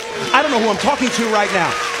 I don't know who I'm talking to right now.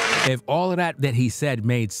 If all of that he said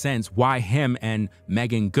made sense, why him and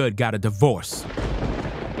Megan Good got a divorce?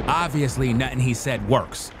 Obviously, nothing he said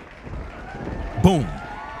works. Boom.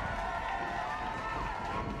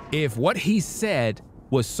 If what he said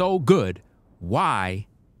was so good, why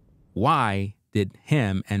did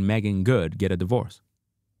him and Megan Good get a divorce?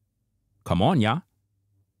 Come on, y'all.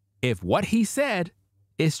 If what he said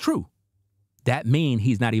is true, that means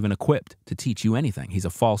he's not even equipped to teach you anything. He's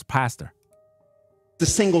a false pastor. The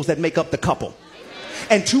singles that make up the couple.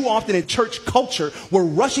 And too often in church culture, we're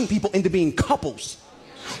rushing people into being couples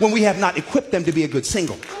when we have not equipped them to be a good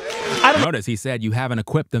single. Notice he said you haven't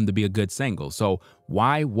equipped them to be a good single. So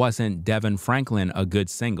why wasn't DeVon Franklin a good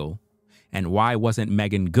single? And why wasn't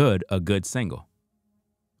Megan Good a good single?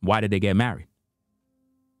 Why did they get married?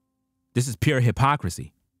 This is pure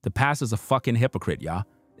hypocrisy. The pastor's a fucking hypocrite, y'all.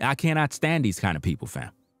 I cannot stand these kind of people,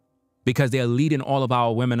 fam, because they're leading all of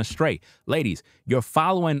our women astray. Ladies, you're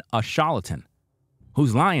following a charlatan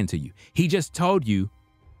who's lying to you. He just told you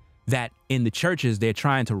that in the churches, they're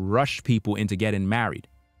trying to rush people into getting married.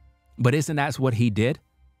 But isn't that what he did?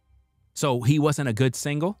 So he wasn't a good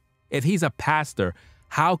single? If he's a pastor,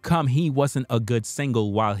 how come he wasn't a good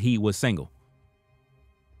single while he was single?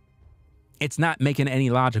 It's not making any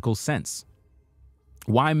logical sense.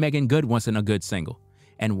 Why Megan Good wasn't a good single?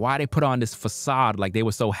 And why they put on this facade like they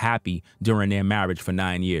were so happy during their marriage for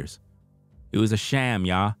 9 years? It was a sham,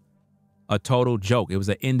 y'all. A total joke. It was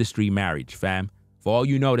an industry marriage, fam. For all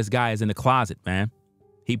you know, this guy is in the closet, fam.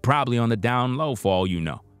 He probably on the down low for all you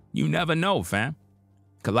know. You never know, fam.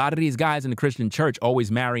 A lot of these guys in the Christian church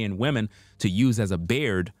always marrying women to use as a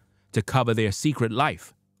beard to cover their secret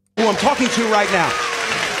life. Who I'm talking to right now.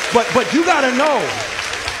 But you gotta know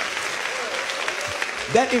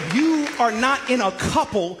that if you are not in a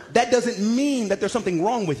couple, that doesn't mean that there's something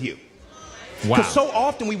wrong with you. Wow. Because so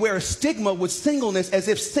often we wear a stigma with singleness as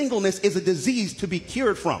if singleness is a disease to be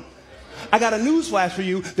cured from. I got a news flash for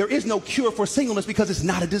you. There is no cure for singleness because it's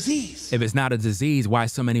not a disease. If it's not a disease, why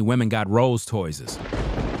so many women got Rose toys?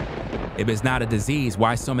 If it's not a disease,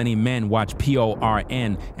 why so many men watch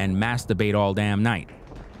PORN and masturbate all damn night?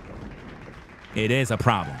 It is a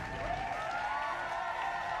problem.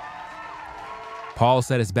 Paul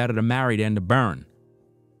said it's better to marry than to burn.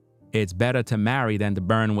 It's better to marry than to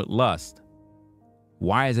burn with lust.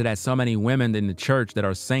 Why is it that so many women in the church that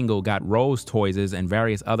are single got Rose toys and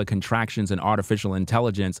various other contractions and artificial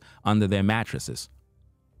intelligence under their mattresses?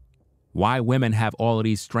 Why women have all of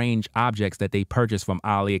these strange objects that they purchase from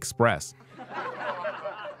AliExpress?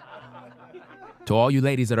 To all you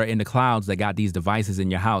ladies that are in the clouds that got these devices in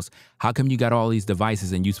your house, how come you got all these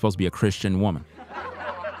devices and you're supposed to be a Christian woman?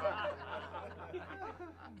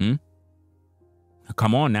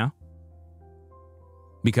 Come on now.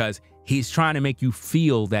 Because he's trying to make you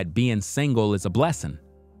feel that being single is a blessing.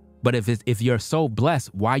 But if you're so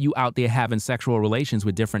blessed, why are you out there having sexual relations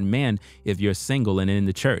with different men if you're single and in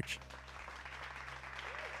the church?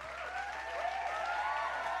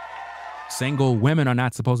 Single women are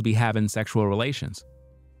not supposed to be having sexual relations.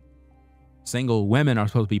 Single women are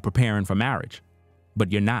supposed to be preparing for marriage,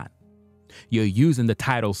 but you're not. You're using the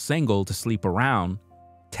title single to sleep around,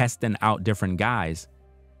 testing out different guys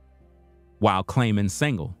while claiming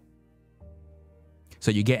single. So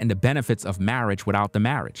you're getting the benefits of marriage without the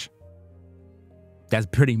marriage. That's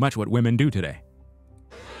pretty much what women do today.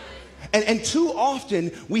 And too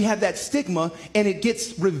often we have that stigma and it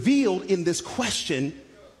gets revealed in this question.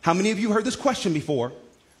 How many of you heard this question before?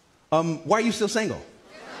 Why are you still single?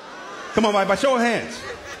 Come on, by show of hands.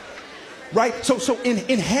 Right? So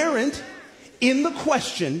inherent in the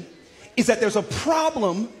question is that there's a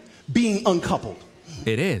problem being uncoupled.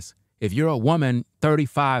 It is. If you're a woman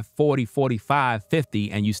 35, 40, 45,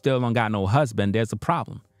 50, and you still don't got no husband, there's a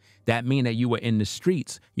problem. That means that you were in the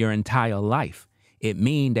streets your entire life. It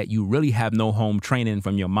means that you really have no home training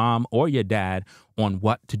from your mom or your dad on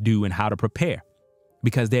what to do and how to prepare.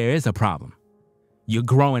 Because there is a problem. You're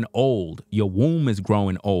growing old. Your womb is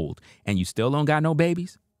growing old, and you still don't got no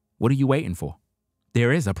babies? What are you waiting for?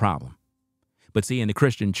 There is a problem. But see, in the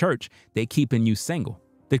Christian church, they keeping you single.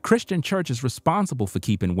 The Christian church is responsible for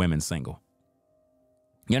keeping women single.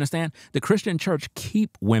 You understand? The Christian church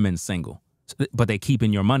keep women single, but they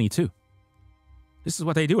keeping your money too. This is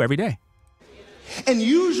what they do every day. And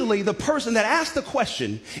usually the person that asked the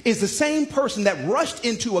question is the same person that rushed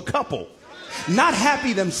into a couple, not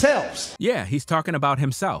happy themselves. Yeah, he's talking about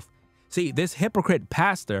himself. See, this hypocrite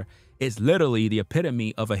pastor is literally the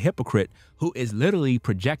epitome of a hypocrite who is literally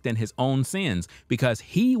projecting his own sins because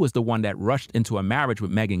he was the one that rushed into a marriage with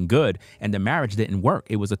Megan Good and the marriage didn't work.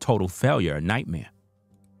 It was a total failure, a nightmare.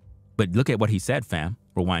 But look at what he said, fam.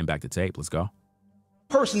 Rewind back the tape. Let's go.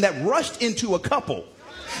 Person that rushed into a couple,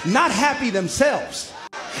 not happy themselves.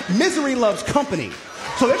 Misery loves company.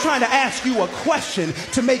 So they're trying to ask you a question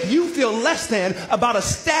to make you feel less than about a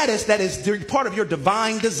status that is part of your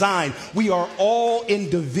divine design. We are all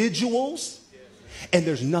individuals, and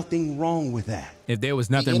there's nothing wrong with that. If there was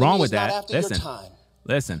nothing wrong with that,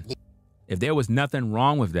 listen, if there was nothing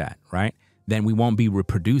wrong with that, right, then we won't be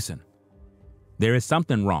reproducing. There is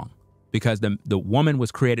something wrong because the woman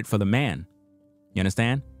was created for the man. You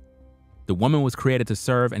understand? The woman was created to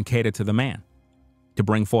serve and cater to the man, to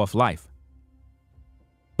bring forth life.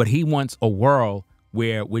 But he wants a world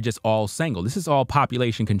where we're just all single. This is all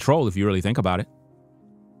population control if you really think about it.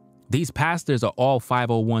 These pastors are all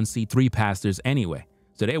 501c3 pastors anyway,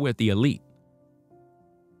 so they're with the elite.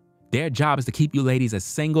 Their job is to keep you ladies as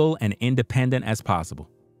single and independent as possible.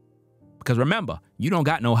 Because remember, you don't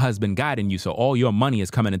got no husband guiding you, so all your money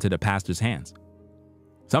is coming into the pastor's hands.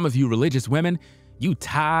 Some of you religious women, you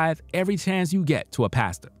tithe every chance you get to a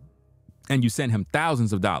pastor, and you send him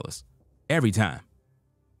thousands of dollars every time.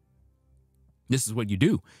 This is what you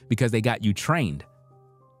do because they got you trained.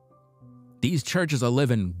 These churches are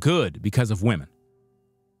living good because of women.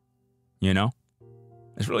 You know?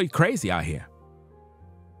 It's really crazy out here.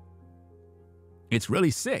 It's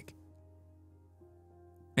really sick.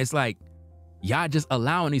 It's like y'all just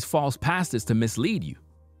allowing these false pastors to mislead you.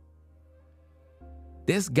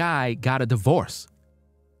 This guy got a divorce,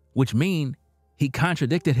 which means he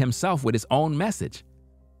contradicted himself with his own message.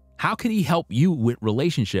 How could he help you with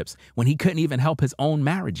relationships when he couldn't even help his own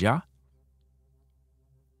marriage, y'all?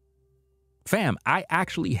 Fam, I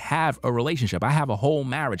actually have a relationship. I have a whole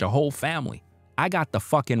marriage, a whole family. I got the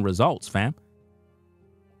fucking results, fam.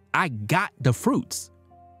 I got the fruits.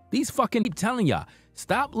 These fucking keep telling y'all,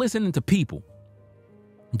 stop listening to people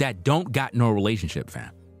that don't got no relationship,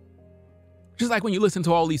 fam. Just like when you listen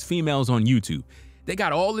to all these females on YouTube, they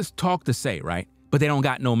got all this talk to say, right? But they don't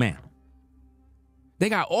got no man. They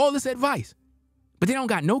got all this advice, but they don't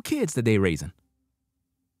got no kids that they raising.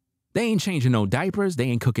 They ain't changing no diapers. They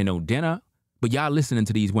ain't cooking no dinner, but y'all listening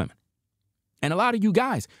to these women. And a lot of you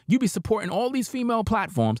guys, you be supporting all these female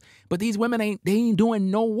platforms, but these women ain't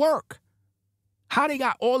doing no work. How they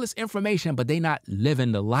got all this information, but they not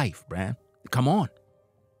living the life, bruh? Come on.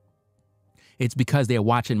 It's because they're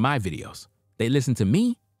watching my videos. They listen to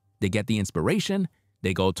me, they get the inspiration,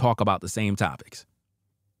 they go talk about the same topics.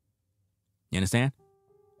 You understand?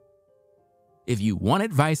 If you want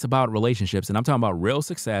advice about relationships, and I'm talking about real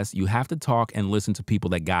success, you have to talk and listen to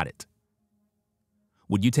people that got it.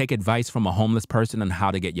 Would you take advice from a homeless person on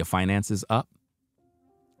how to get your finances up?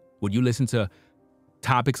 Would you listen to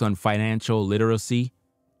topics on financial literacy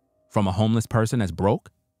from a homeless person that's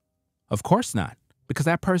broke? Of course not, because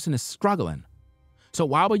that person is struggling. So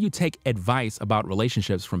why would you take advice about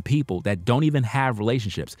relationships from people that don't even have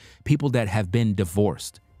relationships, people that have been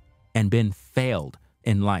divorced and been failed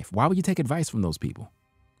in life? Why would you take advice from those people?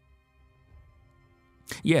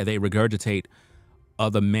 Yeah, they regurgitate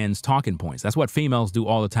other men's talking points. That's what females do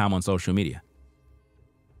all the time on social media.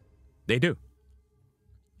 They do.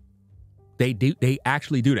 They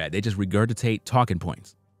actually do that. They just regurgitate talking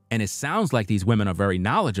points. And it sounds like these women are very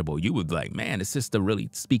knowledgeable. You would be like, man, this sister really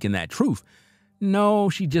speaking that truth. No,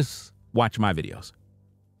 she just watched my videos.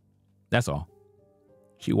 That's all.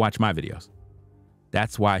 She watched my videos.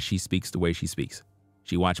 That's why she speaks the way she speaks.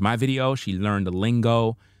 She watched my video. She learned the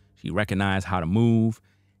lingo. She recognized how to move.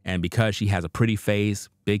 And because she has a pretty face,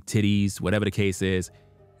 big titties, whatever the case is,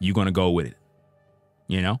 you're going to go with it.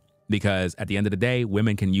 You know? Because at the end of the day,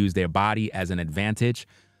 women can use their body as an advantage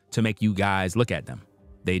to make you guys look at them.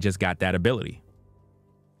 They just got that ability.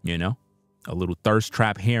 You know? A little thirst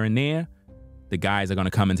trap here and there. The guys are going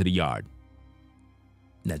to come into the yard.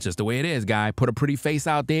 That's just the way it is, guy. Put a pretty face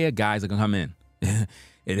out there, guys are going to come in.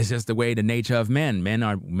 It is just the way the nature of men. Men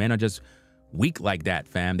are just weak like that,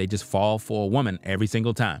 fam. They just fall for a woman every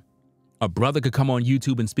single time. A brother could come on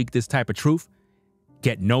YouTube and speak this type of truth,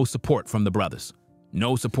 get no support from the brothers,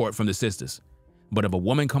 no support from the sisters. But if a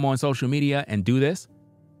woman come on social media and do this,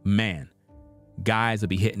 man, guys will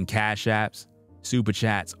be hitting cash apps, super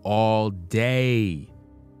chats all day.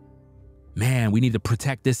 Man, we need to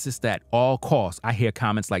protect this sister at all costs. I hear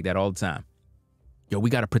comments like that all the time. Yo, we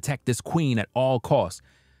got to protect this queen at all costs.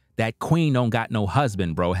 That queen don't got no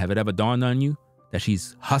husband, bro. Have it ever dawned on you that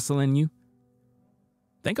she's hustling you?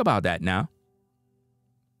 Think about that now.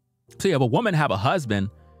 See, if a woman have a husband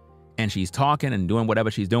and she's talking and doing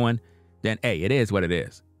whatever she's doing, then, hey, it is what it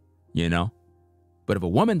is, you know? But if a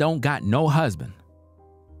woman don't got no husband,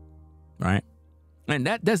 right? And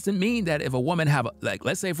that doesn't mean that if a woman have,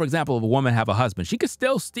 let's say, for example, if a woman have a husband, she could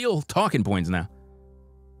still steal talking points now.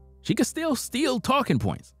 She could still steal talking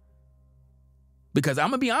points. Because I'm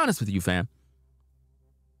going to be honest with you, fam.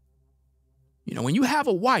 You know, when you have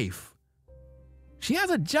a wife, she has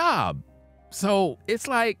a job. So it's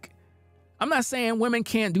like, I'm not saying women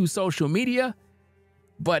can't do social media,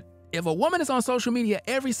 but if a woman is on social media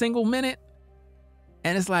every single minute,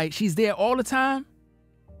 and it's like she's there all the time,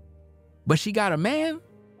 but she got a man,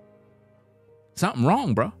 something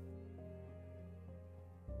wrong, bro.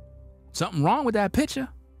 Something wrong with that picture.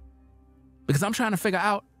 Because I'm trying to figure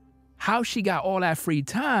out how she got all that free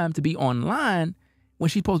time to be online when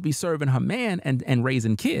she's supposed to be serving her man and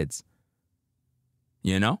raising kids.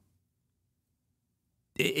 You know?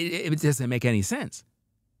 It doesn't make any sense.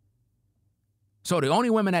 So the only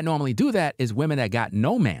women that normally do that is women that got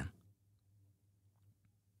no man.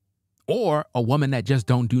 Or a woman that just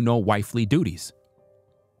don't do no wifely duties.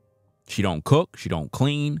 She don't cook. She don't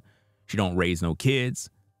clean. She don't raise no kids.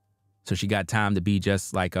 So she got time to be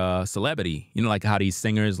just like a celebrity. You know, like how these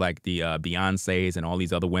singers like the Beyoncés and all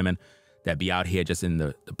these other women that be out here just in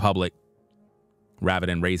the public rather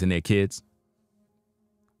than raising their kids.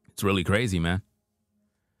 It's really crazy, man.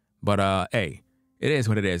 But, hey, it is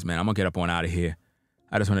what it is, man. I'm going to get up on out of here.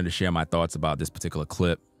 I just wanted to share my thoughts about this particular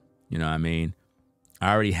clip. You know what I mean?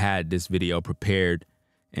 I already had this video prepared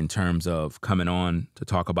in terms of coming on to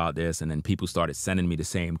talk about this, and then people started sending me the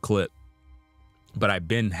same clip. But I've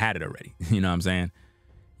had it already. You know what I'm saying?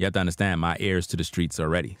 You have to understand, my ears to the streets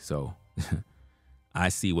already. So I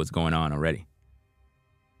see what's going on already.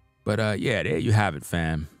 But, yeah, there you have it,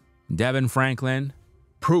 fam. DeVon Franklin,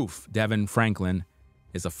 proof DeVon Franklin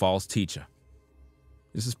is a false teacher.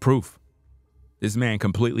 This is proof. This man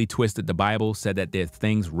completely twisted the Bible, said that there's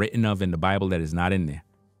things written of in the Bible that is not in there.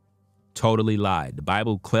 Totally lied. The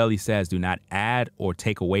Bible clearly says do not add or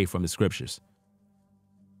take away from the scriptures.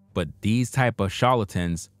 But these type of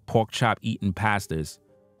charlatans, pork chop eating pastors,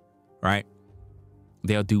 right?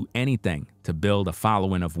 They'll do anything to build a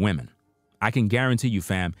following of women. I can guarantee you,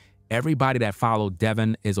 fam, everybody that followed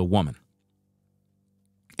DeVon is a woman.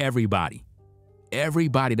 Everybody.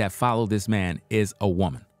 Everybody that followed this man is a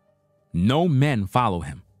woman. No men follow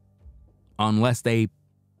him unless they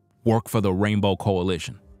work for the Rainbow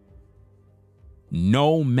Coalition.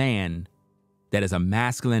 No man that is a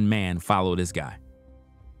masculine man follow this guy.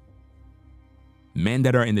 Men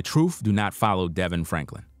that are in the truth do not follow DeVon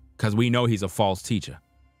Franklin because we know he's a false teacher.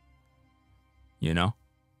 You know?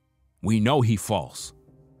 We know he false.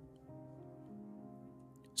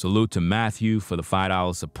 Salute to Matthew for the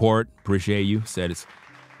 $5 support. Appreciate you. Said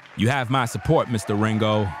you have my support, Mr.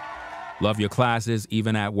 Ringo. Love your classes,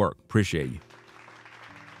 even at work. Appreciate you.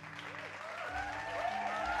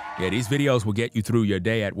 Yeah, these videos will get you through your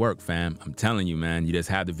day at work, fam. I'm telling you, man. You just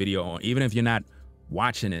have the video on. Even if you're not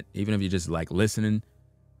watching it, even if you're just like listening,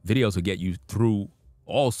 videos will get you through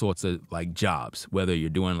all sorts of like jobs, whether you're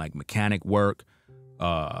doing like mechanic work,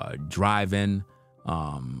 driving,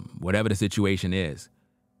 whatever the situation is.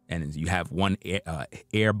 And you have one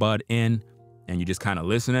earbud in and you're just kind of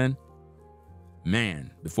listening.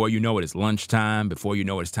 Man, before you know it, it's lunchtime. Before you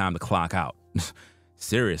know it, it's time to clock out.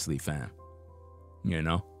 Seriously, fam. You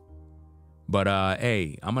know? But,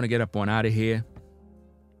 hey, I'm going to get up on out of here.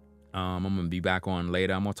 I'm going to be back on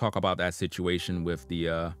later. I'm going to talk about that situation with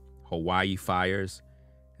the Hawaii fires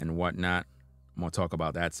and whatnot. I'm going to talk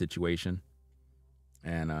about that situation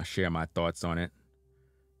and share my thoughts on it,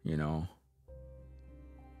 you know.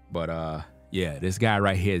 But, yeah, this guy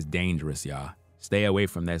right here is dangerous, y'all. Stay away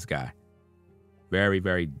from this guy. Very,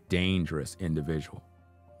 very dangerous individual.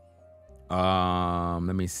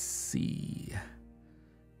 Let me see.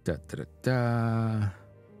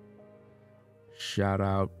 Shout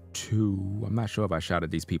out to, I'm not sure if I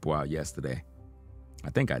shouted these people out yesterday. I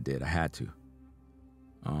think I did. I had to.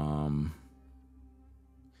 I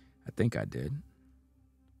think I did. I'm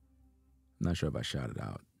not sure if I shouted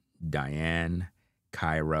out Diane,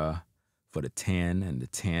 Kyra for the 10 and the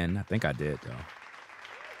 10. I think I did, though.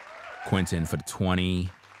 Quentin for the 20.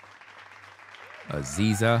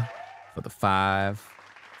 Aziza for the 5.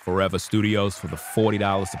 Forever Studios for the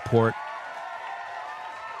 $40 support.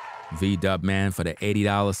 V-Dub Man for the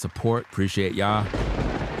 $80 support. Appreciate y'all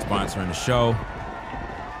sponsoring the show.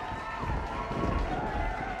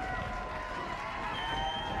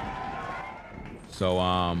 So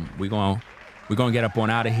we're gonna get up on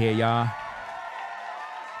out of here, y'all.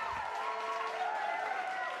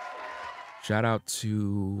 Shout out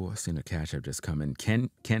to, I seen a cash app just come in. Kenya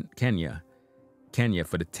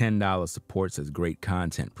for the $10 support, says great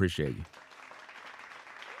content. Appreciate you.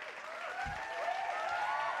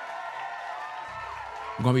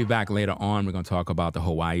 We're going to be back later on. We're going to talk about the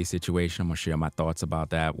Hawaii situation. I'm going to share my thoughts about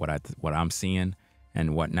that, what I'm seeing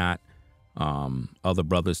and whatnot. Other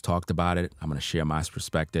brothers talked about it. I'm going to share my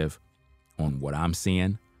perspective on what I'm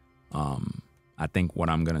seeing. I think what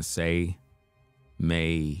I'm going to say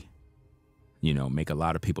may, make a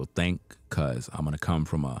lot of people think, because I'm going to come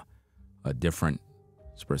from a different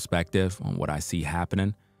perspective on what I see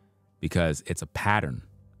happening, because it's a pattern.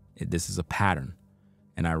 This is a pattern.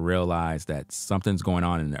 And I realize that something's going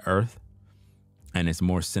on in the earth, and it's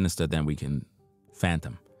more sinister than we can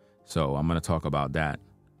fathom. So I'm going to talk about that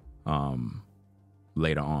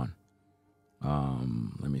later on.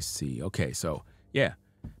 Let me see. Okay, so yeah,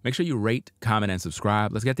 make sure you rate, comment, and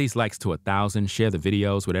subscribe. Let's get these likes to 1,000. Share the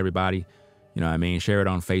videos with everybody. You know what I mean? Share it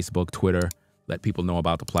on Facebook, Twitter. Let people know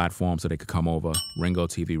about the platform so they could come over. Ringo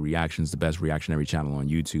TV Reactions, the best reactionary channel on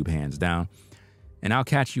YouTube, hands down. And I'll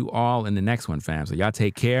catch you all in the next one, fam. So y'all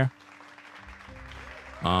take care.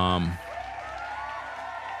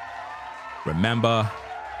 Remember,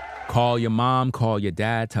 call your mom, call your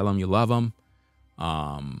dad, tell them you love them.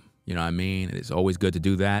 You know what I mean? It's always good to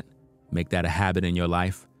do that. Make that a habit in your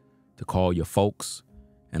life, to call your folks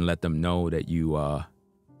and let them know that you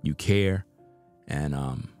care. And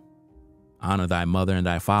honor thy mother and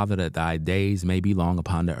thy father, that thy days may be long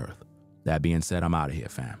upon the earth. That being said, I'm out of here,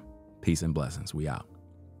 fam. Peace and blessings. We out.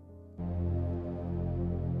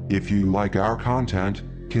 If you like our content,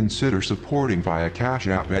 consider supporting via Cash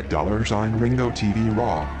App at $RingoTV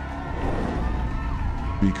Raw.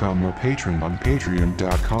 Become a patron on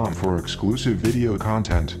patreon.com for exclusive video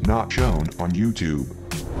content not shown on YouTube.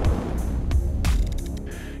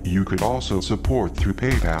 You could also support through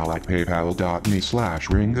PayPal at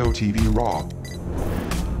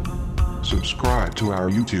paypal.me/RingoTVRaw. Subscribe to our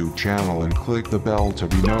YouTube channel and click the bell to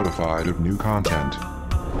be notified of new content.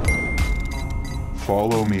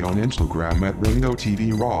 Follow me on Instagram at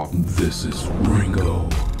RingoTVRaw. This is Ringo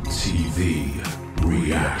TV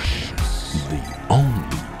Reactions, the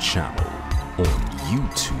only channel on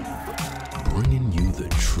YouTube bringing you the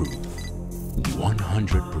truth,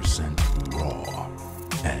 100% raw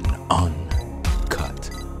and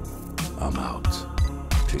uncut. I'm out.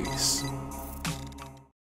 Peace.